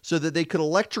electrified so that they could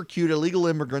electrocute illegal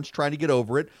immigrants trying to get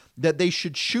over it, that they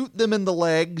should shoot them in the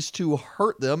legs to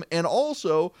hurt them, and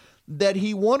also that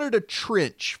he wanted a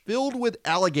trench filled with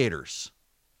alligators.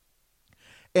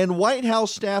 And White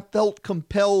House staff felt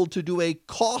compelled to do a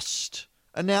cost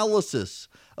analysis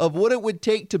of what it would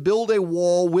take to build a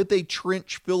wall with a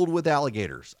trench filled with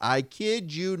alligators. I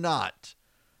kid you not.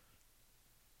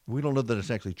 We don't know that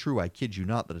it's actually true. I kid you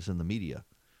not that it's in the media.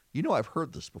 You know, I've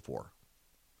heard this before.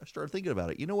 I started thinking about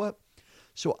it. You know what?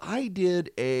 So I did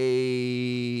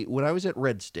when I was at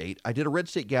Red State, I did a Red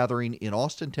State gathering in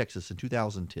Austin, Texas in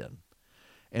 2010.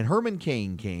 And Herman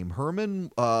Cain came.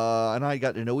 Herman and I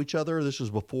got to know each other. This was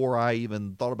before I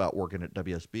even thought about working at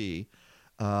WSB.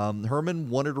 Herman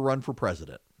wanted to run for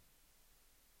president.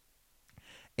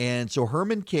 And so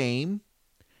Herman came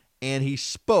and he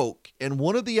spoke. And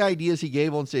one of the ideas he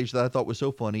gave on stage that I thought was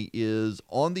so funny is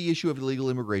on the issue of illegal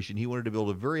immigration, he wanted to build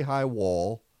a very high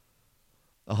wall,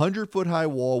 a 100-foot high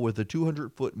wall with a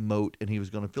 200-foot moat, and he was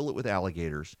going to fill it with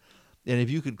alligators. And if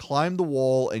you could climb the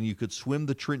wall and you could swim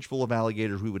the trench full of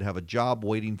alligators, we would have a job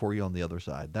waiting for you on the other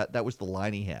side. That was the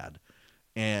line he had.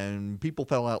 And people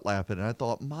fell out laughing. And I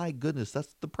thought, my goodness,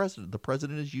 that's the president. The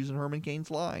president is using Herman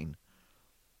Cain's line.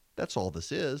 That's all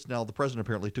this is. Now, the president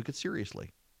apparently took it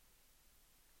seriously.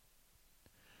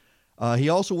 He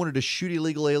also wanted to shoot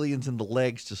illegal aliens in the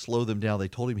legs to slow them down. They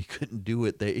told him he couldn't do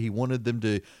it. He wanted them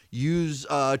to use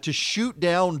to shoot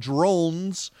down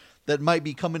drones that might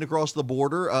be coming across the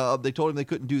border. They told him they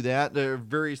couldn't do that. There are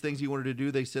various things he wanted to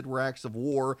do. They said were acts of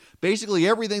war. Basically,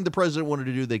 everything the president wanted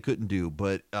to do, they couldn't do.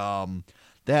 But we're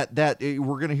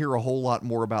going to hear a whole lot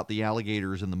more about the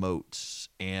alligators and the moats.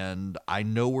 And I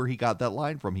know where he got that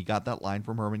line from. He got that line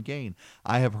from Herman Cain.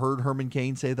 I have heard Herman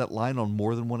Cain say that line on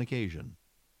more than one occasion.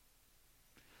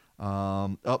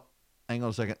 Hang on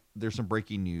a second. There's some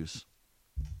breaking news.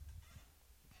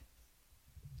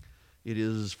 It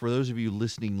is, for those of you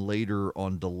listening later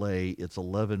on delay, it's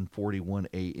 11:41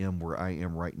 a.m. where I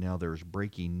am right now. There's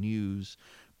breaking news.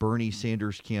 Bernie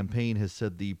Sanders' campaign has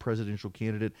said the presidential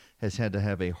candidate has had to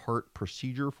have a heart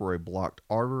procedure for a blocked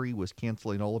artery, was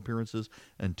canceling all appearances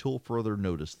until further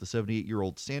notice. The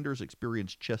 78-year-old Sanders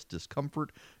experienced chest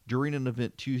discomfort during an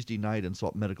event Tuesday night and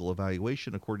sought medical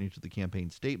evaluation. According to the campaign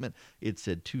statement, it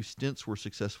said 2 stents were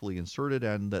successfully inserted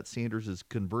and that Sanders is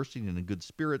conversing and in good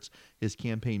spirits. His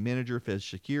campaign manager, Fez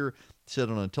Shakir, said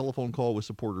on a telephone call with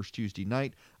supporters Tuesday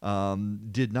night,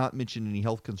 did not mention any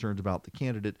health concerns about the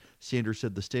candidate. Sanders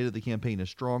said the state of the campaign is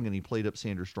strong, and he played up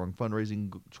Sanders' strong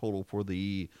fundraising total for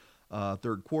the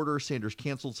third quarter. Sanders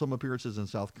canceled some appearances in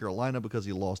South Carolina because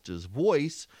he lost his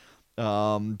voice.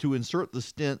 To insert the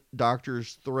stent,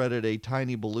 doctors threaded a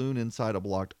tiny balloon inside a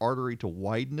blocked artery to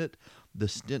widen it. The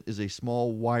stent is a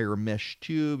small wire mesh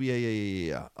tube.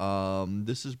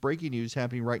 This is breaking news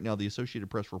happening right now. The Associated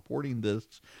Press reporting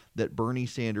this, that Bernie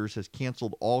Sanders has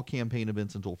canceled all campaign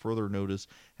events until further notice,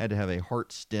 had to have a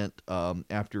heart stent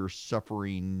after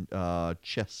suffering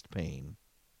chest pain.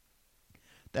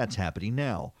 That's happening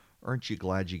now. Aren't you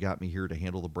glad you got me here to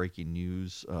handle the breaking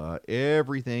news?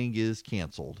 Everything is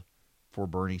canceled for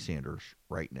Bernie Sanders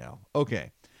right now.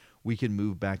 Okay. We can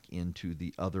move back into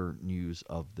the other news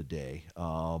of the day.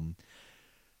 I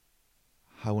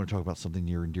want to talk about something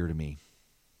near and dear to me.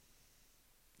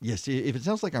 Yes, if it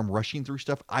sounds like I'm rushing through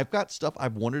stuff, I've got stuff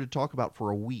I've wanted to talk about for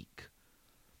a week.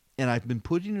 And I've been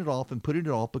putting it off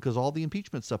because all the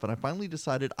impeachment stuff. And I finally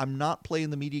decided I'm not playing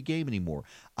the media game anymore.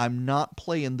 I'm not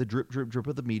playing the drip, drip, drip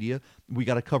of the media. We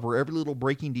got to cover every little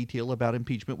breaking detail about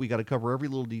impeachment. We got to cover every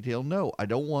little detail. No, I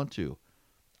don't want to.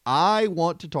 I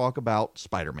want to talk about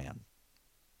Spider-Man.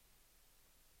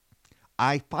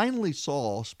 I finally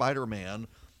saw Spider-Man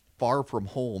Far From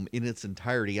Home in its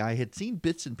entirety. I had seen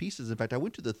bits and pieces. In fact, I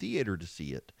went to the theater to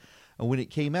see it. And when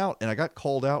it came out, and I got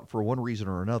called out for one reason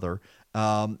or another,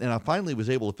 and I finally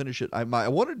was able to finish it. I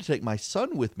wanted to take my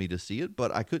son with me to see it,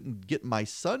 but I couldn't get my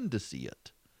son to see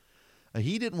it.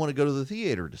 He didn't want to go to the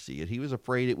theater to see it. He was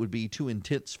afraid it would be too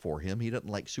intense for him. He doesn't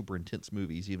like super intense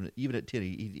movies. Even at 10,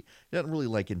 he doesn't really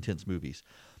like intense movies.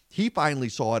 He finally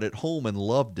saw it at home and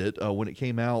loved it when it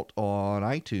came out on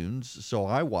iTunes, so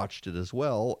I watched it as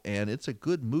well, and it's a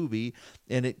good movie.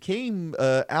 And it came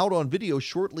out on video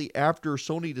shortly after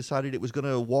Sony decided it was going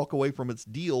to walk away from its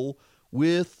deal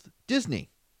with Disney.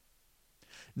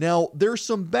 Now, there's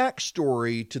some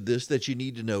backstory to this that you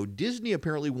need to know. Disney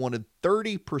apparently wanted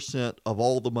 30% of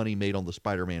all the money made on the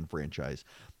Spider-Man franchise.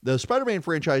 The Spider-Man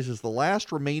franchise is the last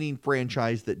remaining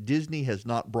franchise that Disney has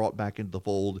not brought back into the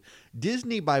fold.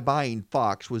 Disney, by buying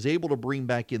Fox, was able to bring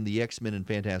back in the X-Men and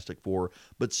Fantastic Four,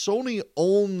 but Sony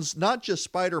owns not just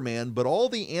Spider-Man, but all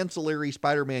the ancillary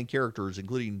Spider-Man characters,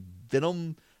 including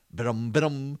Venom,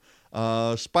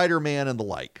 Spider-Man, and the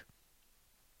like.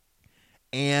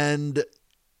 And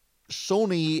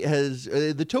Sony has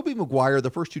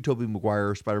the first 2 Tobey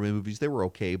Maguire Spider-Man movies, they were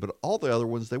okay, but all the other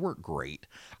ones, they weren't great.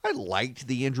 I liked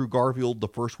the Andrew Garfield, the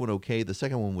first one okay, the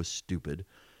second one was stupid.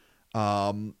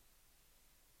 But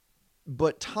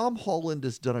Tom Holland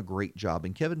has done a great job,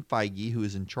 and Kevin Feige, who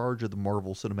is in charge of the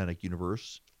Marvel Cinematic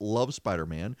Universe, loves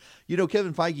Spider-Man. You know,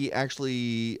 Kevin Feige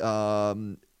actually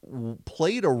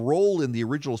played a role in the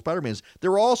original Spider-Mans.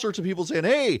 There were all sorts of people saying,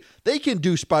 "Hey, Sony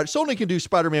can do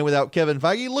Spider-Man without Kevin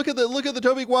Feige. Look at the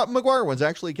Tobey Maguire ones."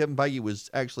 Actually, Kevin Feige was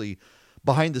actually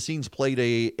behind the scenes played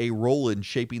a role in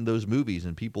shaping those movies,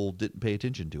 and people didn't pay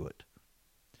attention to it.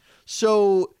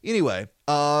 So anyway,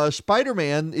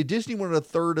 Spider-Man, Disney wanted a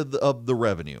third of the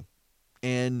revenue,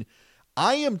 and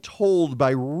I am told by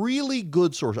really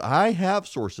good sources. I have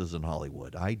sources in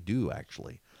Hollywood. I do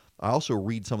actually. I also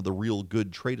read some of the real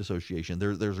good trade association.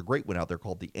 There's a great one out there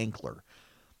called The Ankler.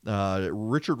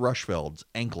 Richard Rushfeld's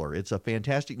Ankler. It's a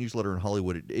fantastic newsletter in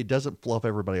Hollywood. It doesn't fluff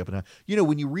everybody up and down. You know,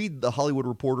 when you read The Hollywood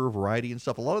Reporter, Variety and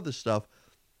stuff, a lot of this stuff,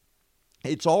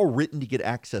 it's all written to get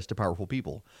access to powerful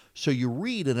people. So you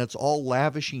read, and it's all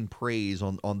lavishing praise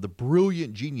on the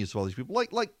brilliant genius of all these people.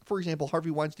 Like for example, Harvey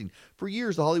Weinstein. For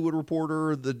years, The Hollywood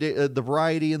Reporter, the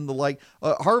Variety, and the like.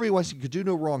 Harvey Weinstein could do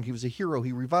no wrong. He was a hero.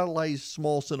 He revitalized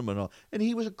small cinema, and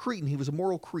he was a cretin. He was a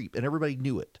moral creep, and everybody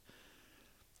knew it.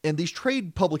 And these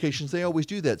trade publications, they always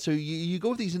do that. So you go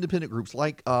with these independent groups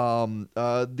like The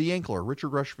Ankler, Richard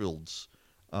Rushfield's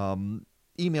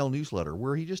email newsletter,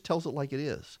 where he just tells it like it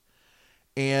is.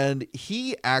 And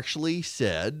he actually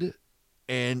said,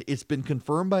 and it's been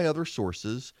confirmed by other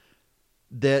sources,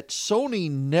 that Sony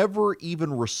never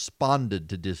even responded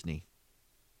to Disney.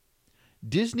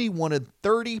 Disney wanted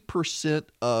 30%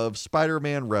 of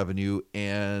Spider-Man revenue,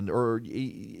 so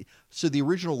the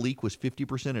original leak was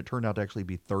 50%. It turned out to actually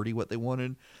be 30% what they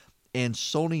wanted, and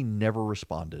Sony never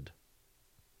responded.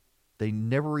 They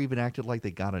never even acted like they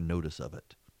got a notice of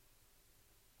it.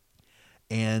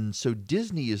 And so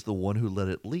Disney is the one who let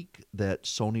it leak that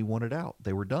Sony wanted out.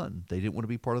 They were done. They didn't want to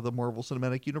be part of the Marvel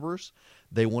Cinematic Universe.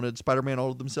 They wanted Spider-Man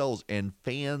all to themselves, and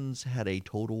fans had a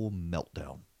total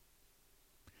meltdown.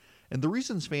 And the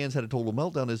reasons fans had a total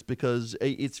meltdown is because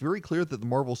it's very clear that the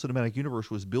Marvel Cinematic Universe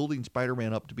was building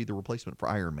Spider-Man up to be the replacement for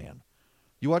Iron Man.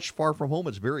 You watch Far From Home,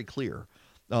 it's very clear.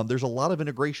 There's a lot of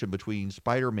integration between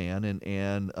Spider-Man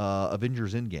and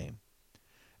Avengers Endgame.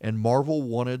 And Marvel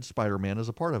wanted Spider-Man as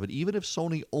a part of it. Even if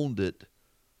Sony owned it,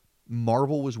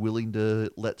 Marvel was willing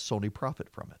to let Sony profit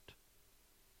from it.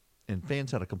 And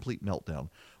fans had a complete meltdown.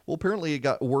 Well, apparently it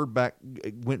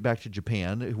went back to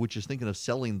Japan, which is thinking of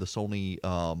selling Sony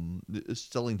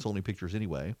Pictures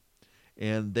anyway.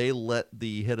 And they let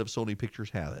the head of Sony Pictures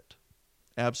have it.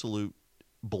 Absolute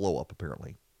blow up,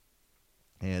 apparently.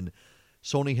 And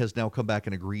Sony has now come back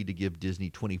and agreed to give Disney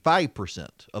 25%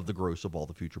 of the gross of all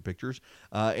the future pictures.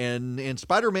 And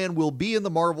Spider-Man will be in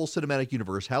the Marvel Cinematic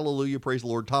Universe. Hallelujah, praise the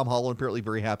Lord. Tom Holland apparently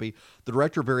very happy. The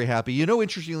director very happy. You know,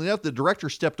 interestingly enough, the director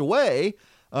stepped away,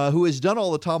 who has done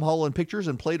all the Tom Holland pictures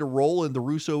and played a role in the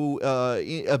Russo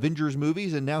Avengers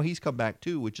movies, and now he's come back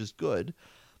too, which is good.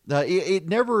 It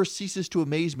never ceases to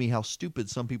amaze me how stupid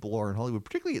some people are in Hollywood,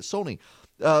 particularly at Sony.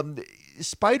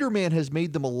 Spider-Man has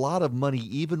made them a lot of money,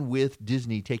 even with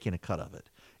Disney taking a cut of it.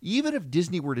 Even if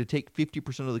Disney were to take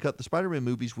 50% of the cut, the Spider-Man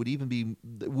movies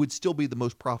would still be the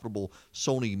most profitable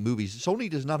Sony movies. Sony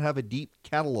does not have a deep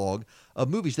catalog of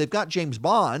movies. They've got James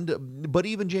Bond, but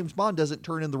even James Bond doesn't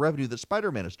turn in the revenue that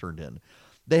Spider-Man has turned in.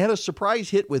 They had a surprise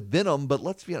hit with Venom, but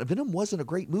let's be honest, Venom wasn't a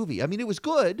great movie. I mean, it was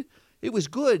good. It was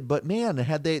good, but man,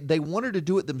 they wanted to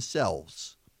do it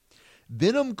themselves.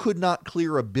 Venom could not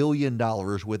clear $1 billion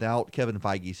without Kevin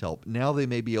Feige's help. Now they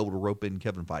may be able to rope in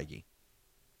Kevin Feige.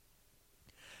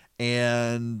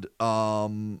 And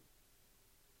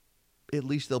at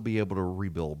least they'll be able to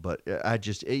rebuild. But I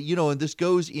just, and this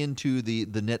goes into the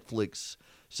Netflix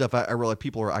stuff. I realize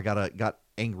I got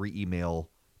angry email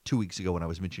 2 weeks ago when I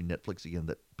was mentioning Netflix again,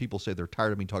 that people say they're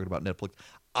tired of me talking about Netflix.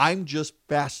 I'm just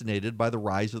fascinated by the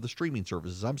rise of the streaming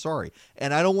services. I'm sorry.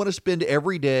 And I don't want to spend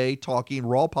every day talking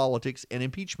raw politics and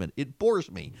impeachment. It bores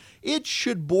me. It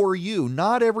should bore you.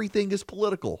 Not everything is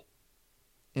political.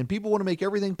 And people want to make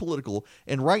everything political.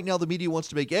 And right now the media wants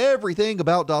to make everything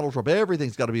about Donald Trump.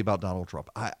 Everything's got to be about Donald Trump.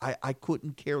 I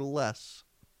couldn't care less.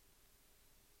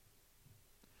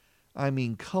 I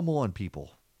mean, come on,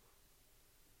 people.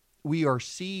 We are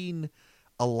seeing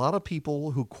a lot of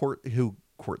people who court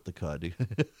the cud.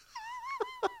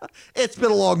 It's been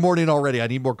a long morning already. I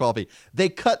need more coffee. They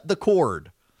cut the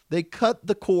cord. They cut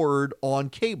the cord on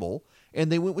cable,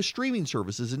 and they went with streaming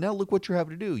services. And now look what you're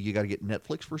having to do. You got to get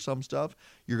Netflix for some stuff.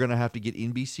 You're going to have to get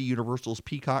NBC Universal's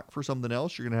Peacock for something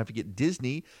else. You're going to have to get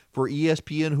Disney for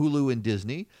ESPN, Hulu, and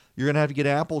Disney. You're going to have to get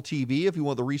Apple TV if you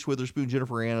want the Reese Witherspoon,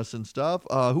 Jennifer Aniston stuff.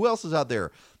 Who else is out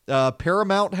there?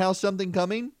 Paramount has something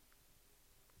coming.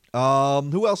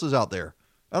 Who else is out there?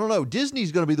 I don't know.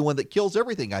 Disney's going to be the one that kills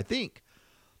everything, I think.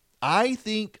 I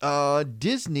think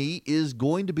Disney is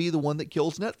going to be the one that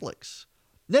kills Netflix.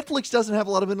 Netflix doesn't have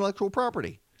a lot of intellectual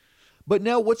property. But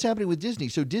now what's happening with Disney?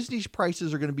 So Disney's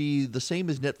prices are going to be the same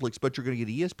as Netflix, but you're going to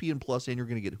get ESPN Plus and you're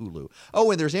going to get Hulu.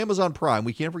 Oh, and there's Amazon Prime.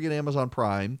 We can't forget Amazon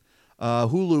Prime.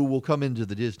 Hulu will come into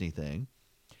the Disney thing.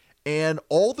 And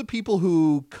all the people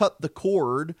who cut the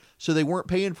cord so they weren't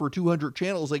paying for 200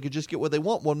 channels, they could just get what they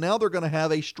want. Well, now they're going to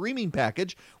have a streaming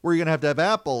package where you're going to have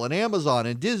Apple and Amazon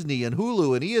and Disney and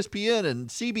Hulu and ESPN and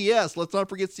CBS. Let's not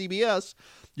forget CBS.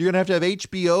 You're going to have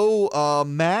HBO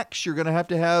Max. You're going to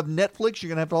have Netflix.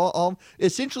 You're going to have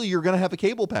essentially, you're going to have a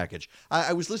cable package.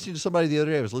 I was listening to somebody the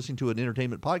other day. I was listening to an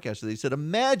entertainment podcast. And they said,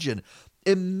 imagine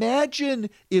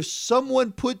if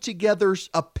someone put together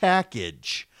a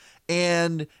package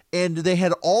and they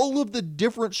had all of the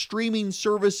different streaming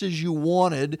services you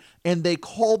wanted, and they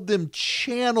called them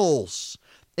channels.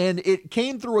 And it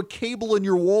came through a cable in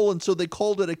your wall, and so they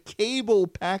called it a cable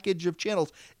package of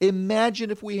channels.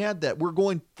 Imagine if we had that. We're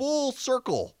going full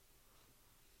circle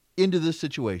into this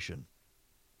situation.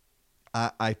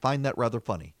 I find that rather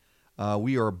funny.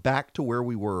 We are back to where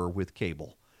we were with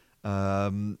cable.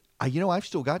 I've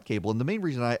still got cable, and the main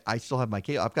reason I still have my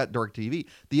cable, I've got DirecTV,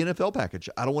 the NFL package.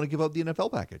 I don't want to give up the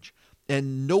NFL package,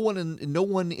 and no one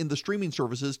in the streaming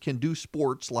services can do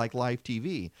sports like live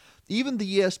TV, even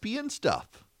the ESPN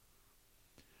stuff.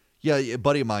 Yeah, a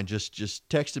buddy of mine just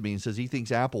texted me and says he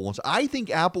thinks Apple wants. I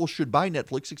think Apple should buy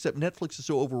Netflix, except Netflix is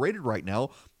so overrated right now.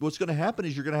 What's going to happen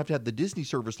is you're going to have the Disney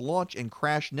service launch and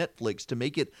crash Netflix to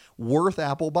make it worth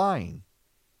Apple buying.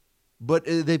 But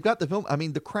they've got the film. I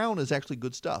mean, The Crown is actually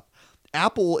good stuff.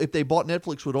 Apple, if they bought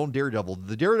Netflix, would own Daredevil.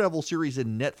 The Daredevil series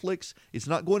in Netflix, it's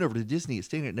not going over to Disney. It's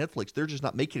staying at Netflix. They're just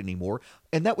not making it anymore.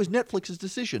 And that was Netflix's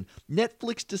decision.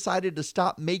 Netflix decided to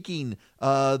stop making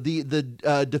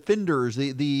the Defenders,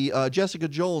 the Jessica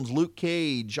Jones, Luke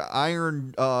Cage,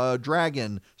 Iron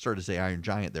Dragon. Started to say Iron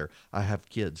Giant there. I have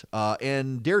kids.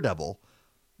 And Daredevil.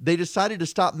 They decided to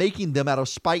stop making them out of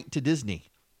spite to Disney.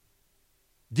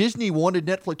 Disney wanted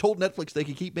Netflix, told Netflix they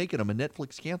could keep making them, and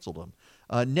Netflix canceled them.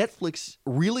 Netflix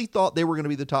really thought they were going to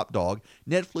be the top dog.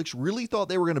 Netflix really thought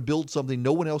they were going to build something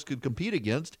no one else could compete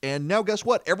against. And now guess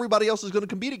what? Everybody else is going to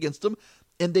compete against them,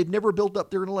 and they've never built up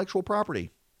their intellectual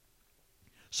property.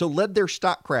 So let their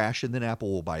stock crash, and then Apple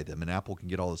will buy them, and Apple can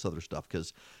get all this other stuff.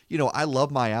 Because, I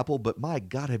love my Apple, but my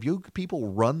God, have you people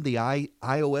run the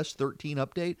iOS 13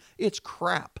 update? It's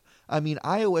crap. I mean,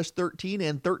 iOS 13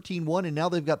 and 13.1, and now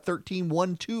they've got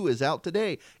 13.1.2 is out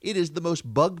today. It is the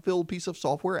most bug-filled piece of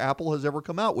software Apple has ever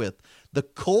come out with. The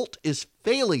cult is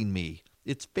failing me.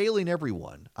 It's failing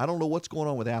everyone. I don't know what's going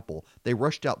on with Apple. They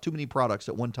rushed out too many products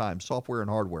at one time, software and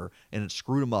hardware, and it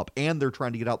screwed them up. And they're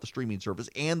trying to get out the streaming service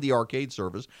and the arcade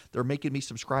service. They're making me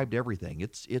subscribe to everything.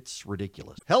 It's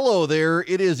ridiculous. Hello there.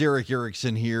 It is Eric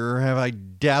Erickson here. Have I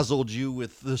dazzled you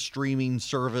with the streaming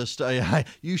service?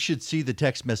 You should see the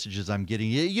text messages I'm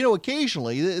getting.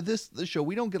 Occasionally, this show,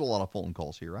 we don't get a lot of phone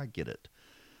calls here. I get it.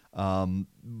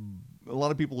 A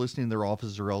lot of people listening in their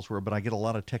offices or elsewhere, but I get a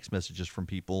lot of text messages from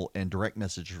people and direct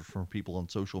messages from people on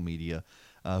social media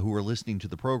who are listening to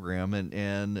the program.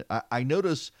 And I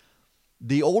notice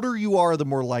the older you are, the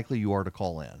more likely you are to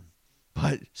call in.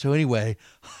 But so anyway,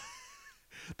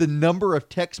 the number of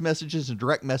text messages and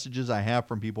direct messages I have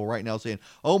from people right now saying,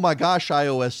 oh my gosh,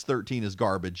 iOS 13 is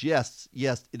garbage. Yes,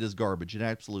 it is garbage. It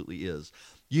absolutely is.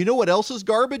 You know what else is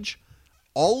garbage?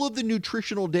 All of the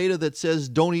nutritional data that says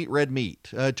don't eat red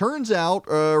meat. Turns out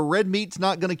red meat's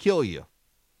not going to kill you.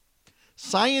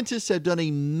 Scientists have done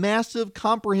a massive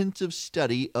comprehensive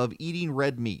study of eating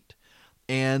red meat.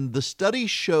 And the study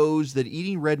shows that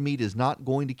eating red meat is not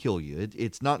going to kill you.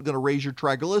 It's not going to raise your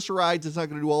triglycerides. It's not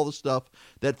going to do all the stuff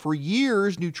that for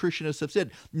years nutritionists have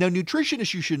said. Now,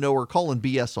 nutritionists, you should know, are calling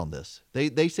BS on this.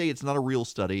 They say it's not a real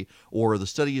study or the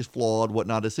study is flawed,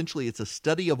 whatnot. Essentially, it's a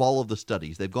study of all of the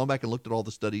studies. They've gone back and looked at all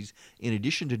the studies in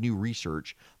addition to new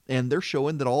research, and they're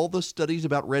showing that all the studies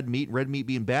about red meat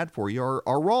being bad for you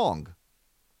are wrong.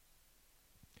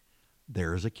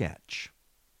 There's a catch.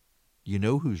 You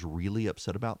know who's really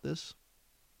upset about this?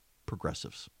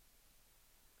 Progressives.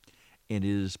 And it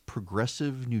is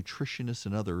progressive nutritionists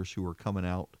and others who are coming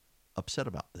out upset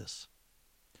about this.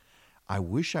 I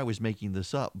wish I was making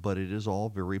this up, but it is all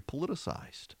very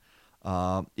politicized.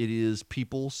 It is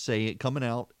people coming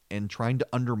out and trying to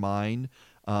undermine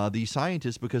these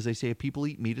scientists because they say if people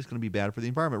eat meat, it's going to be bad for the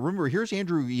environment. Remember, here's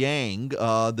Andrew Yang,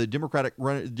 the Democrat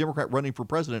running for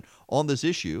president on this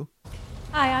issue.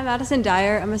 Hi, I'm Madison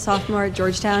Dyer. I'm a sophomore at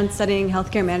Georgetown studying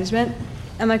healthcare management.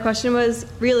 And my question was,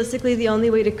 realistically, the only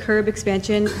way to curb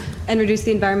expansion and reduce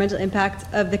the environmental impact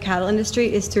of the cattle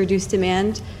industry is to reduce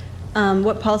demand.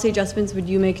 What policy adjustments would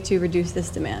you make to reduce this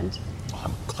demand?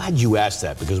 I'm glad you asked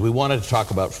that because we wanted to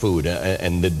talk about food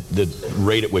and the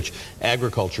rate at which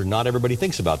agriculture, not everybody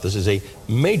thinks about this, is a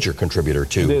major contributor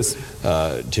to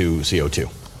CO2.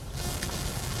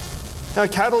 Now,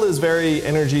 cattle is very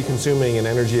energy consuming and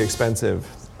energy expensive.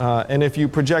 And if you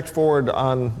project forward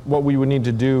on what we would need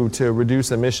to do to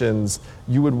reduce emissions,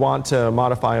 you would want to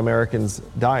modify Americans'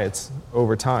 diets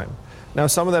over time. Now,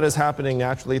 some of that is happening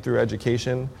naturally through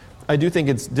education. I do think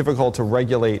it's difficult to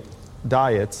regulate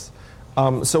diets.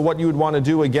 So what you would want to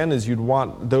do, again, is you'd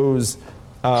want those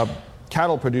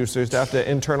cattle producers to have to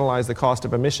internalize the cost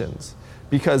of emissions.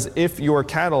 Because if your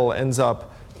cattle ends up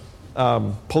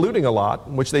polluting a lot,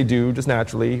 which they do just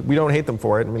naturally. We don't hate them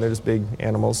for it. I mean, they're just big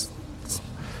animals.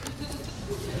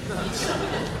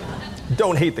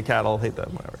 Don't hate the cattle, hate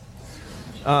them,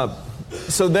 whatever.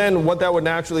 So then what that would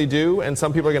naturally do, and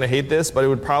some people are going to hate this, but it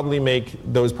would probably make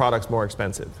those products more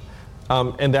expensive.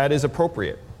 And that is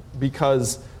appropriate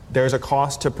because there's a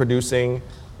cost to producing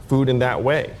food in that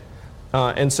way.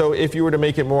 And so if you were to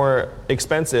make it more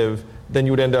expensive, then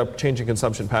you would end up changing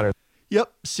consumption patterns.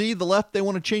 Yep. See, the left, they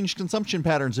want to change consumption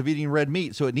patterns of eating red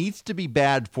meat. So it needs to be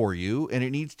bad for you and it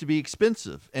needs to be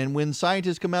expensive. And when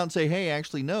scientists come out and say, hey,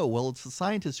 actually, no, well, it's the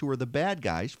scientists who are the bad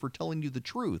guys for telling you the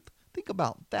truth. Think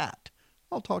about that.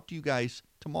 I'll talk to you guys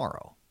tomorrow.